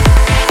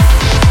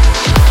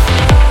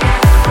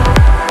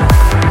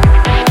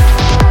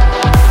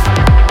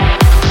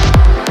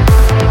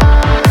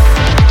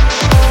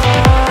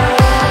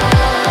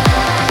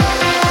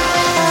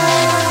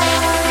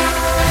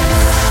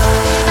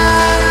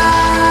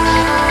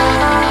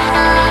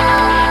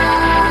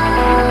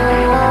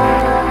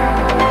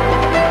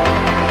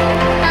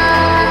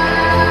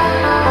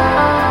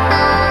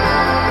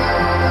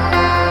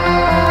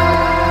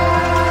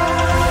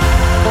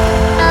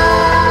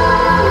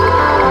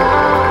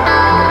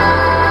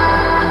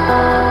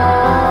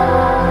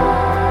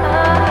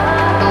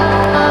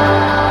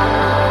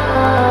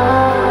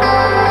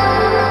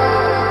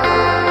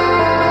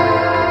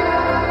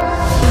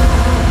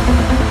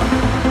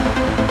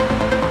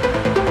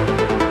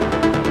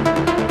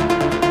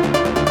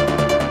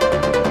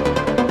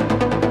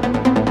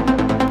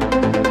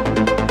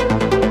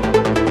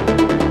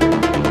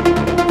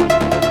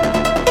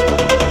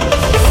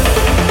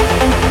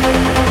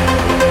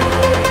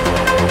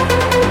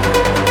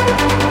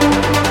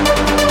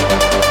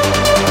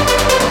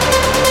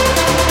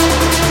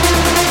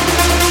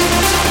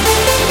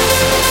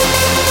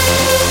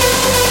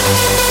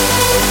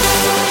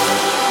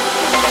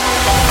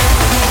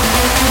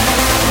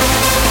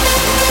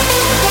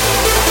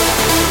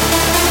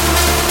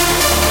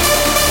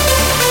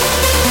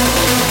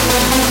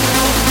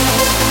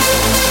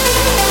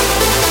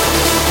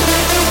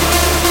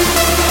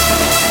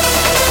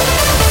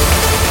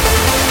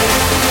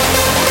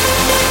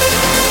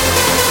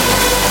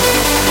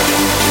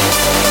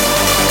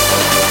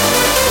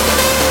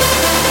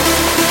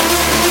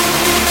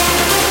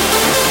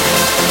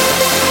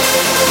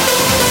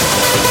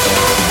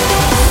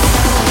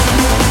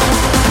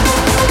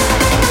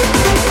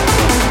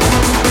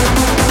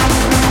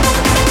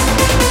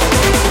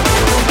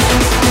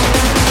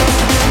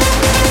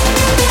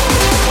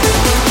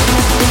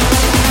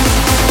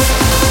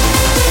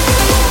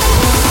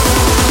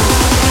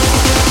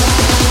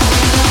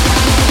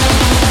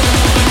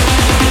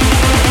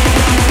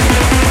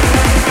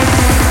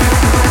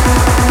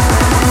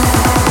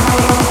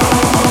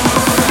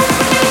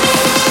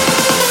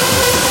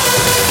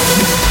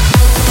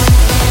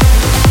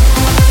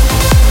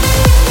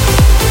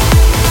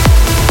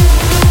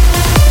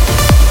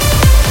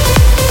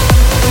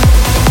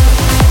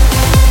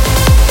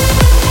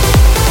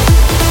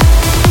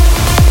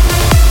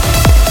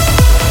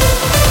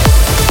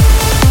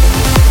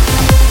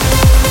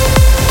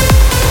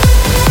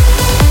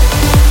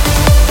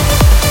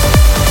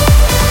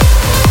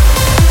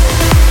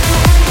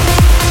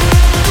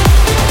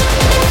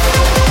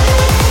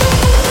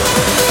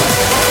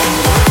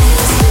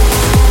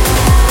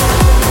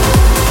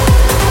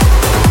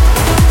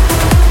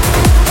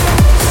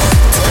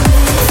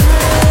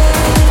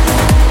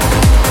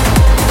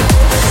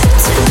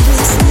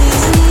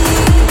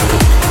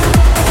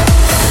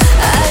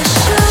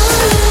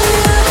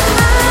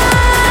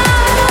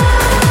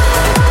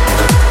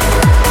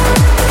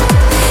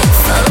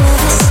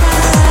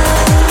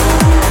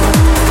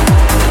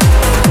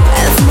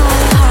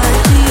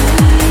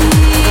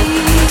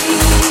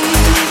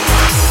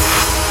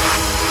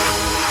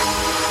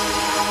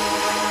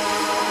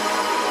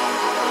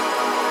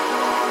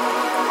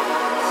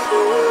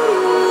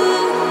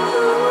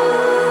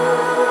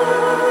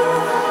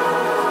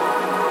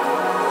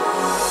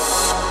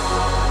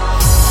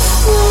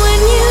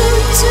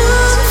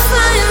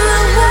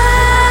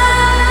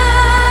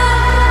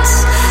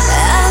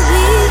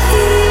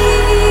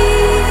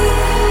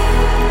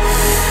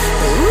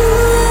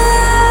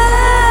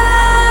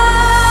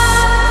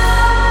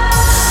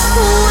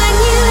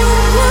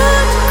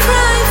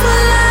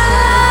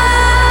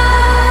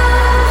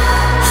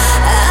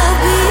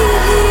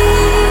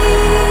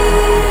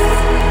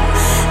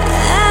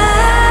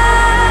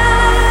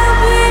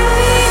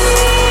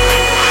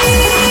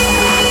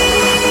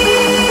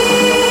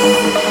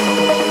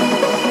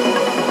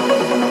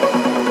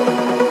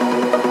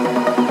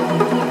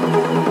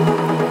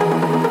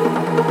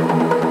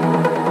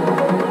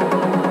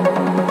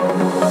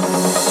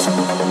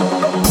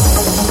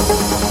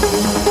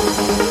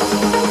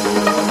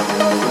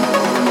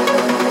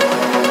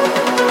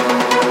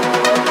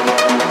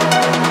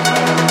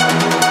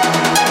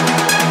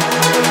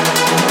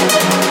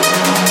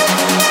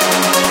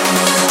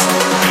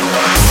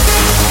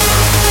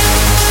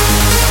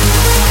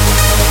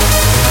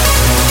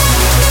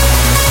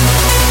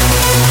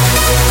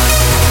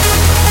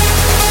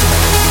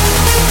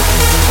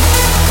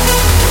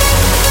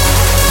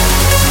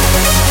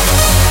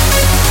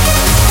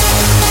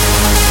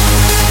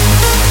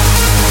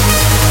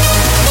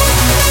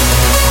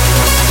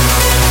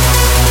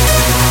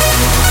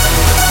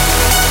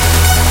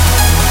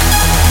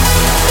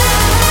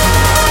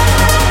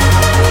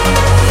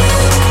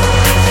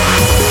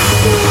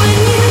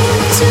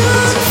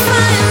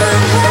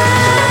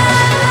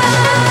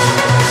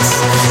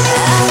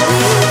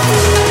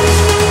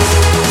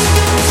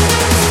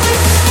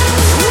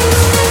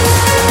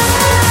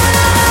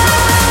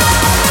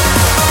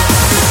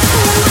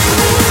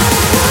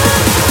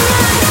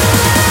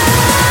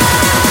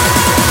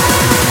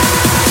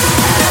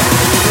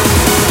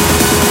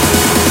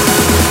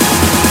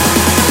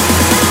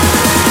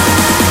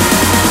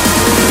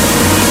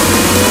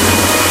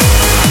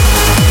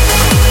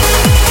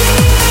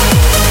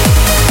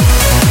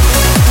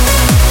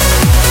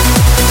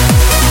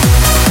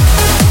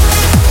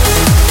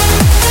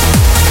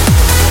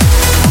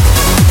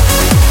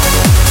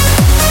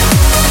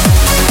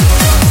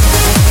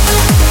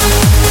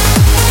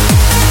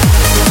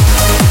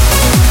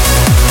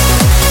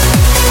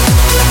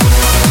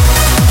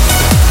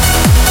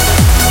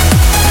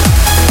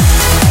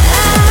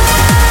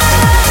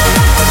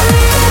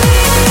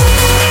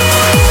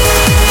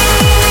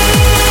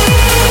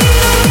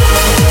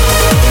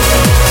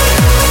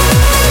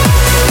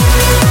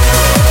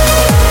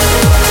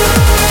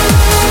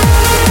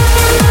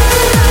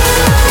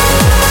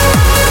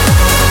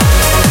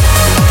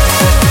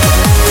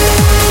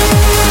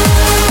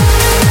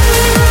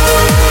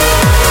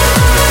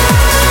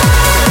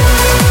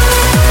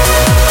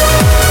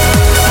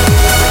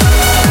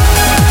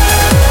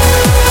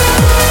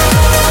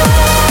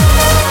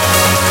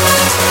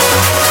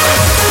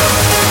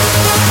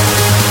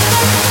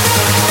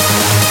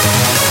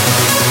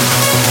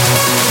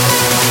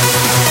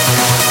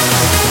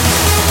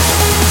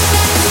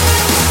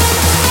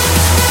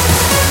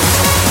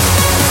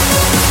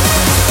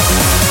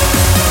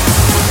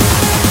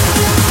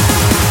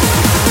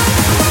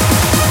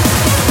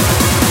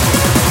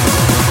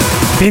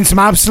 Been some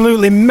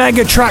absolutely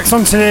mega tracks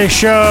on today's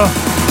show.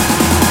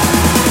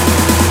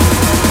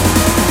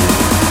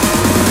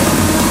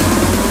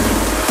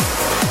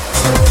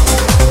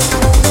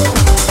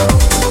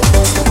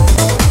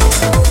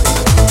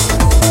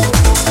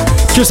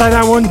 Just like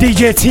that one,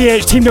 DJ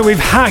TH teamed up with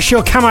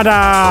Hashio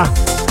Kamada,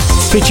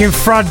 featuring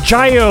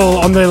Fragile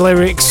on the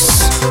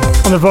lyrics,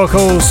 on the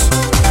vocals.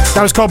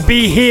 That was called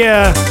Be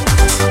Here.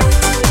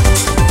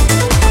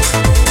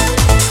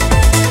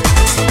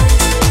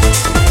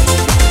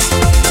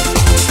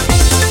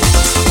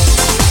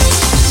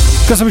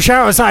 Got some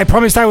shout-outs that I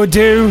promised I would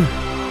do.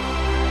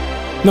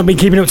 Not been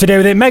keeping up to date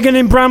with it. Megan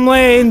in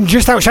Bramley,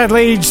 just outside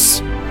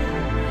Leeds.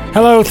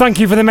 Hello, thank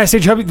you for the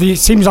message. Hope it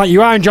seems like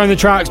you are enjoying the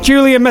tracks.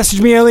 Julia messaged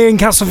me earlier in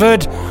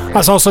Castleford.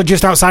 That's also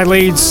just outside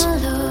Leeds.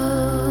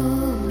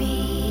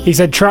 He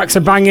said tracks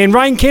are banging.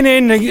 Ryan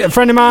Kinnan, a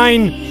friend of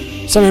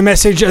mine, sent me a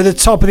message at the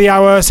top of the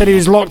hour. Said he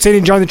was locked in,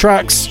 enjoying the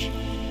tracks.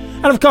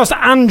 And of course,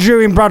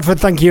 Andrew in Bradford.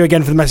 Thank you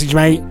again for the message,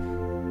 mate.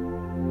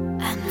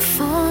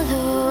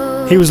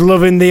 He was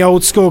loving the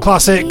old school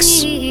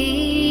classics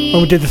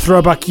when we did the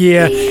throwback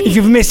year. If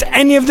you've missed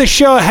any of the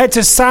show, head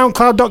to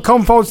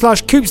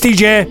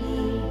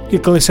soundcloud.com/CoopsDJ. You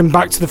can listen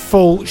back to the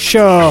full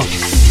show.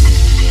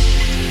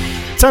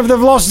 Time for the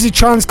Velocity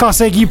Trance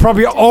Classic. You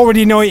probably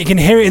already know it. You can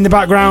hear it in the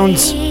background.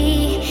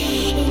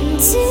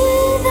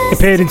 It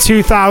appeared in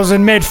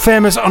 2000, made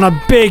famous on a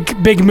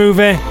big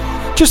movie.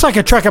 Just like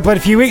a track I played a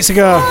few weeks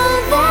ago.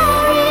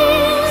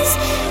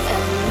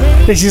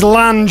 This is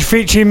Lange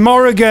featuring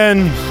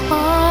Morrigan.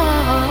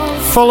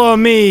 Follow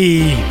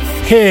Me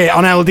here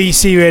on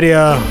LDC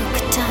Radio.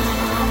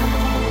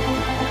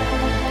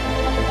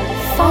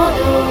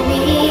 Follow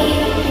me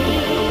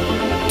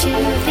to the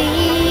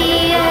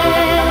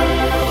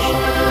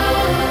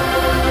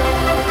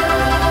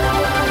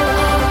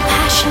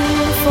edge.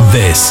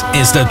 This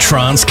is the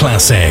Trance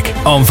Classic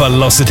on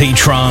Velocity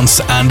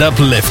Trance and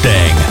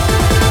Uplifting.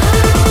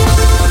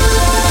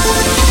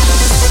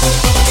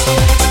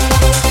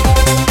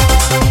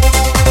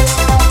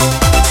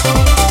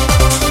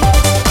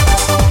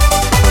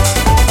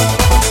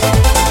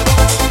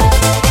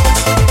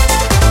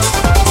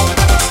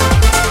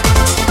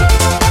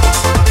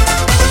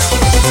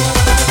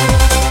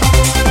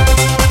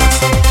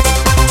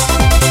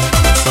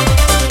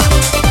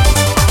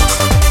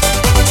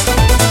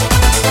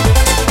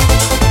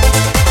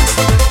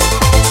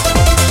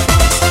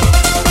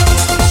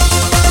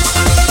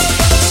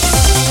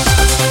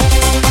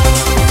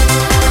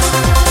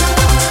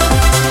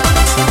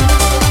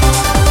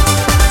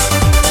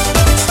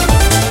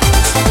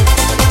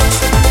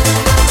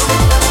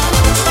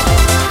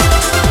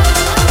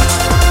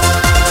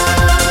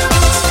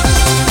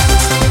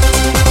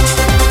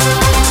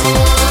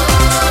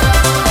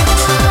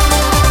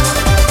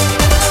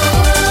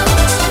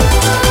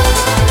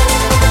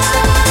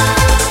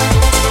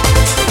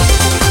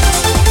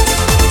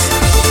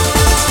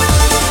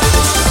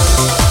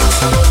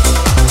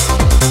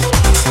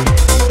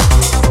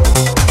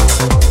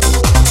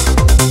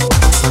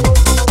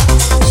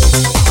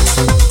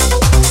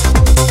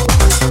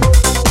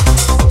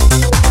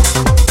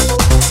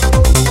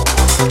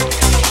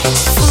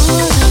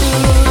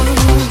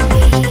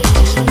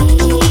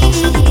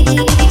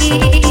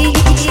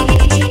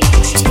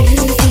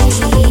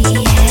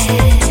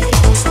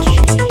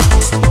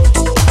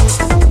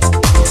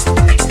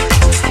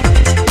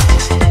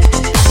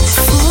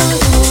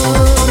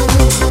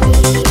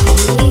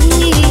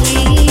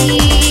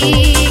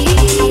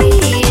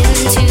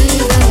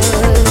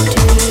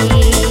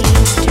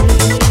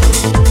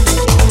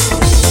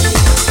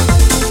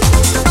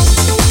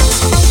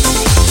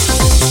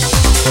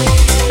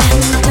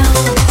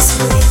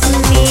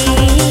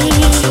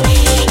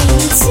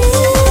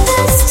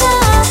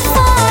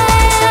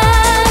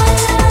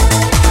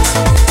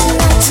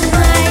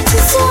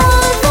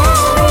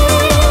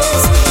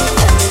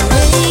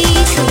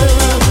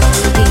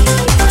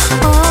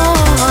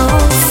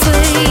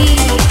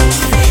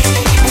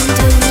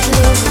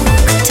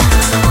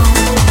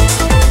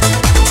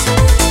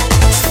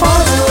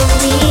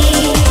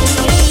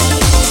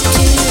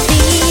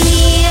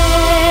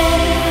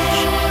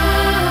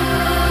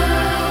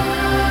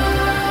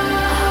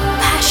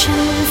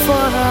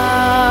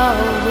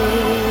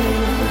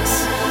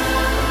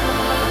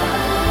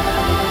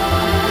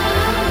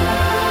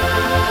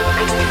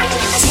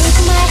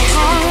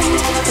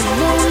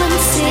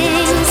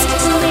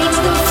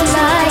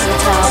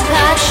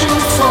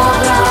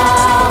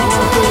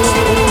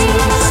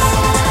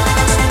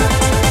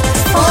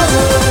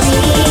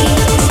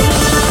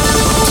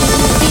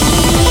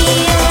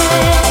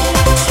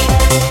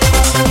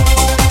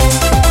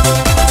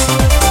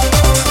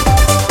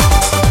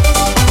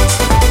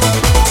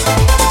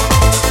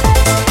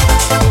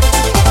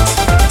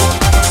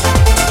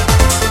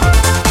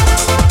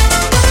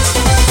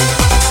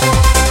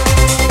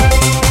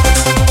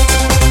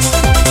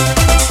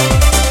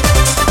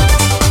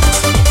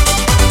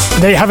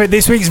 There you have it,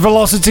 this week's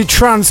Velocity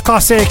Trance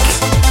Classic,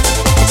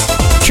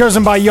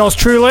 chosen by yours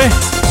truly.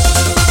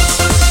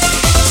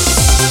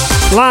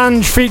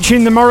 Lange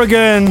featuring the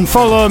Morrigan,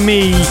 Follow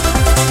Me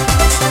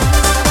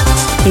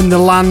in the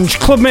Lange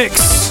Club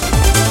Mix.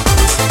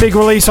 Big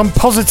release on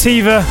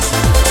Positiva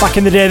back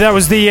in the day. That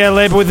was the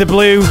label with the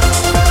blue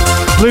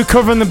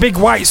cover and the big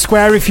white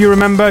square, if you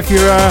remember, if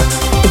you're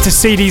into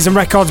CDs and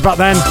records back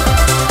then.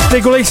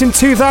 Big release in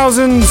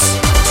 2000s.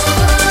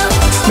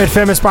 Made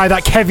famous by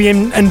that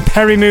Kevin and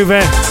Perry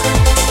movie.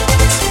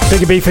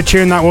 Big B for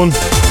tune, that one.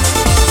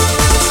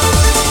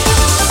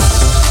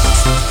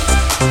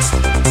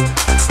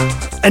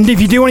 And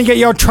if you do want to get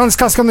your trance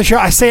classic on the show,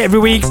 I say it every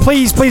week,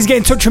 please get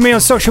in touch with me on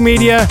social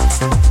media.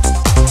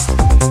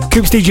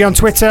 Coops DJ on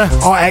Twitter,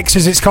 or X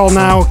as it's called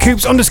now.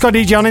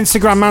 Coops_DJ on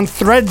Instagram and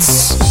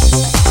Threads.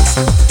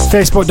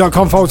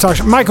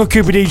 Facebook.com/Michael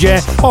Cooper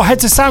DJ, or head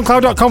to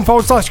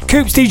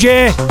SoundCloud.com/Coops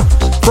DJ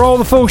for all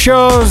the full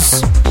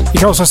shows. You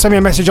can also send me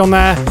a message on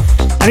there.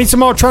 I need some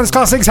more trance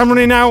classics, I'm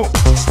running out.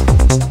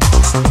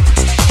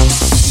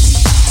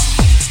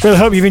 Really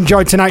hope you've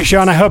enjoyed tonight's show,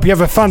 and I hope you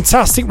have a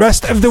fantastic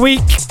rest of the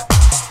week.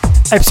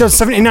 Episode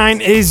 79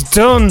 is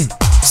done.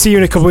 See you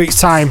in a couple of weeks'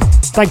 time.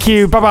 Thank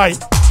you, bye bye.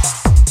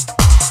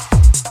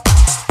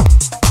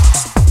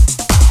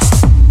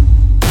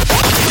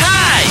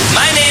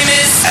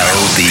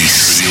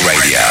 LDC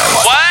Radio.